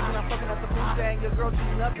 Put a swag when I'm fucking up the food chain. Your girl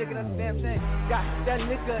shooting up, taking up the damn thing. Got that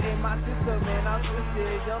liquor in my system, man, I'm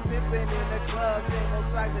twisted. Young pimpin' in the club, ain't no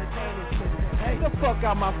swag, the chain is twisted. Hey, the fuck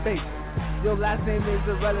out my face. Your last name is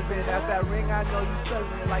irrelevant. That's that ring, I know you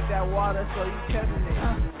selling it like that water, so you testing it.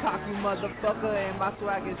 Cocky motherfucker, and my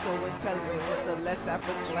swag is so intelligent. With the less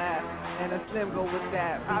upper class, and a slim go with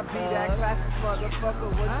that. I be that classic motherfucker,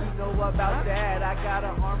 what you know about that? I got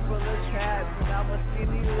an arm full of cash, and I'm a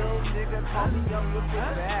skinny little nigga, call me young with the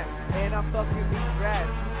back. And I'm fucking these rats.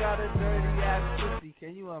 You got a dirty ass pussy,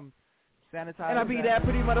 can you sanitize? And I be that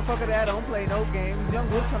pretty motherfucker that don't play no games. Young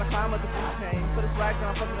wolf tryna climb up the food chain. Put a swag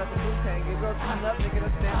on, fucking up the food chain. Your girl clean up, nigga,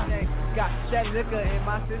 the same thing. Got that liquor in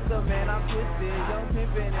my system, man, I'm twisted. Young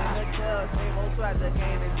pimpin' in the club, same old swag, the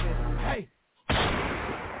game exists. Hey!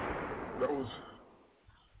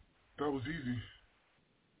 That was easy.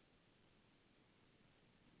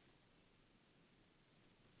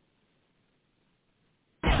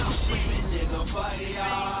 I'm screaming, nigga, fire.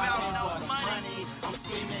 I'm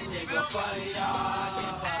screaming, nigga, fire.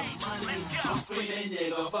 I'm screaming,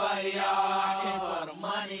 nigga, fire. I came for the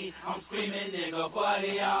money. I'm screaming, nigga, fire.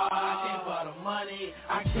 I came for the money.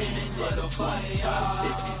 I came in for the fire.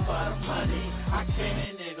 50 for the money. I came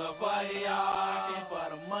in, nigga, fire. I came for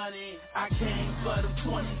the money. I came for the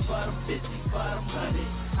 20 for the 50 for the money.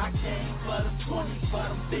 I came for the 20 for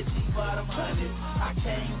the 50 for the money. I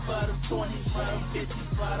came for the 20 for the 50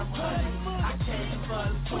 for the money. I came for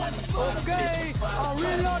the 20 for the 50 for the money.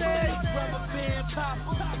 Reloaded. Rubber band pop,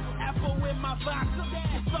 apple in my box.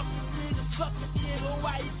 Fuck this nigga,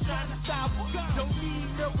 why you tryna stop? Don't need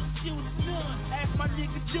no excuses. Ask my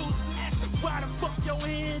nigga Juice, why the fuck your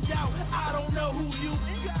hand out? I don't know who you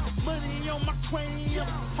got. Money on my cranium,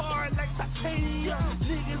 hard like titanium.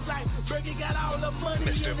 Niggas like Bergie got all the money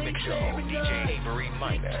Mr. and they Mixo, saving DJ Avery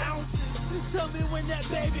Minor. Tell me when that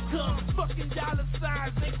baby comes. Fucking dollar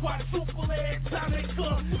signs, they quadruple every time they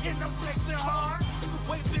come. And I'm flexing hard.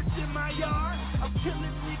 Wait, bitch in my yard. I'm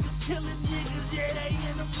killing niggas, yeah, they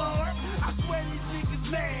in the mart. I swear these niggas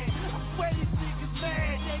mad.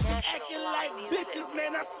 They be acting like bitches,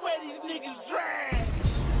 man. I swear these niggas drag.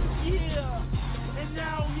 Yeah, and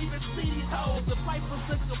I don't even see these hoes. The fight was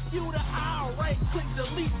the computer, I'll right click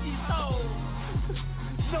delete these hoes.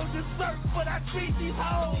 No dessert, but I treat these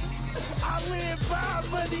hoes. I live by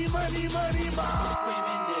money, money, money, money. I'm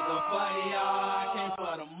screaming nigga for y'all, I came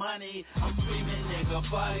for the money. I'm screaming nigga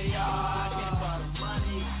for y'all, I came for the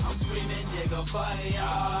money. I'm screaming nigga for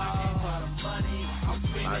y'all, I came for the money. I'm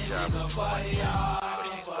screaming nigga for y'all, I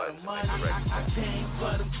came for the money. I came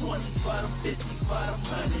for them 20, for them 50, for them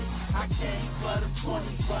 100. I came for them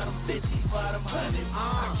 20, for them 50, for them 100.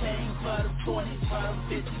 I came for them 20, for them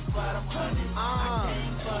 50, for them 100. I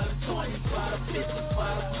came for them 20, for them 50, for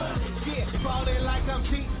them 100. Yeah, ballin' like I'm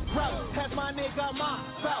deep, bro. That's my nigga, my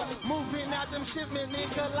bro. Moving out them shipment,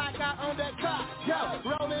 nigga, like I own that car. Yo,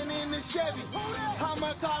 rolling in the Chevy,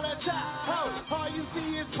 I'ma call a top. Ho, all you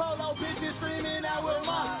see is polo bitches screaming out with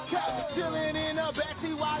my cup. Chillin' in the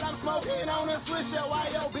backseat while I'm smoking on a swisher.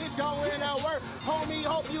 While your bitch going to work, homie,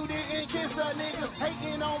 hope you didn't kiss a nigga.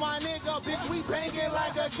 Hating on my nigga, bitch, we bangin'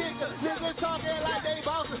 like a kicker. Niggas talking like they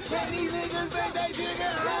bosses, and these niggas think they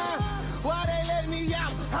jiggin'. Why they let me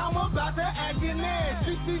out? I'm about to act in there.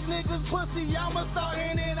 Treat these niggas pussy, I'ma start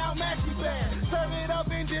handing out maxi pads. Serve it up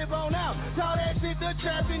and dip on out. Call that shit the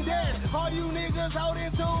trapping dance. All you niggas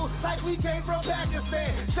holding tools like we came from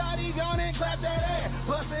Pakistan. Shawty gone and clap that ass.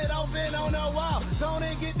 Bust it open on the wall. Don't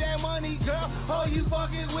get that money, girl. Oh, you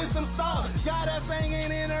fucking with some stars. Got us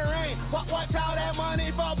singing in the rain. Watch how that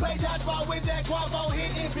money fall. Play dodgeball with that guapo.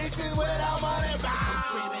 Hitting bitches without money. I'm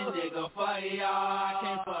screaming nigga for y'all, I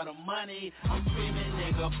came for the money. I'm screaming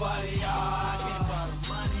nigga for y'all, I came for the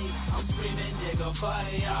money. I'm screaming nigga for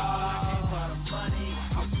y'all, I came for the money.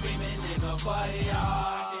 I'm screaming nigga for y'all,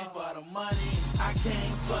 I came for the money. I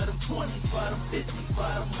came for them 20, for them 50, for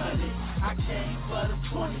them 100. I came for them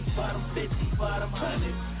 20, for them 50, for them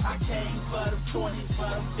 100. I came for them 20,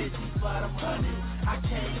 for them 50, for them 100. I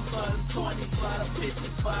came for them 20, for them 50,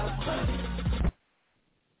 for them 100.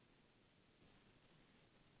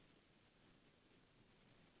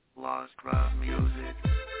 Lost Rock Music.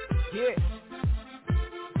 Yeah.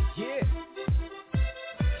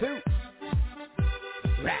 2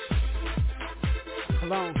 rap.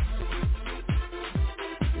 Cologne.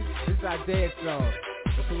 This is our dead song.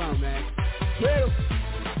 So Cologne, man. Yeah.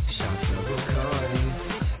 Shots of Bacardi,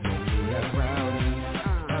 make me a brownie.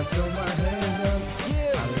 I throw my hands up,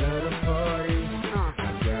 I love the party. I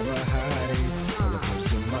grab a hottie, pull it close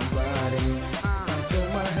to my body. I throw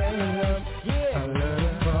my hands up, I love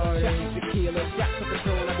the party. Shots of tequila, shots of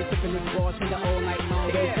Patron. I be sipping this ball till the all night long.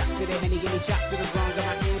 Shots to the Henny, give me shots to the wrong. Got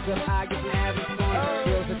my hands up high, get my having fun.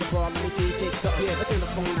 Girls at the bar, let me see you take something. Yeah, let's on the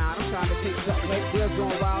phone now, I'm trying to take something. Girls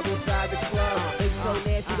going wild inside the club. They so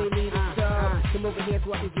nasty, they need a stub. Come over here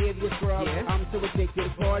so I can give you a scrub. I'm so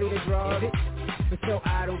addicted, party to drugs. But so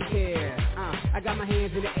I don't care. I got my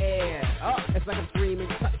hands in the air. It's like I'm screaming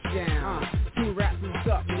touchdown. 2 raps and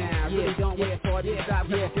stuff now. Really don't want to party inside.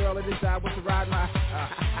 Yeah, girl in the side wants to ride my.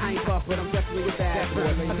 I ain't puff, but I'm definitely a bad boy.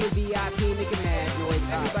 I'm in VIP making mad noise.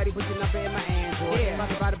 Everybody pushing up in my Android. About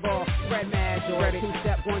to buy the ball, spread mad joy.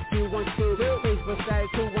 2-step, 1-2, 1-2. Facebook side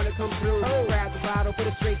 2 wanna come through. Grab the bottle, put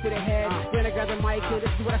it straight to the head. Then I grab the mic and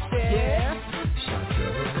this is what I said. Yeah. Shots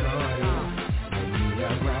of Bacardi, make me a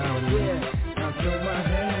brownie. I throw my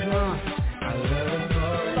hands up, I love the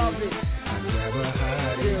party. Love it. I grab a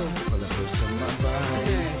hottie, pull it close to my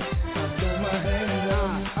body. I throw my hands up,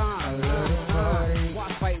 I love the party. Why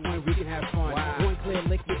fight when we can have fun? One clear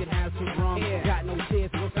lick, we can have some rum. Got no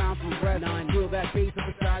tears, no sound from breath. None. Feel that bass up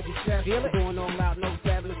inside your chest. Feel it going on loud, no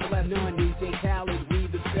tablets for left. None. DJ Khaled, we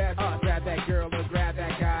the best. Grab that girl or grab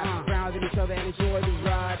that guy. Rounding each other and enjoy the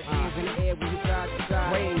ride. Hands in the air, we side to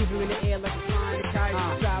side. Keep them in the air like a flying kite.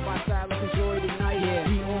 Side by side, let's enjoy the night.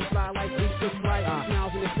 We on fly like we just right.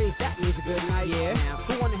 Smiles in the face, that means a good night.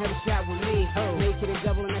 Who wanna have a shot with me? Make it a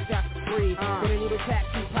double and a shot for free. Gonna need a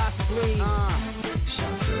taxi, possibly.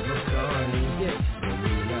 Shots of Bacardi, make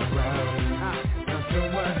me a brownie. I throw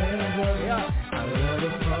my hands up, I love the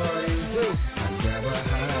party. I grab a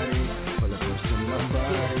hottie, pull it close to my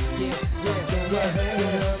body. I throw my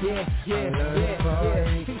hands up, I love the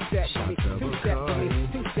party. Two-step for me, two-step for me,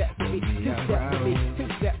 two-step for me, two-step for me,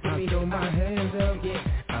 two-step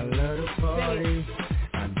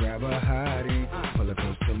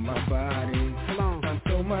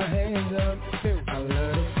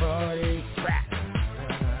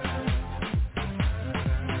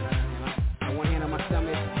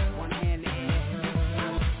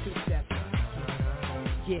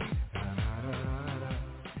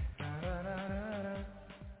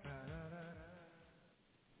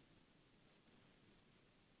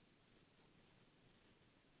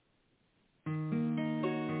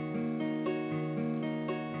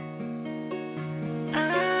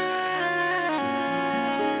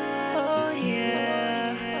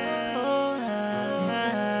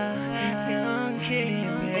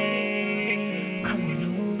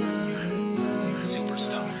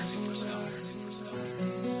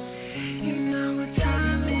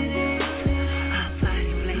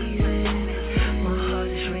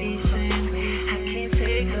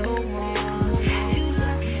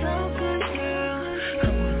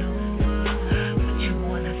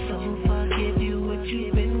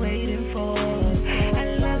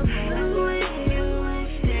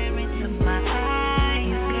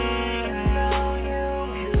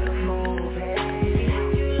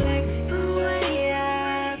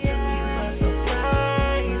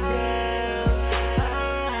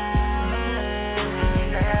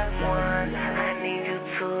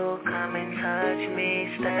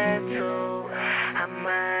Step 2, I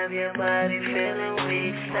might have your body feeling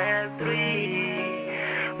weak. Step 3,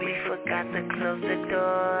 we forgot to close the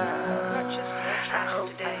door. I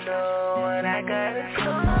hope you know what I gotta say.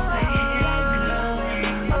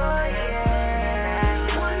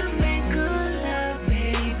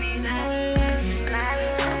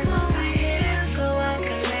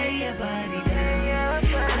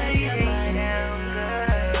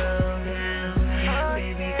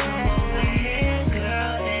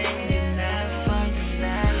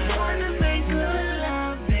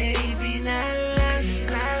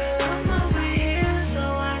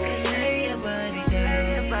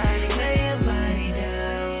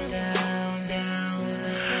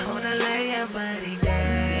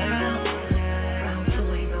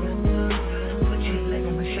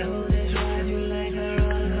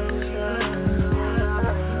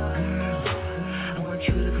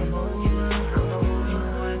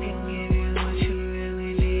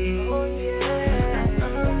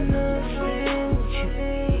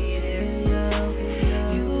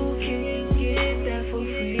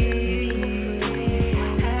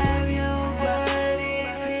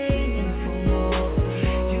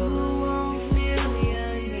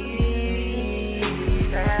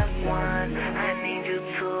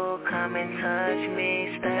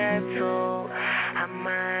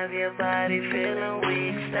 Feeling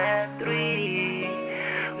weak. Step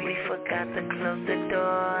 3, we forgot to close the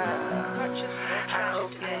door. I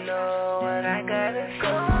hope you know what I gotta say.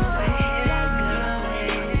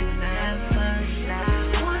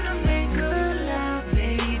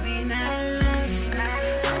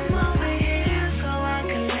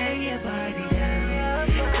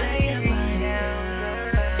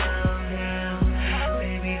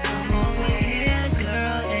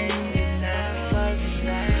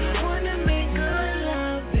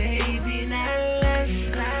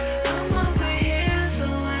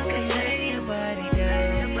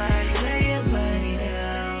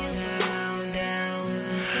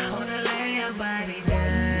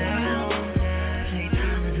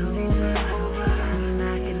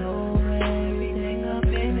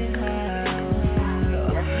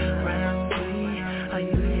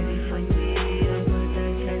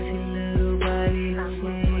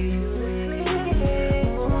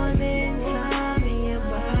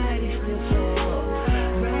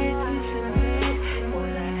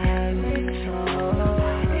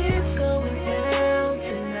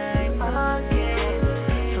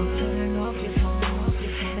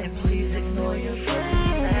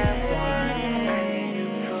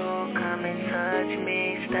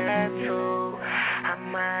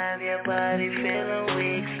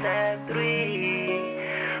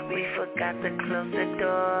 To close the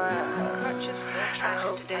door. I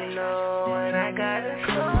hope they know what I gotta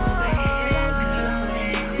say.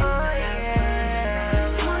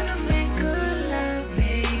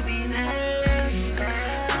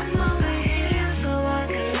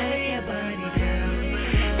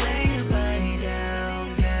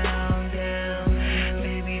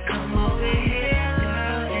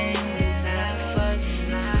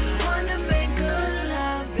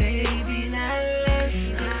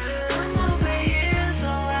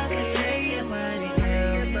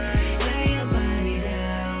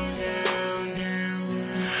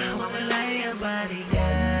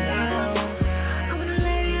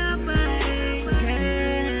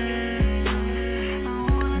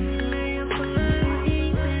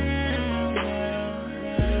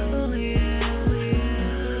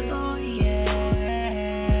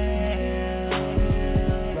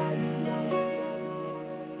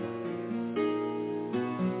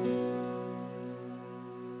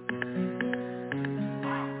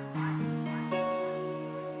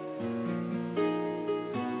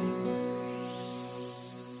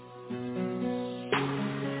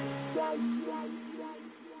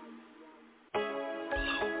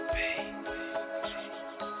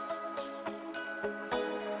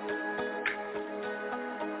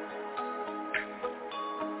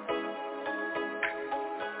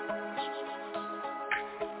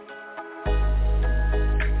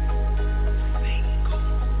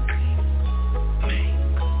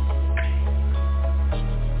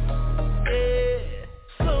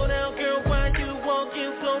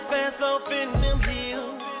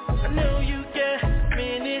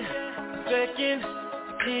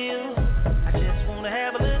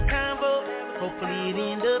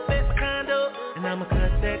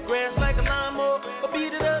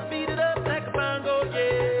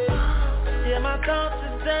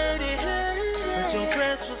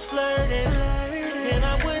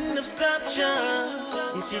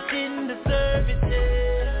 You didn't deserve it,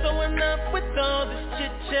 yeah. So enough with all this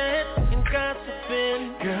chit-chat and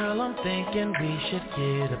gossiping. Girl, I'm thinking we should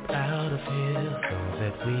get up out of here so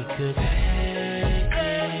that we could take it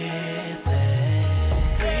there.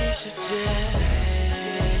 We should just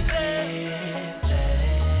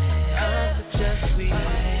I suggest we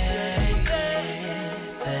take it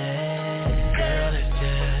there. Girl, let's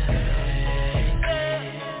just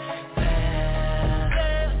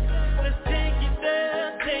let's take it there,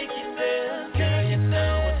 take it there. Girl, you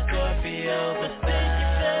know it's Scorpio, but take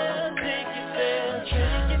it there, take it there,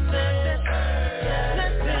 take it there.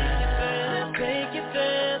 Let's take it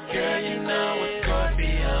there, girl, you know it's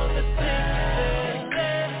Scorpio, but take it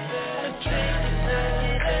there.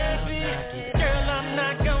 Girl, I'm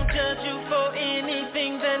not gonna judge you for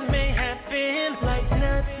anything that may happen. Like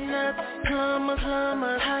nuts, plumbers,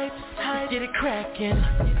 hype, get it crackin'.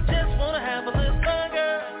 Just wanna have a little fun,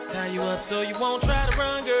 girl. Tie you up so you won't try to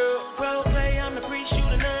run, girl. Role play, I'm the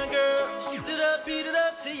pre-shooter nun, girl. Beat it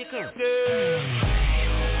up till you come, girl.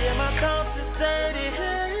 Yeah, my thoughts is dirty,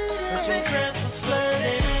 but your dress was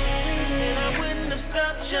flirting, and I wouldn't have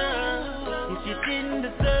stopped you if you didn't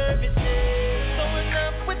deserve it. So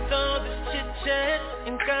enough with all this chit-chat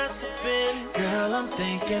and gossiping. Girl, I'm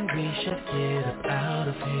thinking we should get up out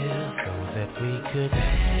of here so that we could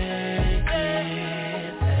take it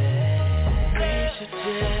there. We should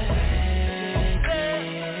just take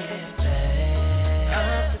it there.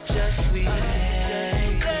 I suggest we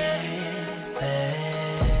take it there.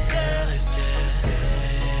 Girl, let's just take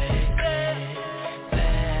it there.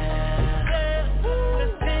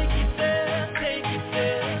 Let's take it there, take it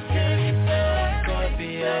there, take it there.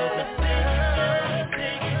 Scorpio, let's take it there,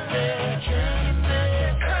 take it there, take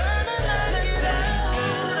it there.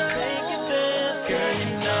 Take it there, girl, you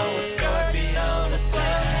know it's Scorpio, let's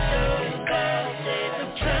take it there. I'm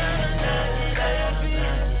trying to knock it out,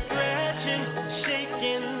 scratching,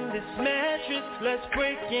 shaking this mattress. Let's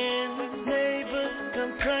break in. Neighbors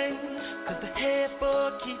complain 'cause the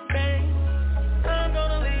headboard keep banging. I'm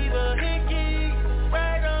gonna leave a hickey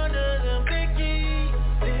right under them Vicky.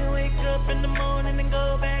 Then wake up in the morning and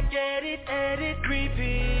go back at it,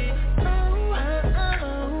 repeat.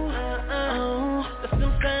 That's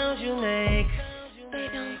some sounds you make. They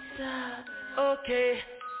don't stop. Okay,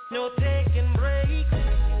 no taking breaks,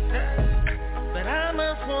 but I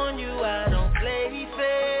must warn you, I don't play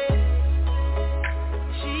fair.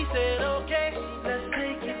 She said, okay, let's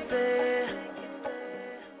take it there.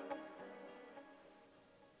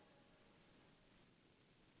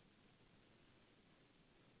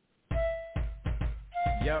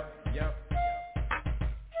 Yup.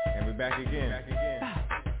 And we back again.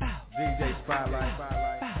 DJ Spotlight,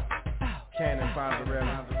 Cannon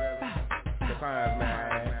Fonzarelli, the Fonz,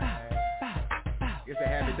 man. It's a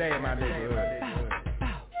happy day in my neighborhood.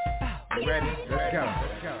 You ready? Let's go.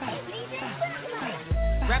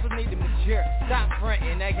 Rappers need to mature, stop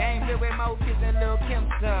frontin'. That game filled with more kids than Lil'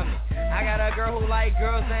 Kim's tummy. I got a girl who like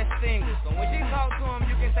girls that's single, so when she talk to him,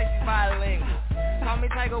 you can say she's bilingual. Call me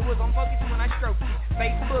Tiger Woods, I'm focused when I stroke it.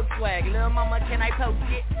 Facebook swag, lil' mama, can I post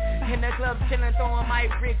it? In the club chillin', throwing my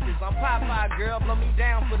riches. I'm Popeye, girl, blow me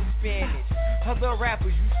down for the spinach. Other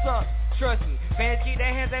rappers, you suck, trust me. Fans keep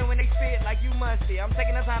their hands in when they spit like you must see. I'm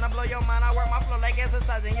taking the time to blow your mind, I work my flow like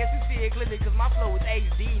exercise. And yes, you see it clearly, cause my flow is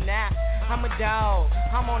HD now. I'm a dog,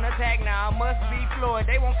 I'm on attack now, I must be Floyd.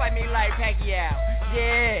 They won't fight me like Pacquiao.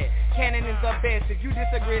 Yeah, Cannon is the best. If you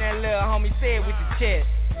disagree, then little homie, say it with your chest.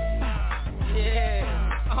 Yeah,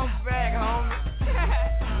 I'm back, homie.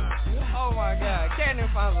 Oh my God, Cannon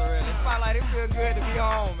Fonzarelli. Spotlight, it feel good to be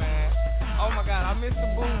home, man. Oh my God, I miss the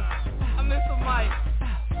booth, I miss the mic.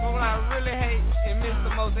 But what I really hate and miss the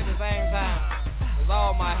most at the same time is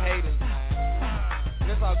all my haters, man.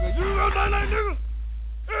 That's all good. You go night-night, nigga.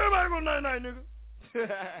 Everybody go night-night, nigga.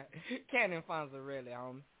 Cannon Fonzarelli,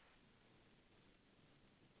 homie.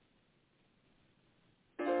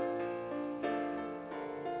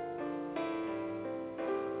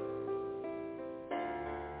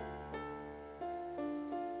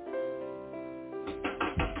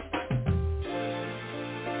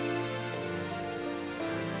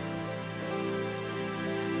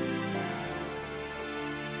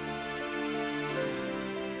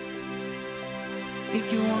 If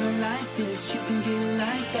you want it like this, you can get it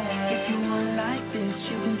like that. If you want it like this,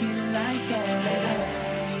 you can get it like that.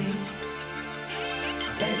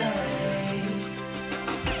 Baby.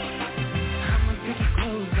 I'ma take your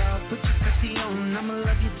clothes off, put your sexy on. I'ma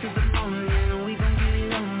love you till the morning, we gon' get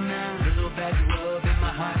it on now. Little back rub in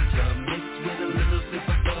my hot tub, mixed with a little sip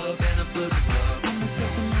of bub and a foot rub. I'ma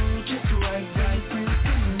set the mood just right,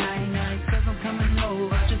 night, cause I'm coming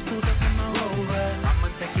over. Just pulled up in my Rover. I'ma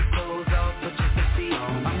take your clothes off, put your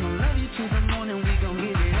I'ma love you till the morning, we gon'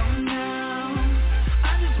 get it on now.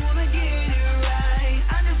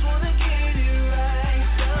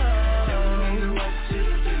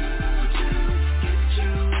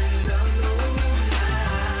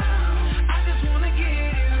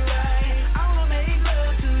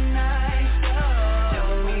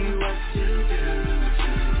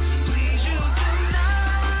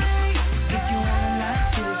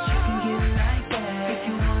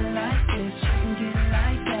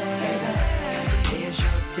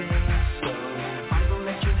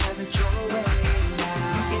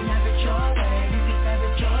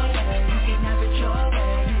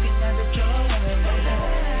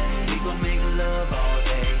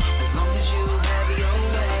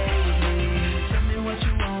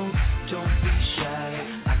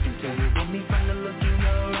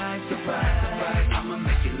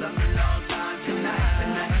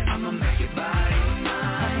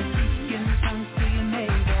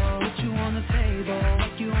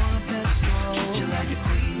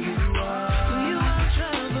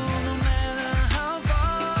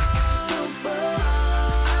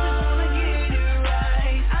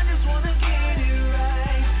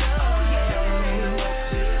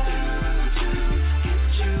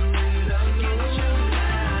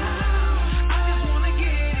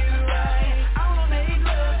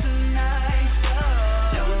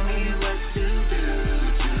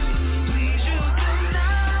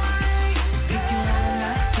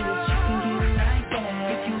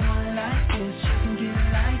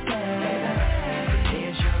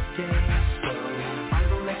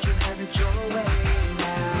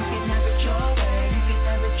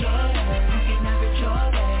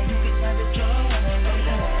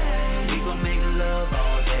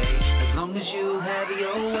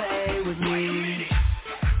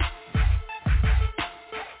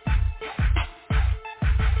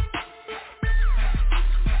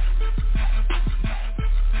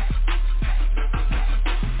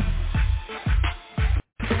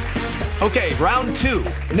 Okay, round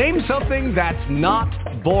 2. Name something that's not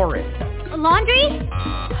boring. A laundry?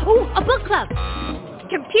 Ooh, a book club.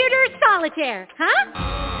 Computer solitaire, huh?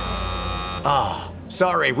 Ah,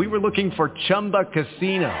 sorry, we were looking for Chumba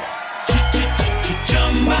Casino.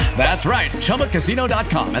 That's right,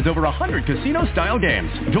 ChumbaCasino.com has over 100 casino-style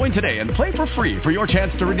games. Join today and play for free for your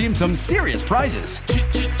chance to redeem some serious prizes.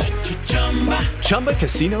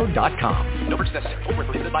 ChumbaCasino.com. No purchase necessary. Void where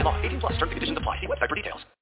prohibited by law. 18+ terms and conditions apply. See website for details.